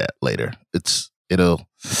group chat later. It's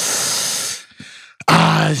just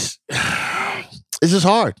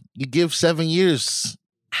hard. You give 7 years.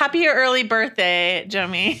 Happy early birthday,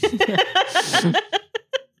 Jomi.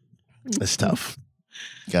 It's tough.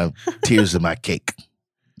 Got tears in my cake.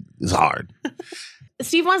 It's hard.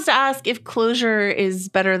 Steve wants to ask if closure is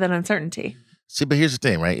better than uncertainty. See, but here's the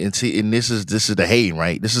thing, right? And see, and this is the hating,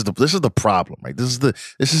 right? This is the problem, right? This is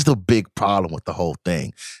the big problem with the whole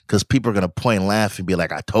thing, because people are gonna point and laugh and be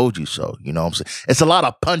like, "I told you so." You know what I'm saying? It's a lot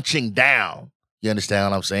of punching down. You understand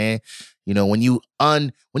what I'm saying? You know, when you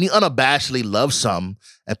unabashedly love something,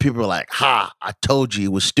 and people are like, "Ha! I told you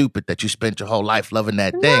it was stupid that you spent your whole life loving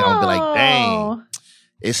that thing." I'm gonna be like, "Dang."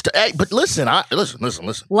 Hey, but listen, listen.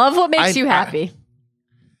 Love what makes you happy.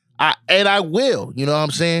 I will. You know what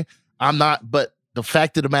I'm saying? I'm not, but the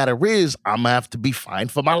fact of the matter is, I'm gonna have to be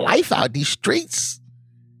fined for my life out these streets.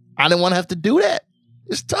 I didn't want to have to do that.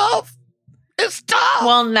 It's tough. It's tough.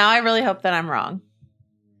 Well, now I really hope that I'm wrong.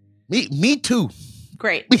 Me too.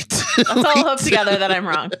 Great. Me too. Let's all hope together that I'm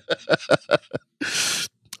wrong.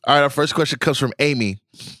 All right, our first question comes from Amy.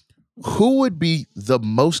 Who would be the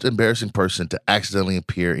most embarrassing person to accidentally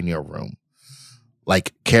appear in your room?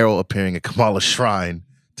 Like Carol appearing at Kamala's shrine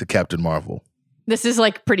to Captain Marvel. This is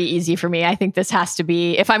like pretty easy for me. I think this has to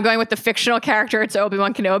be, if I'm going with the fictional character, it's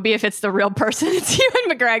Obi-Wan Kenobi. If it's the real person, it's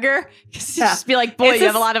Ewan McGregor. Just be like, boy, you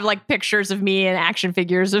have a lot of like pictures of me and action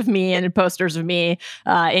figures of me and posters of me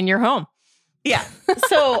in your home. Yeah.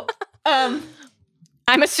 So I'm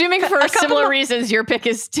assuming for similar reasons, your pick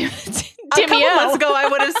is a couple months ago, I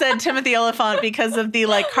would have said Timothy Oliphant because of the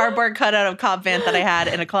like cardboard cutout of Cobb Vanth that I had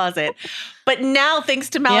in a closet. But now, thanks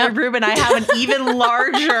to Mallard Rubin, I have an even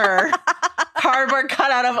larger cardboard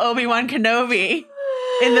cutout of Obi-Wan Kenobi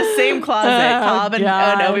in the same closet. Cobb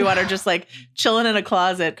and Obi-Wan are just like chilling in a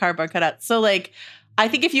closet, cardboard cutout. So like, I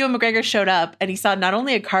think if Ewan McGregor showed up and he saw not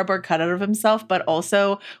only a cardboard cutout of himself, but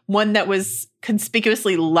also one that was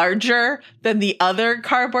conspicuously larger than the other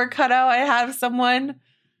cardboard cutout I have of someone,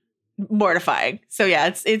 mortifying. So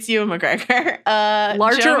yeah, it's Ewan McGregor.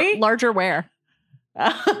 Larger where?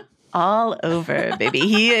 All over, baby.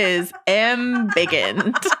 He is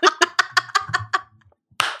embiggened.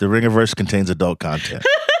 The Ringerverse contains adult content.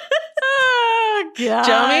 Oh, God.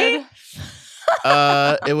 Joey?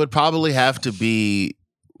 It would probably have to be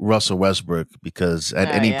Russell Westbrook because at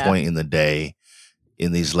any point in the day,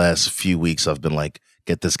 in these last few weeks, I've been like,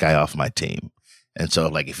 get this guy off my team. And so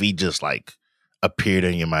like, if he just like appeared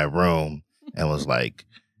in my room and was like,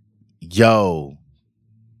 yo,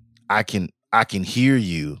 I can hear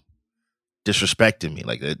you disrespecting me,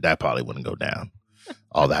 like that probably wouldn't go down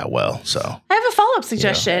all that well. So I have a follow-up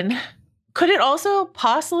suggestion. Could it also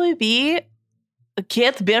possibly be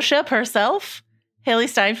Kate Bishop herself, Haley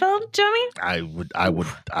Steinfeld, Joey? I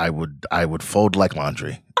would fold like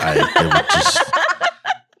laundry.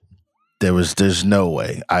 There's no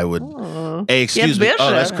way I would. Hey, excuse me. Oh,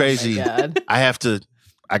 that's crazy.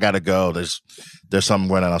 I gotta go. There's something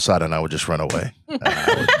going on outside, and I would just run away.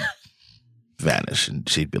 I would vanish, and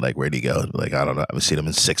she'd be like, "Where'd he go?" I'd be like, I don't know. I haven't seen him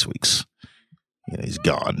in 6 weeks. He's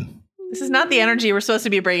gone. This is not the energy we're supposed to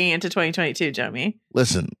be bringing into 2022, Joey.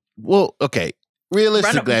 Listen, well, okay.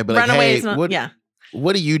 Realistically, I'd be like, hey,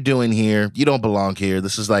 what are you doing here? You don't belong here.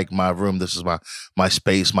 This is like my room. This is my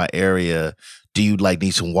space, my area. Do you like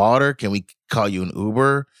need some water? Can we call you an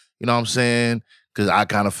Uber? You know what I'm saying? Because I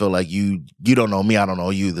kind of feel like you don't know me. I don't know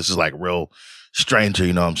you. This is like real stranger.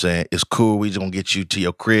 You know what I'm saying? It's cool. We just gonna get you to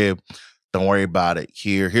your crib. Don't worry about it.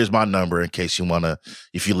 Here's my number in case you wanna,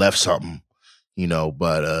 if you left something,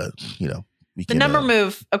 but we can. The number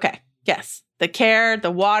move. Okay. Yes. The care,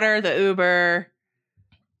 the water, the Uber.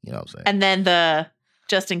 You know what I'm saying? And then the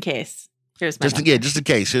just in case. Here's my number. Just in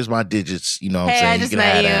case. Here's my digits. You know what I'm saying? I just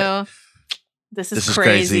met you. This is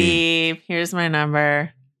crazy. Here's my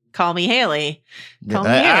number. Call me Haley. Call me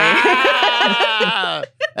Haley.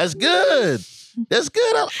 That's good. That's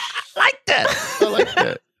good. I like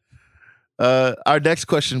that. Our next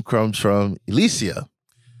question comes from Alicia.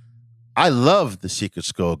 I love the Secret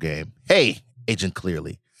Skull game. Hey, Agent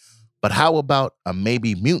Clearly. But how about a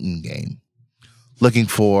maybe mutant game? Looking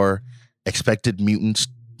for expected mutants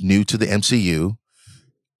new to the MCU,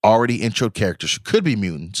 already introed characters who could be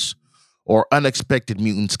mutants, or unexpected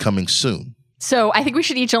mutants coming soon. So I think we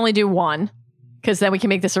should each only do one, because then we can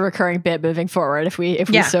make this a recurring bit moving forward if we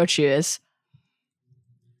so choose.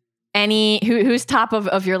 Who's top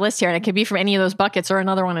of your list here? And it could be from any of those buckets or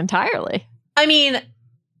another one entirely. I mean,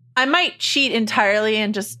 I might cheat entirely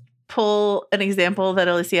and just pull an example that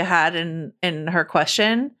Alicia had in her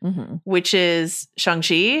question, which is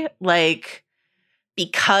Shang-Chi. Like,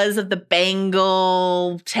 because of the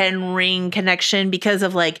bangle 10 ring connection, because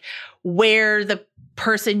of like where the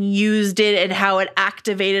person used it and how it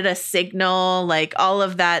activated a signal, like all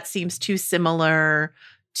of that seems too similar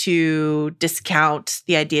to discount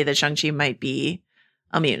the idea that Shang-Chi might be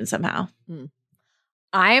a mutant somehow.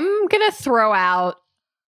 I'm going to throw out,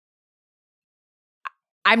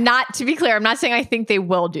 to be clear, I'm not saying I think they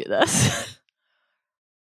will do this,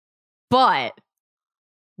 but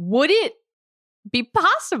would it be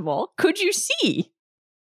possible? Could you see?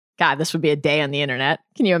 God, this would be a day on the internet.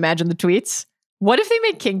 Can you imagine the tweets? What if they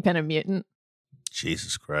made Kingpin a mutant?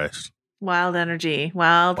 Jesus Christ. Wild energy.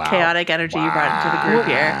 Chaotic energy you brought into the group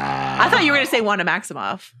here. I thought you were going to say Wanda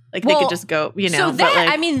Maximoff. Like they could just go, So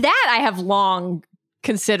that, I have long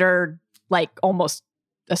considered like almost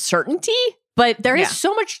a certainty. But there is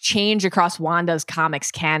so much change across Wanda's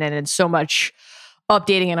comics canon and so much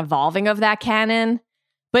updating and evolving of that canon.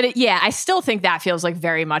 But I still think that feels like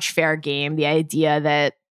very much fair game. The idea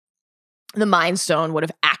that the Mind Stone would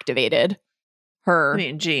have activated her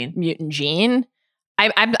mutant gene.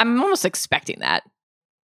 I'm almost expecting that,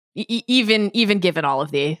 even given all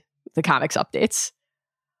of the comics updates.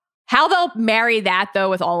 How they'll marry that though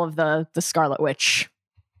with all of the Scarlet Witch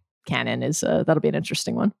canon is that'll be an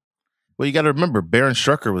interesting one. Well, you got to remember, Baron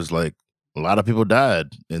Strucker was like, a lot of people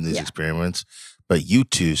died in these experiments, but you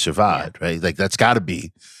two survived, right? Like it's got to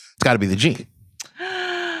be the gene.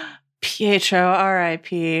 Pietro,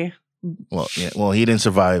 R.I.P. Well, yeah. Well, he didn't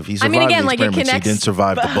survive. He survived again, the like, it experiments. connects- He didn't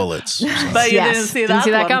survive the bullets. So. But you didn't see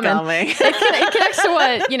that coming. It connects to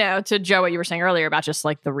what, to Joe, what you were saying earlier about just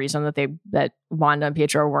like the reason that Wanda and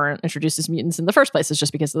Pietro weren't introduced as mutants in the first place is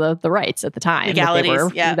just because of the rights at the time.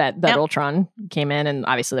 Legalities, that Ultron came in, and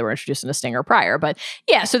obviously they were introduced in a Stinger prior. But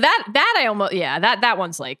yeah, so that I almost, that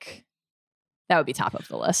one's like, that would be top of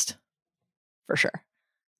the list for sure.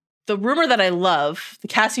 The rumor that I love, the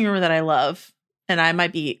casting rumor that I love, and I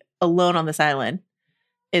might be alone on this island,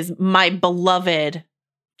 is my beloved,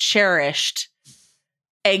 cherished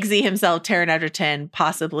Eggsy himself, Taron Egerton,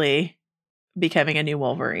 possibly becoming a new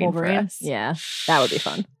Wolverine. For us. Yeah, that would be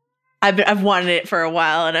fun. I've wanted it for a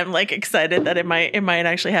while, and I'm like excited that it might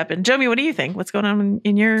actually happen. Jomi, what do you think? What's going on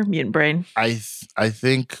in your mutant brain? I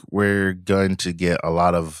think we're going to get a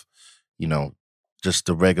lot of, just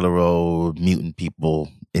the regular old mutant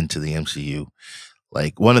people into the MCU.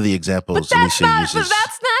 Like one of the examples Alicia uses. But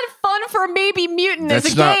that's not fun for Maybe Mutant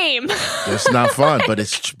as a game. That's not fun, but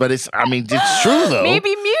it's. I mean, it's true though.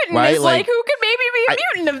 Maybe Mutant right? is like who could maybe be a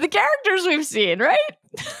mutant of the characters we've seen, right?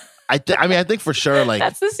 I think for sure, like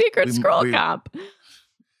that's the secret Skrull comp.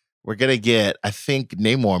 We're gonna get. I think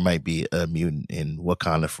Namor might be a mutant in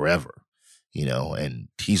Wakanda Forever, and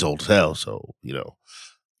he's old as hell, so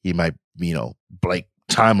he might, like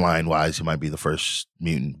timeline wise, he might be the first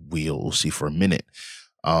mutant we'll see for a minute.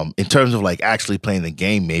 In terms of like actually playing the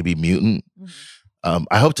game, maybe mutant.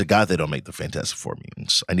 I hope to God they don't make the Fantastic Four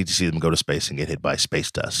mutants. I need to see them go to space and get hit by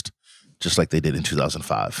space dust, just like they did in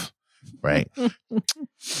 2005, right?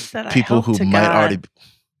 People who might already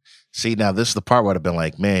see now. This is the part where I've been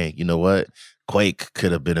like, man, you know what? Quake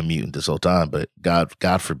could have been a mutant this whole time, but God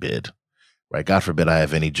forbid, right? God forbid I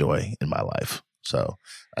have any joy in my life. So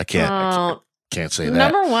I can't say that.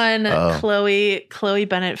 Number one, Chloe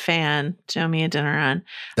Bennett fan, Jomi a dinner on.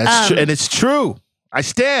 That's true, and it's true. I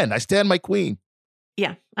stand my queen.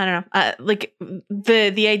 Yeah, I don't know. Like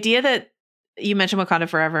the idea that you mentioned Wakanda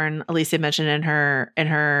Forever, and Alicia mentioned in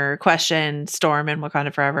her question Storm and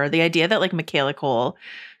Wakanda Forever. The idea that like Michaela Cole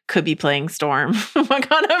could be playing Storm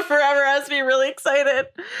Wakanda Forever has me really excited.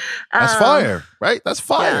 That's fire, right? That's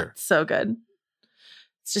fire. Yeah, so good.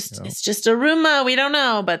 It's just a rumor. We don't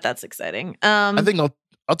know, but that's exciting. I think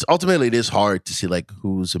ultimately it is hard to see like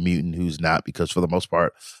who's a mutant, who's not, because for the most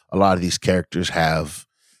part, a lot of these characters have,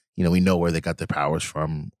 we know where they got their powers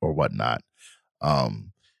from or whatnot.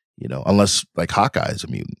 Unless like Hawkeye is a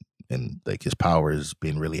mutant and like his power is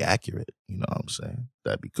being really accurate. You know what I'm saying?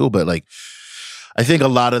 That'd be cool. But like, I think a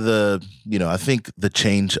lot of I think the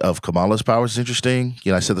change of Kamala's powers is interesting.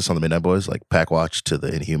 I said this on the Midnight Boys, like Pack Watch to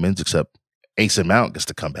the Inhumans, except Ace Mount gets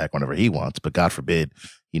to come back whenever he wants, but God forbid,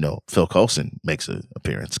 Phil Coulson makes an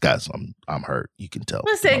appearance. Guys, I'm hurt. You can tell.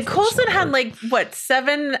 Listen, Coulson had like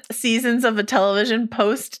 7 seasons of a television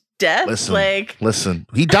post death. Listen,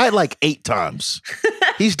 he died like 8 times.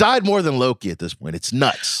 He's died more than Loki at this point. It's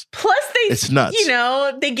nuts. Plus, it's nuts.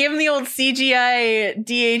 They give him the old CGI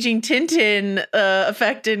de-aging Tintin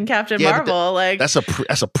effect in Captain Marvel. Like that's a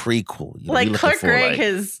prequel. Like Clark Gregg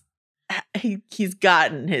has. He's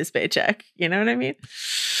gotten his paycheck. You know what I mean?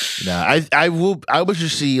 No, I would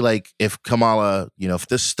just see like if Kamala,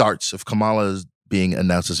 if Kamala's being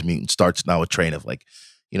announced as a mutant starts now a train of like,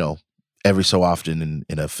 every so often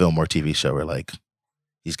in a film or TV show where like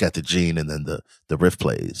he's got the gene and then the riff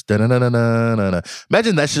plays. Da-na-na-na-na-na-na.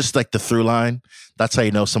 Imagine that's just like the through line. That's how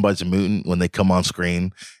you know somebody's a mutant when they come on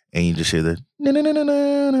screen and you just hear the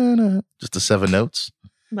na-na-na-na-na-na, just the 7 notes.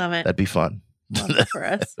 Love it. That'd be fun. For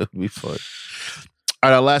us. It would be fun. All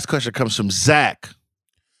right, our last question comes from Zach.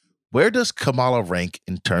 Where does Kamala rank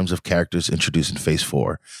in terms of characters introduced in Phase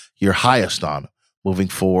 4? You're highest on moving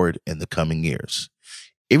forward in the coming years.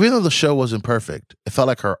 Even though the show wasn't perfect, it felt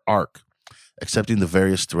like her arc, accepting the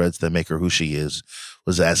various threads that make her who she is,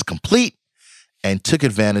 was as complete and took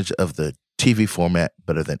advantage of the TV format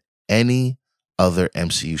better than any other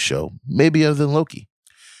MCU show, maybe other than Loki.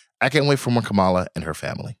 I can't wait for more Kamala and her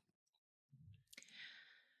family.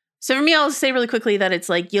 So for me, I'll say really quickly that it's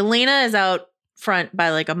like Yelena is out front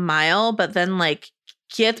by like a mile, but then like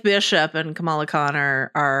Kate Bishop and Kamala Khan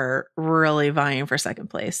are really vying for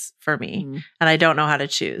second place for me. And I don't know how to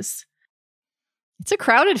choose. It's a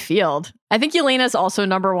crowded field. I think Yelena's also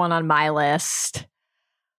number 1 on my list.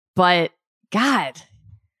 But God,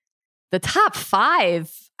 the top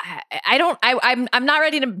 5, I'm not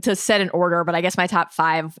ready to set an order, but I guess my top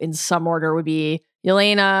 5 in some order would be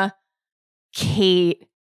Yelena, Kate,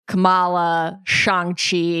 Kamala,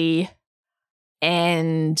 Shang-Chi,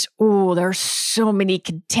 and there's so many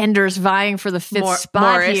contenders vying for the 5th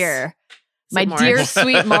spot Morris. here. My dear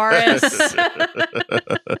sweet Morris.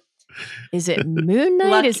 Is it Moon Knight?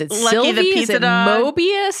 Lucky- Is it Lucky Sylvie? the Is pizza it dog?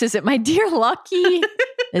 Mobius? Is it My Dear Lucky?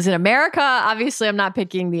 Is it America? Obviously, I'm not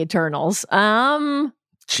picking the Eternals.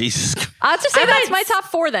 Jesus. I'll just say that's my top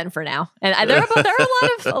 4 then for now. And there are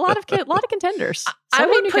a lot of contenders. So I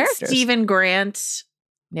many would new put characters. Stephen Grant,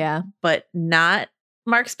 Yeah. but not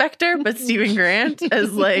Mark Spector, but Stephen Grant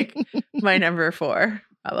as like my number 4,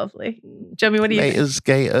 probably. Joey, what do you think? Laters,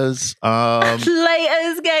 gators.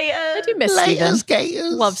 Laters, gators. I do miss Stephen. Laters,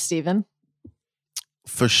 gators. Love Stephen.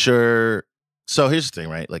 For sure. So here's the thing,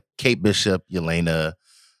 right? Like Kate Bishop, Yelena.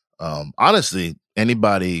 Honestly,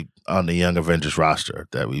 anybody on the Young Avengers roster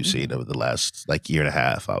that we've seen over the last like year and a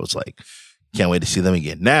half, I was like, can't wait to see them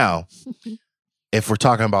again. Now, if we're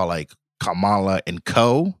talking about like Kamala and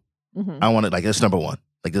Co, I want to, like, that's number one.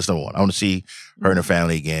 Like, that's number one. I want to see her and her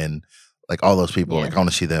family again. Like, all those people, like, I want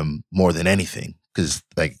to see them more than anything. Because,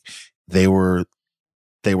 like, they were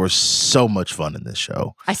so much fun in this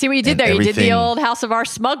show. I see what you did there. You did the old House of R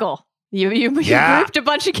Smuggle. You grouped a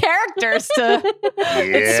bunch of characters to.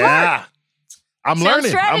 It's smart. I'm Sound learning.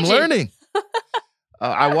 strategy. I'm learning.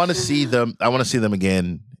 I want to see them. I want to see them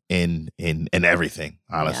again in everything.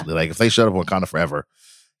 Honestly, like if they showed up on Wakanda Forever,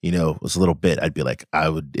 you know, it was a little bit. I'd be like,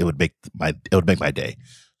 it would make my day.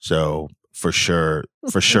 So for sure,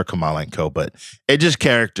 Kamala and Co. But it just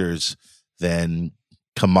characters. Then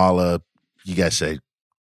Kamala, you guys say,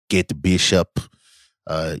 get the Bishop,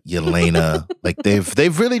 Yelena. Like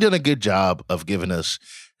they've really done a good job of giving us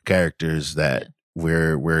characters that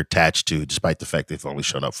we're attached to, despite the fact they've only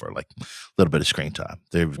shown up for like a little bit of screen time.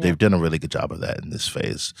 They've done a really good job of that in this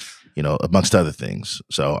phase, you know, amongst other things.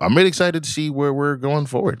 So I'm really excited to see where we're going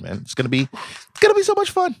forward, man. It's gonna be so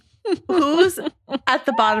much fun. Who's at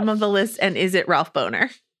the bottom of the list, and is it Ralph Boner?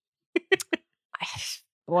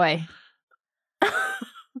 Boy.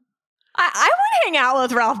 I would hang out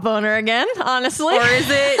with Ralph Boner again, honestly. Or is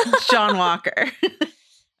it John Walker?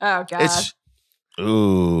 Oh, God.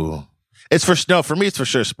 For me, it's for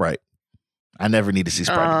sure Sprite. I never need to see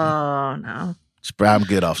Sprite again. Oh, no. I'm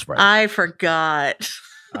good off Sprite. I forgot.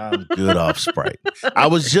 I'm good off Sprite. I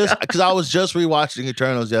was just rewatching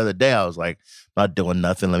Eternals the other day. I was like, not doing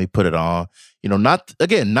nothing. Let me put it on. You know,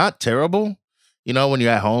 not terrible. You know, when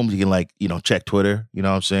you're at home, you can like, you know, check Twitter. You know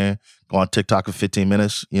what I'm saying? Go on TikTok for 15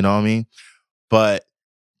 minutes. You know what I mean? But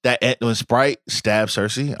when Sprite stabs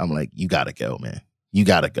Cersei, I'm like, you gotta go, man. You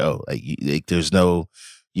gotta go. Like there's no,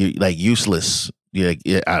 you like useless. I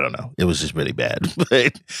don't know. It was just really bad. But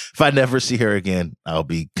if I never see her again, I'll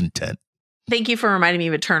be content. Thank you for reminding me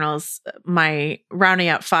of Eternals. My rounding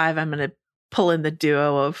out 5, I'm going to pull in the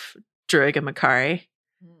duo of Druig and Makari.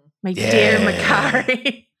 My dear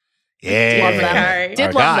Makari. Yeah. Love them. Makari.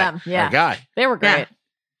 Did love them. Yeah. Our guy. They were great.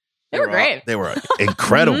 They were great. They were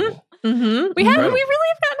incredible. Mm-hmm. We really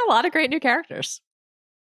have gotten a lot of great new characters.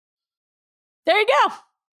 There you go.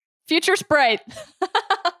 Future Sprite.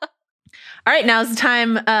 All right, now's the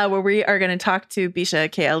time where we are going to talk to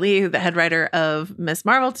Bisha K. Ali, the head writer of Miss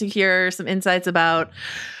Marvel, to hear some insights about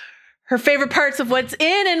her favorite parts of what's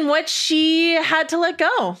in and what she had to let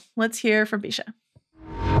go. Let's hear from Bisha.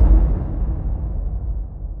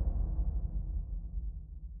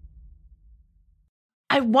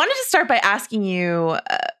 I wanted to start by asking you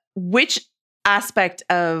which aspect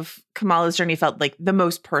of Kamala's journey felt like the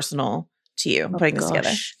most personal to you putting this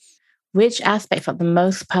together. Which aspect felt the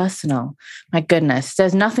most personal? My goodness,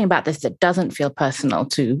 there's nothing about this that doesn't feel personal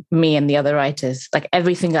to me and the other writers. Like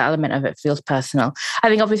every single element of it feels personal. I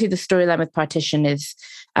think obviously the storyline with Partition is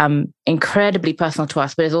incredibly personal to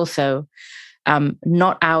us, but is also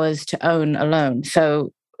not ours to own alone.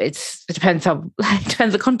 So it depends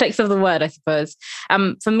the context of the word, I suppose.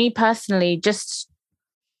 For me personally,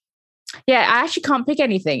 I actually can't pick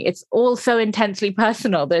anything. It's all so intensely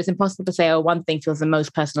personal that it's impossible to say, oh, one thing feels the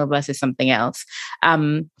most personal versus something else.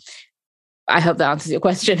 I hope that answers your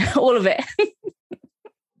question. All of it.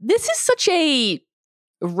 This is such a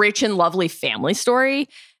rich and lovely family story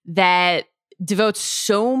that devotes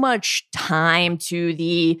so much time to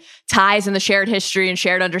the ties and the shared history and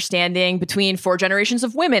shared understanding between 4 generations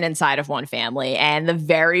of women inside of one family, and the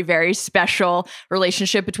very, very special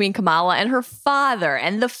relationship between Kamala and her father,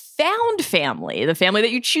 and the found family, the family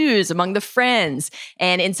that you choose among the friends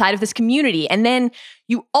and inside of this community. And then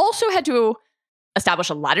you also had to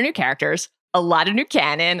establish a lot of new characters, a lot of new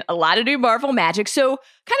canon, a lot of new Marvel magic. So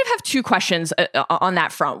kind of have 2 questions on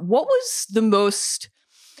that front. What was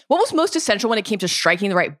most essential when it came to striking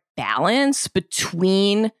the right balance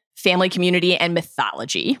between family, community, and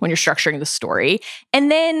mythology when you're structuring the story?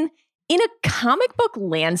 And then in a comic book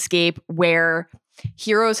landscape where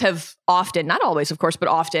heroes have often, not always, of course, but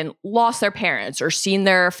often lost their parents or seen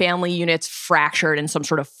their family units fractured in some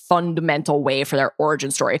sort of fundamental way for their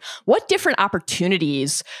origin story. What different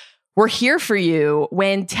opportunities were here for you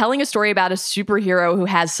when telling a story about a superhero who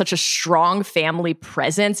has such a strong family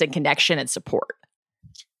presence and connection and support?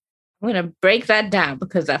 I'm going to break that down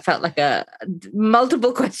because that felt like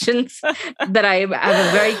multiple questions that I have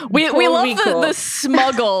a very we love the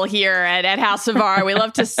smuggle here at House of R. We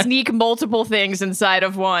love to sneak multiple things inside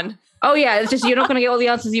of one. Oh yeah, it's just you're not going to get all the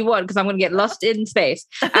answers you want because I'm going to get lost in space.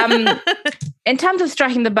 In terms of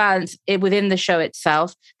striking the balance within the show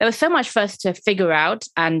itself, there was so much for us to figure out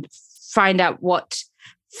and find out what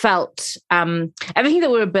felt everything that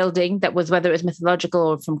we were building, that was whether it was mythological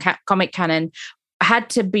or from comic canon,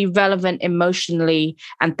 had to be relevant emotionally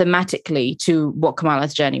and thematically to what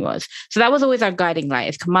Kamala's journey was. So that was always our guiding light,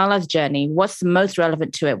 is Kamala's journey. What's the most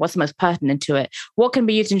relevant to it? What's the most pertinent to it? What can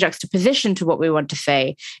be used in juxtaposition to what we want to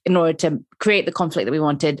say in order to create the conflict that we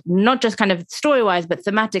wanted, not just kind of story-wise, but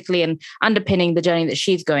thematically and underpinning the journey that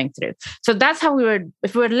she's going through. So that's how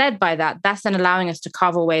if we were led by that, that's then allowing us to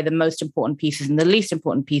carve away the most important pieces and the least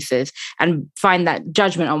important pieces and find that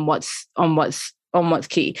judgment on what's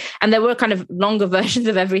key. And there were kind of longer versions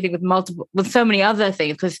of everything with so many other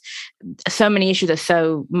things, because so many issues are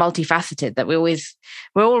so multifaceted that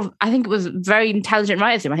I think it was very intelligent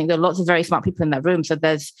writers room. I think there are lots of very smart people in that room.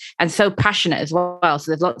 And so passionate as well.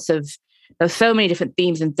 So there's so many different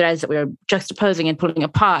themes and threads that we were juxtaposing and pulling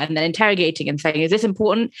apart and then interrogating and saying, is this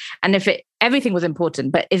important? And if everything was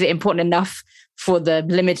important, but is it important enough for the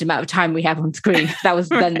limited amount of time we have on screen? That was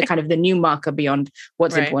then the kind of the new marker beyond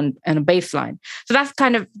what's important and a baseline. So that's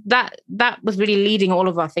kind of, that was really leading all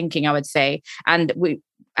of our thinking, I would say. And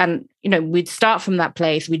we'd start from that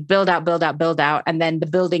place, we'd build out, and then the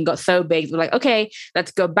building got so big, we're like, okay, let's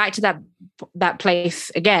go back to that place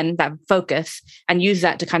again, that focus, and use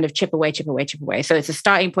that to kind of chip away. So it's a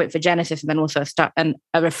starting point for Genesis, and then also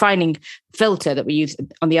a refining filter that we use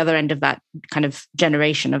on the other end of that kind of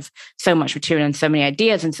generation of so much material and so many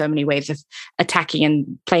ideas and so many ways of attacking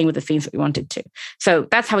and playing with the themes that we wanted to. So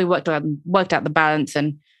that's how we worked out the balance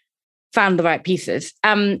and found the right pieces.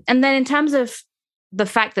 And then in terms of the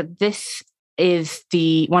fact that this is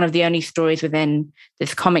one of the only stories within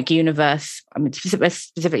this comic universe, I mean,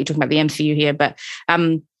 specifically talking about the MCU here, but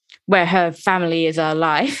where her family is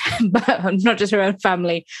alive, but not just her own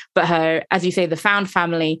family, but her, as you say, the found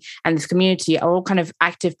family and this community are all kind of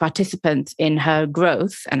active participants in her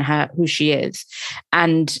growth and who she is.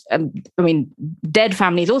 And Dead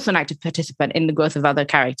family is also an active participant in the growth of other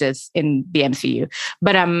characters in the MCU.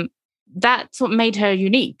 But that's what made her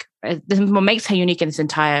unique. This is what makes her unique in this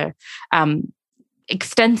entire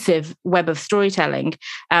extensive web of storytelling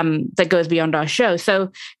that goes beyond our show.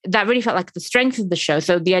 So that really felt like the strength of the show.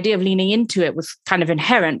 So the idea of leaning into it was kind of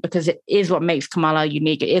inherent because it is what makes Kamala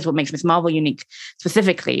unique. It is what makes Ms. Marvel unique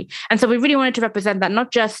specifically. And so we really wanted to represent that,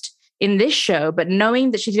 not just in this show, but knowing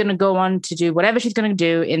that she's going to go on to do whatever she's going to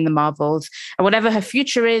do in the Marvels, and whatever her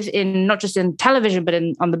future is, in not just in television, but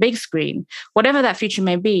on the big screen, whatever that future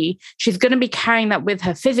may be, she's going to be carrying that with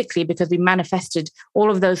her physically, because we manifested all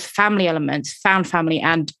of those family elements, found family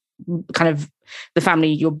and kind of the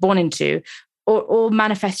family you're born into, all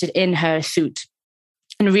manifested in her suit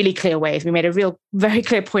in really clear ways. We made a very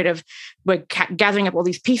clear point of we're gathering up all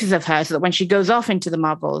these pieces of her so that when she goes off into the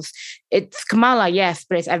Marvels, it's Kamala, yes,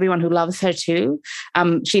 but it's everyone who loves her too.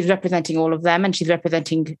 She's representing all of them, and she's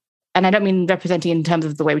representing, and I don't mean representing in terms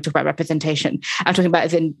of the way we talk about representation. I'm talking about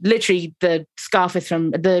as in literally the scarf is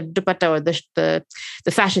from the dupatta, or the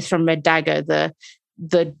sash is from Red Dagger,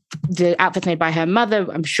 the outfits made by her mother,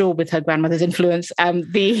 I'm sure with her grandmother's influence.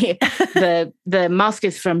 The mask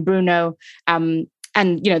is from Bruno.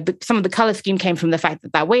 And, some of the color scheme came from the fact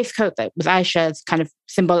that waistcoat that was Aisha's, kind of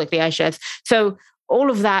symbolically Aisha's. So all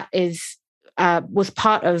of that was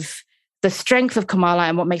part of the strength of Kamala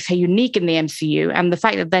and what makes her unique in the MCU. And the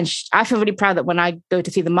fact that then I feel really proud that when I go to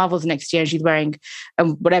see the Marvels next year and she's wearing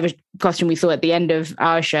whatever costume we saw at the end of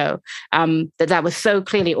our show, that was so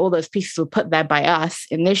clearly all those pieces were put there by us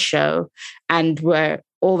in this show and were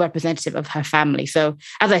all representative of her family. So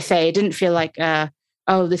as I say, it didn't feel like,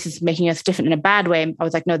 this is making us different in a bad way. I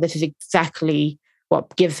was like, no, this is exactly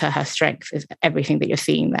what gives her strength, is everything that you're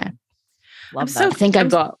seeing there. Love that. I think I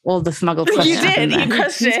got all the smuggled questions. You did. You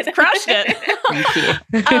crushed it. Crushed it. Thank you.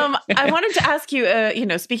 I wanted to ask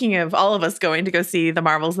you, speaking of all of us going to go see the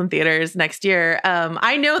Marvels in theaters next year,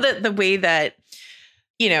 I know that the way that,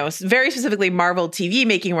 very specifically Marvel TV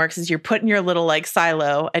making works is you're put in your little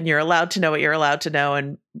silo and you're allowed to know what you're allowed to know.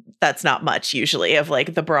 And that's not much usually of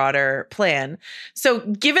like the broader plan. So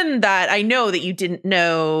given that, I know that you didn't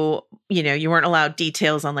know, you weren't allowed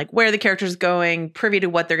details on like where the character's going, privy to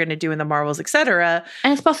what they're going to do in the Marvels, etc.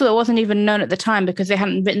 And it's possible it wasn't even known at the time because they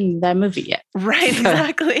hadn't written their movie yet. Right,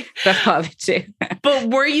 exactly. That's part of it too.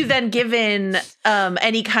 But were you then given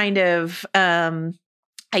any kind of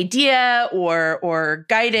idea or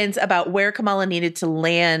guidance about where Kamala needed to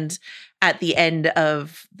land at the end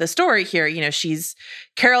of the story here?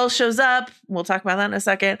 Carol shows up. We'll talk about that in a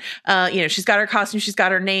second. She's got her costume. She's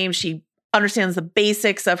got her name. She understands the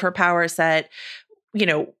basics of her power set.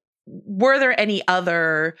 Were there any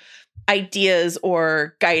other ideas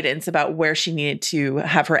or guidance about where she needed to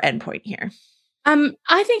have her endpoint here?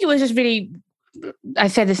 I think it was just really, I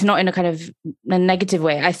say this not in a kind of a negative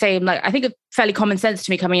way. I think it's fairly common sense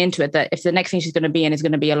to me coming into it that if the next thing she's going to be in is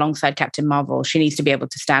going to be alongside Captain Marvel, she needs to be able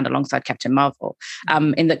to stand alongside Captain Marvel.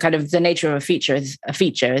 In the kind of the nature of a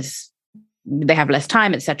feature is they have less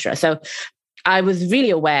time, etc. So I was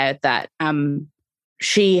really aware that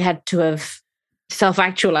she had to have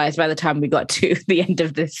self-actualized by the time we got to the end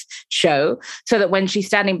of this show, so that when she's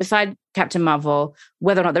standing beside Captain Marvel,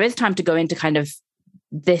 whether or not there is time to go into kind of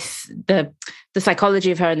the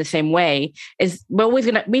psychology of her in the same way, is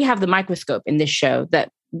we have the microscope in this show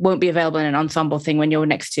that won't be available in an ensemble thing when you're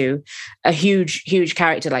next to a huge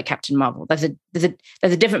character like Captain Marvel. There's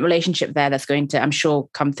a different relationship there that's going to, I'm sure,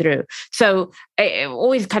 come through. So it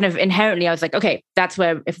always kind of inherently, I was like, okay,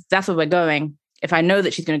 if that's where we're going. If I know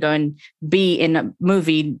that she's going to go and be in a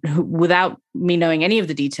movie without me knowing any of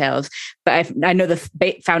the details, but I know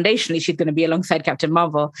foundationally she's going to be alongside Captain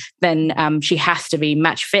Marvel, then she has to be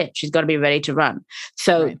match fit. She's got to be ready to run.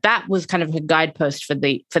 So that was kind of a guidepost for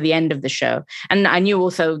the end of the show. And I knew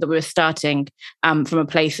also that we were starting from a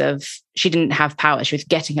place of she didn't have power; she was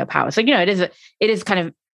getting her power. So it is kind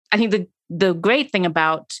of, I think the great thing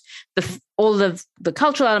about all of the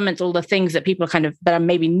cultural elements, all the things that people that are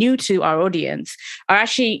maybe new to our audience are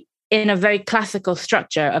actually in a very classical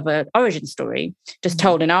structure of an origin story, just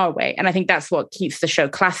told in our way. And I think that's what keeps the show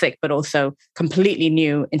classic, but also completely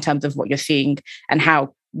new in terms of what you're seeing and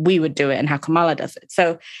how we would do it and how Kamala does it.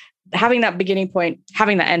 So having that beginning point,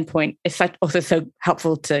 having that end point is also so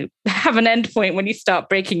helpful to have an end point when you start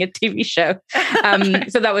breaking a TV show.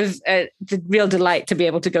 So that was a real delight to be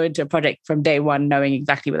able to go into a project from day one, knowing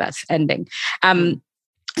exactly where that's ending. So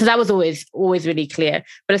that was always really clear.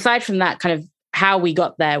 But aside from that, kind of how we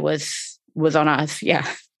got there was on us. Yeah.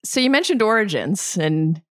 So you mentioned origins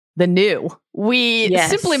and the new. We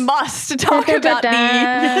simply must talk about the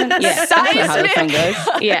seismic utterance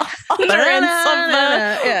of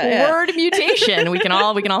the word mutation. We can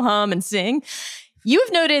all hum and sing. You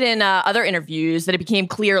have noted in other interviews that it became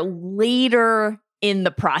clear later in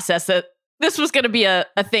the process that this was going to be a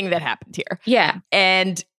thing that happened here. Yeah.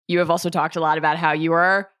 And you have also talked a lot about how you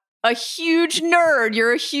are a huge nerd.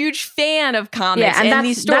 You're a huge fan of comics and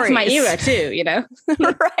these stories. That's my era too,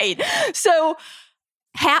 Right. So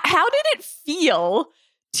how did it feel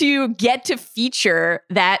to get to feature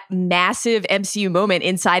that massive MCU moment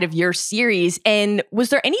inside of your series? And was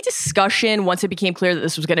there any discussion once it became clear that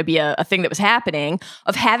this was going to be a thing that was happening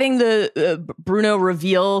of having the Bruno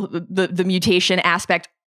reveal the mutation aspect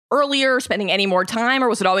earlier, spending any more time, or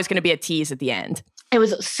was it always going to be a tease at the end? It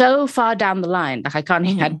was so far down the line. Like I don't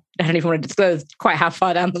even want to disclose quite how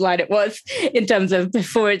far down the line it was in terms of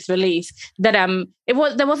before its release, that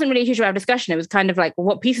there wasn't really a huge amount of discussion. It was kind of like,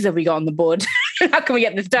 what pieces have we got on the board? How can we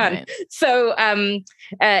get this done? Right. So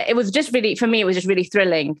it was just really, for me, it was just really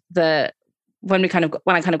thrilling. When I kind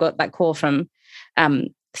of got that call from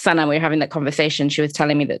Sana, we were having that conversation. She was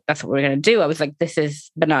telling me that that's what we were going to do. I was like, this is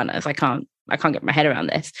bananas. I can't get my head around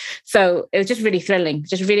this. So it was just really thrilling,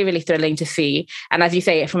 just really, really thrilling to see. And as you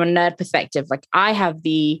say, from a nerd perspective, like I have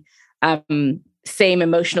the same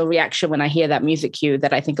emotional reaction when I hear that music cue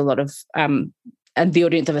that I think a lot of and the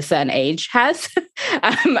audience of a certain age has.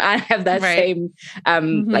 I have that same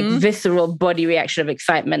like visceral body reaction of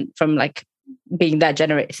excitement from like being that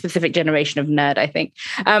specific generation of nerd, I think.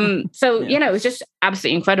 So it was just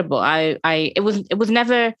absolutely incredible. It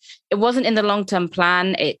wasn't in the long-term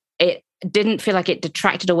plan. It didn't feel like it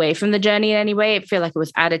detracted away from the journey in any way. It felt like it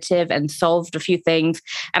was additive and solved a few things.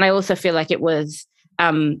 And I also feel like it was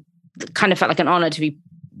kind of felt like an honor to be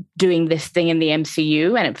doing this thing in the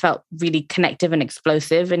MCU, and it felt really connective and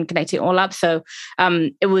explosive and connecting it all up. So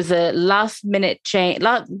it was a last-minute change,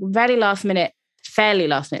 fairly last minute,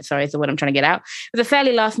 sorry, is the word I'm trying to get out. It was a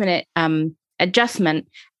fairly last minute adjustment,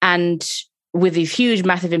 and with these huge,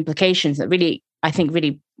 massive implications that really, I think,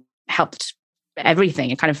 really helped everything,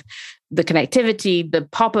 and kind of the connectivity, the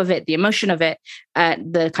pop of it, the emotion of it,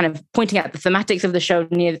 the kind of pointing out the thematics of the show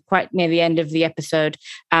quite near the end of the episode.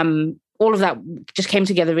 All of that just came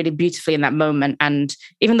together really beautifully in that moment. And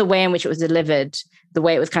even the way in which it was delivered, the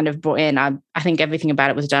way it was kind of brought in, I think everything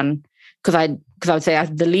about it was done because I would say I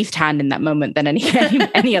had the least hand in that moment than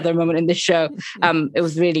any other moment in this show. It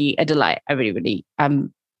was really a delight.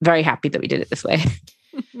 I'm very happy that we did it this way.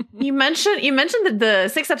 You mentioned that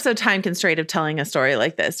the 6-episode time constraint of telling a story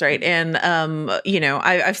like this, right? And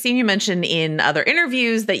I've seen you mention in other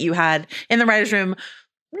interviews that you had in the writer's room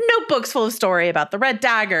notebooks full of story about the Red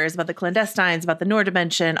Daggers, about the clandestines, about the Noor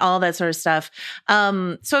dimension, all that sort of stuff.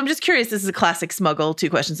 So I'm just curious, this is a classic smuggle, 2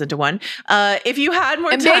 questions into one. If you had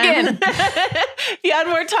more time, if you had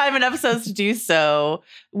more time and episodes to do so,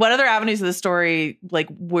 what other avenues of the story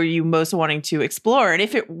were you most wanting to explore? And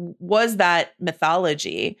if it was that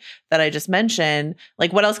mythology that I just mentioned,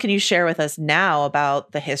 what else can you share with us now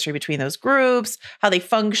about the history between those groups, how they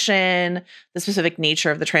function, the specific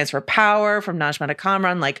nature of the transfer of power from Najma to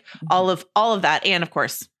Kamran, all of that, and of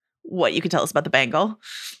course, what you could tell us about the Bangle.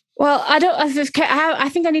 Well, I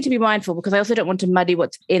think I need to be mindful because I also don't want to muddy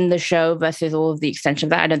what's in the show versus all of the extension of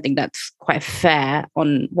that. I don't think that's quite fair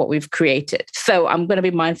on what we've created. So I'm going to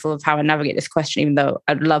be mindful of how I navigate this question, even though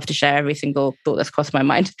I'd love to share every single thought that's crossed my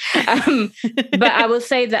mind. But I will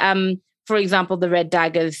say that, for example, the Red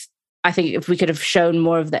Daggers, I think if we could have shown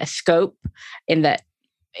more of their scope in that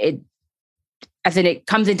it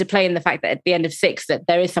comes into play in the fact that at the end of 6, that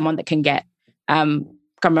there is someone that can get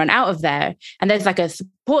Kamran out of there. And there's a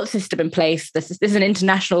support system in place. This is an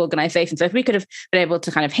international organization. So if we could have been able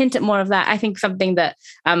to kind of hint at more of that, I think something that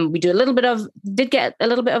we did get a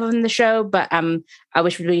little bit of in the show, but I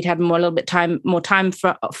wish we'd had more time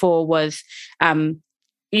for was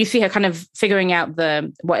you see her kind of figuring out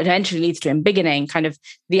what eventually leads to in beginning, kind of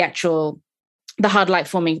the hard light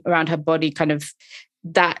forming around her body, kind of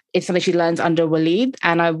that is something she learns under Waleed.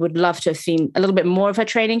 And I would love to have seen a little bit more of her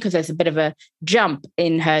training because there's a bit of a jump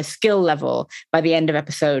in her skill level by the end of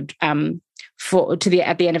episode from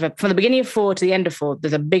the beginning of 4 to the end of 4,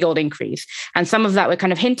 there's a big old increase. And some of that we're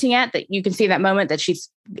kind of hinting at, that you can see that moment that she's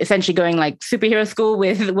essentially going superhero school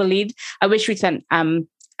with Waleed. I wish we'd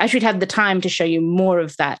had the time to show you more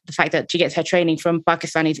of that, the fact that she gets her training from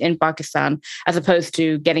Pakistanis in Pakistan, as opposed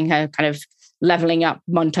to getting her kind of leveling up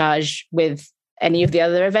montage with any of the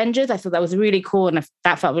other Avengers. I thought that was really cool, and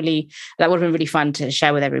that would have been really fun to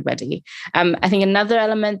share with everybody. I think another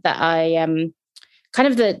element that I kind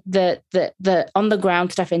of the on the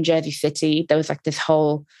ground stuff in Jersey City, there was this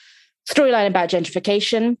whole storyline about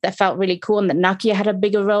gentrification that felt really cool, and that Nakia had a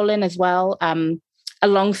bigger role in as well,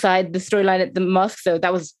 alongside the storyline at the mosque. So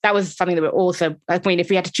that was something that we're also, if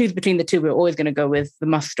we had to choose between the two, we were always going to go with the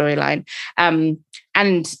mosque storyline.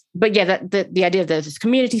 But yeah, the idea of there's this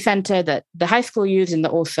community center that the high school used, and that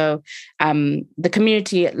also the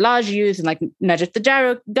community at large used, and Najat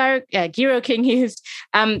the Giro King used.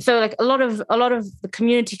 So a lot of the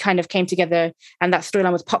community kind of came together, and that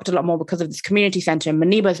storyline was popped a lot more because of this community center and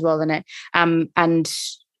Maniba's role in it. And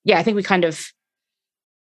yeah, I think we kind of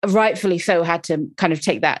rightfully so had to kind of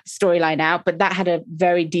take that storyline out, but that had a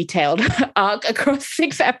very detailed arc across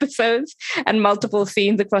 6 episodes and multiple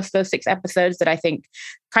scenes across those 6 episodes that I think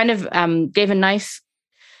kind of gave a nice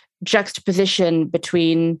juxtaposition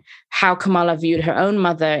between how Kamala viewed her own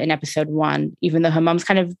mother in episode 1, even though her mom's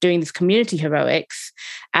kind of doing this community heroics,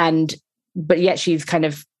 but yet she's kind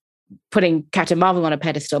of putting Captain Marvel on a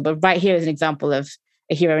pedestal. But right here is an example of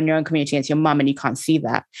a hero in your own community, and it's your mom, and you can't see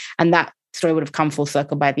that. And that story would have come full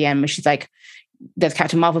circle by the end, where she's like, there's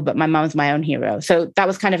Captain Marvel, but my mom's my own hero. So that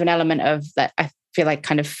was kind of an element of that. I feel like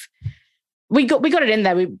kind of we got it in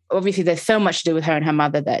there. Obviously there's so much to do with her and her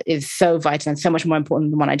mother that is so vital and so much more important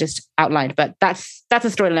than the one I just outlined. But that's a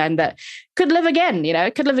storyline that could live again.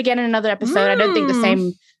 It could live again in another episode. I don't think the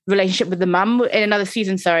same relationship with the mum in another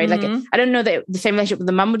season. Sorry, I don't know that the same relationship with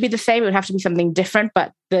the mum would be the same. It would have to be something different.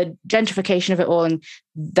 But the gentrification of it all, and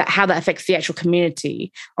how that affects the actual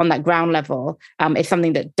community on that ground level, is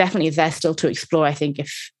something that definitely is there still to explore. I think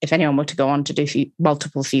if anyone were to go on to do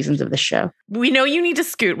multiple seasons of the show. We know you need to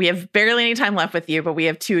scoot. We have barely any time left with you, but we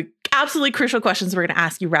have 2 absolutely crucial questions we're going to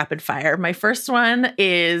ask you rapid fire. My first one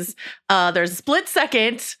is there's a split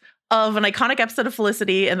second of an iconic episode of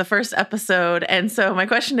Felicity in the first episode. And so my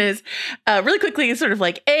question is, really quickly, sort of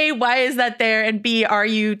A, why is that there? And B, are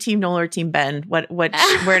you Team Noel or Team Ben? Where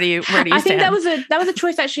do you stand? I think that was a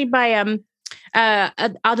choice actually by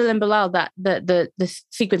Adil and Bilal, that the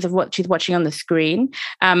sequence of what she's watching on the screen.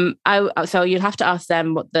 So you'll have to ask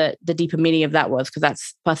them what the deeper meaning of that was, because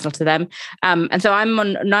that's personal to them. And so I'm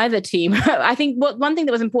on neither team. I think one thing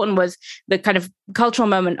that was important was the kind of cultural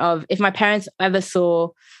moment of, if my parents ever saw,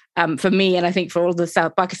 for me, and I think for all the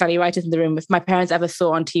South Pakistani writers in the room, if my parents ever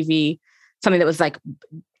saw on TV something that was like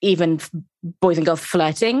even boys and girls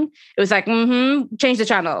flirting, it was like, change the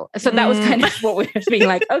channel. So that was kind of what we were being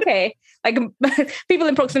like, okay, like people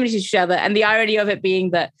in proximity to each other. And the irony of it being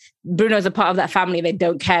that Bruno's a part of that family. They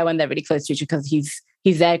don't care when they're really close to each other, because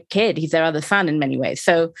he's their kid. He's their other son in many ways.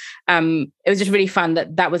 So it was just really fun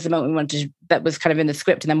that was the moment we wanted to, that was kind of in the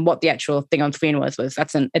script. And then what the actual thing on screen was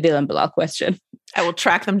that's an Adil and Bilal question. I will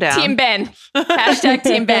track them down. Team Ben. Hashtag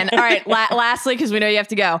Team Ben. All right. Lastly, because we know you have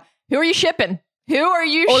to go. Who are you shipping? Who are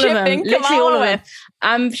you all shipping Kamala with?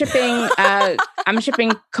 I'm shipping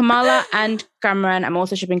Kamala and Cameron. I'm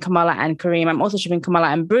also shipping Kamala and Kareem. I'm also shipping Kamala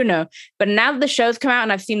and Bruno. But now that the show's come out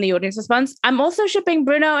and I've seen the audience response, I'm also shipping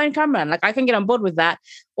Bruno and Cameron. Like, I can get on board with that.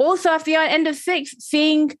 Also, after the end of 6,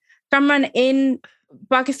 seeing Cameron in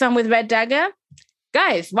Pakistan with Red Dagger,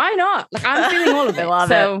 guys, why not? Like, I'm feeling all of it.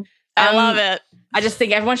 I love it. I just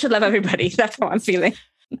think everyone should love everybody. That's how I'm feeling.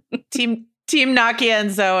 Team Nakia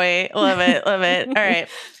and Zoe. Love it. Love it. All right.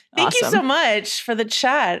 Thank you so much for the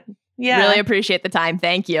chat. Yeah. Really appreciate the time.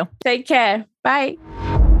 Thank you. Take care. Bye.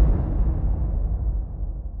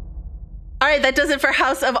 All right, that does it for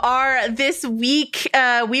House of R this week.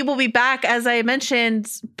 We will be back, as I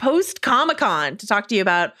mentioned, post Comic-Con to talk to you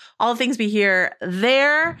about all the things we hear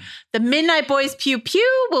there. The Midnight Boys Pew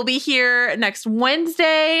Pew will be here next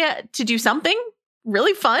Wednesday to do something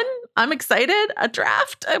really fun. I'm excited. A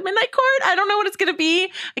draft, a Midnight Court. I don't know what it's going to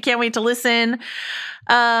be. I can't wait to listen.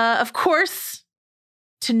 Of course,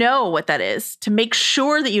 to know what that is, to make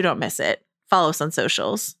sure that you don't miss it, follow us on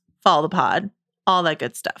socials, follow the pod, all that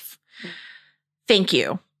good stuff. Thank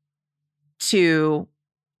you to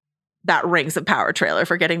that Rings of Power trailer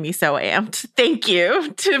for getting me so amped. Thank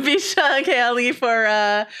you to Bisha Kayali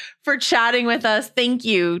for chatting with us. Thank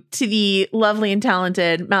you to the lovely and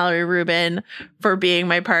talented Mallory Rubin for being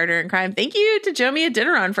my partner in crime. Thank you to Jomi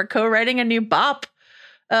Adeniran for co-writing a new bop,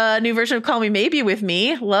 a new version of Call Me Maybe with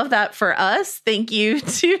me. Love that for us. Thank you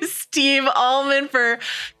to Steve Allman for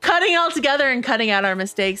cutting it all together and cutting out our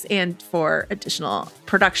mistakes, and for additional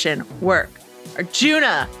production work.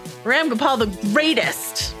 Arjuna Ram Gopal, the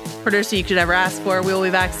greatest producer you could ever ask for. We will be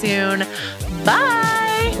back soon. Bye.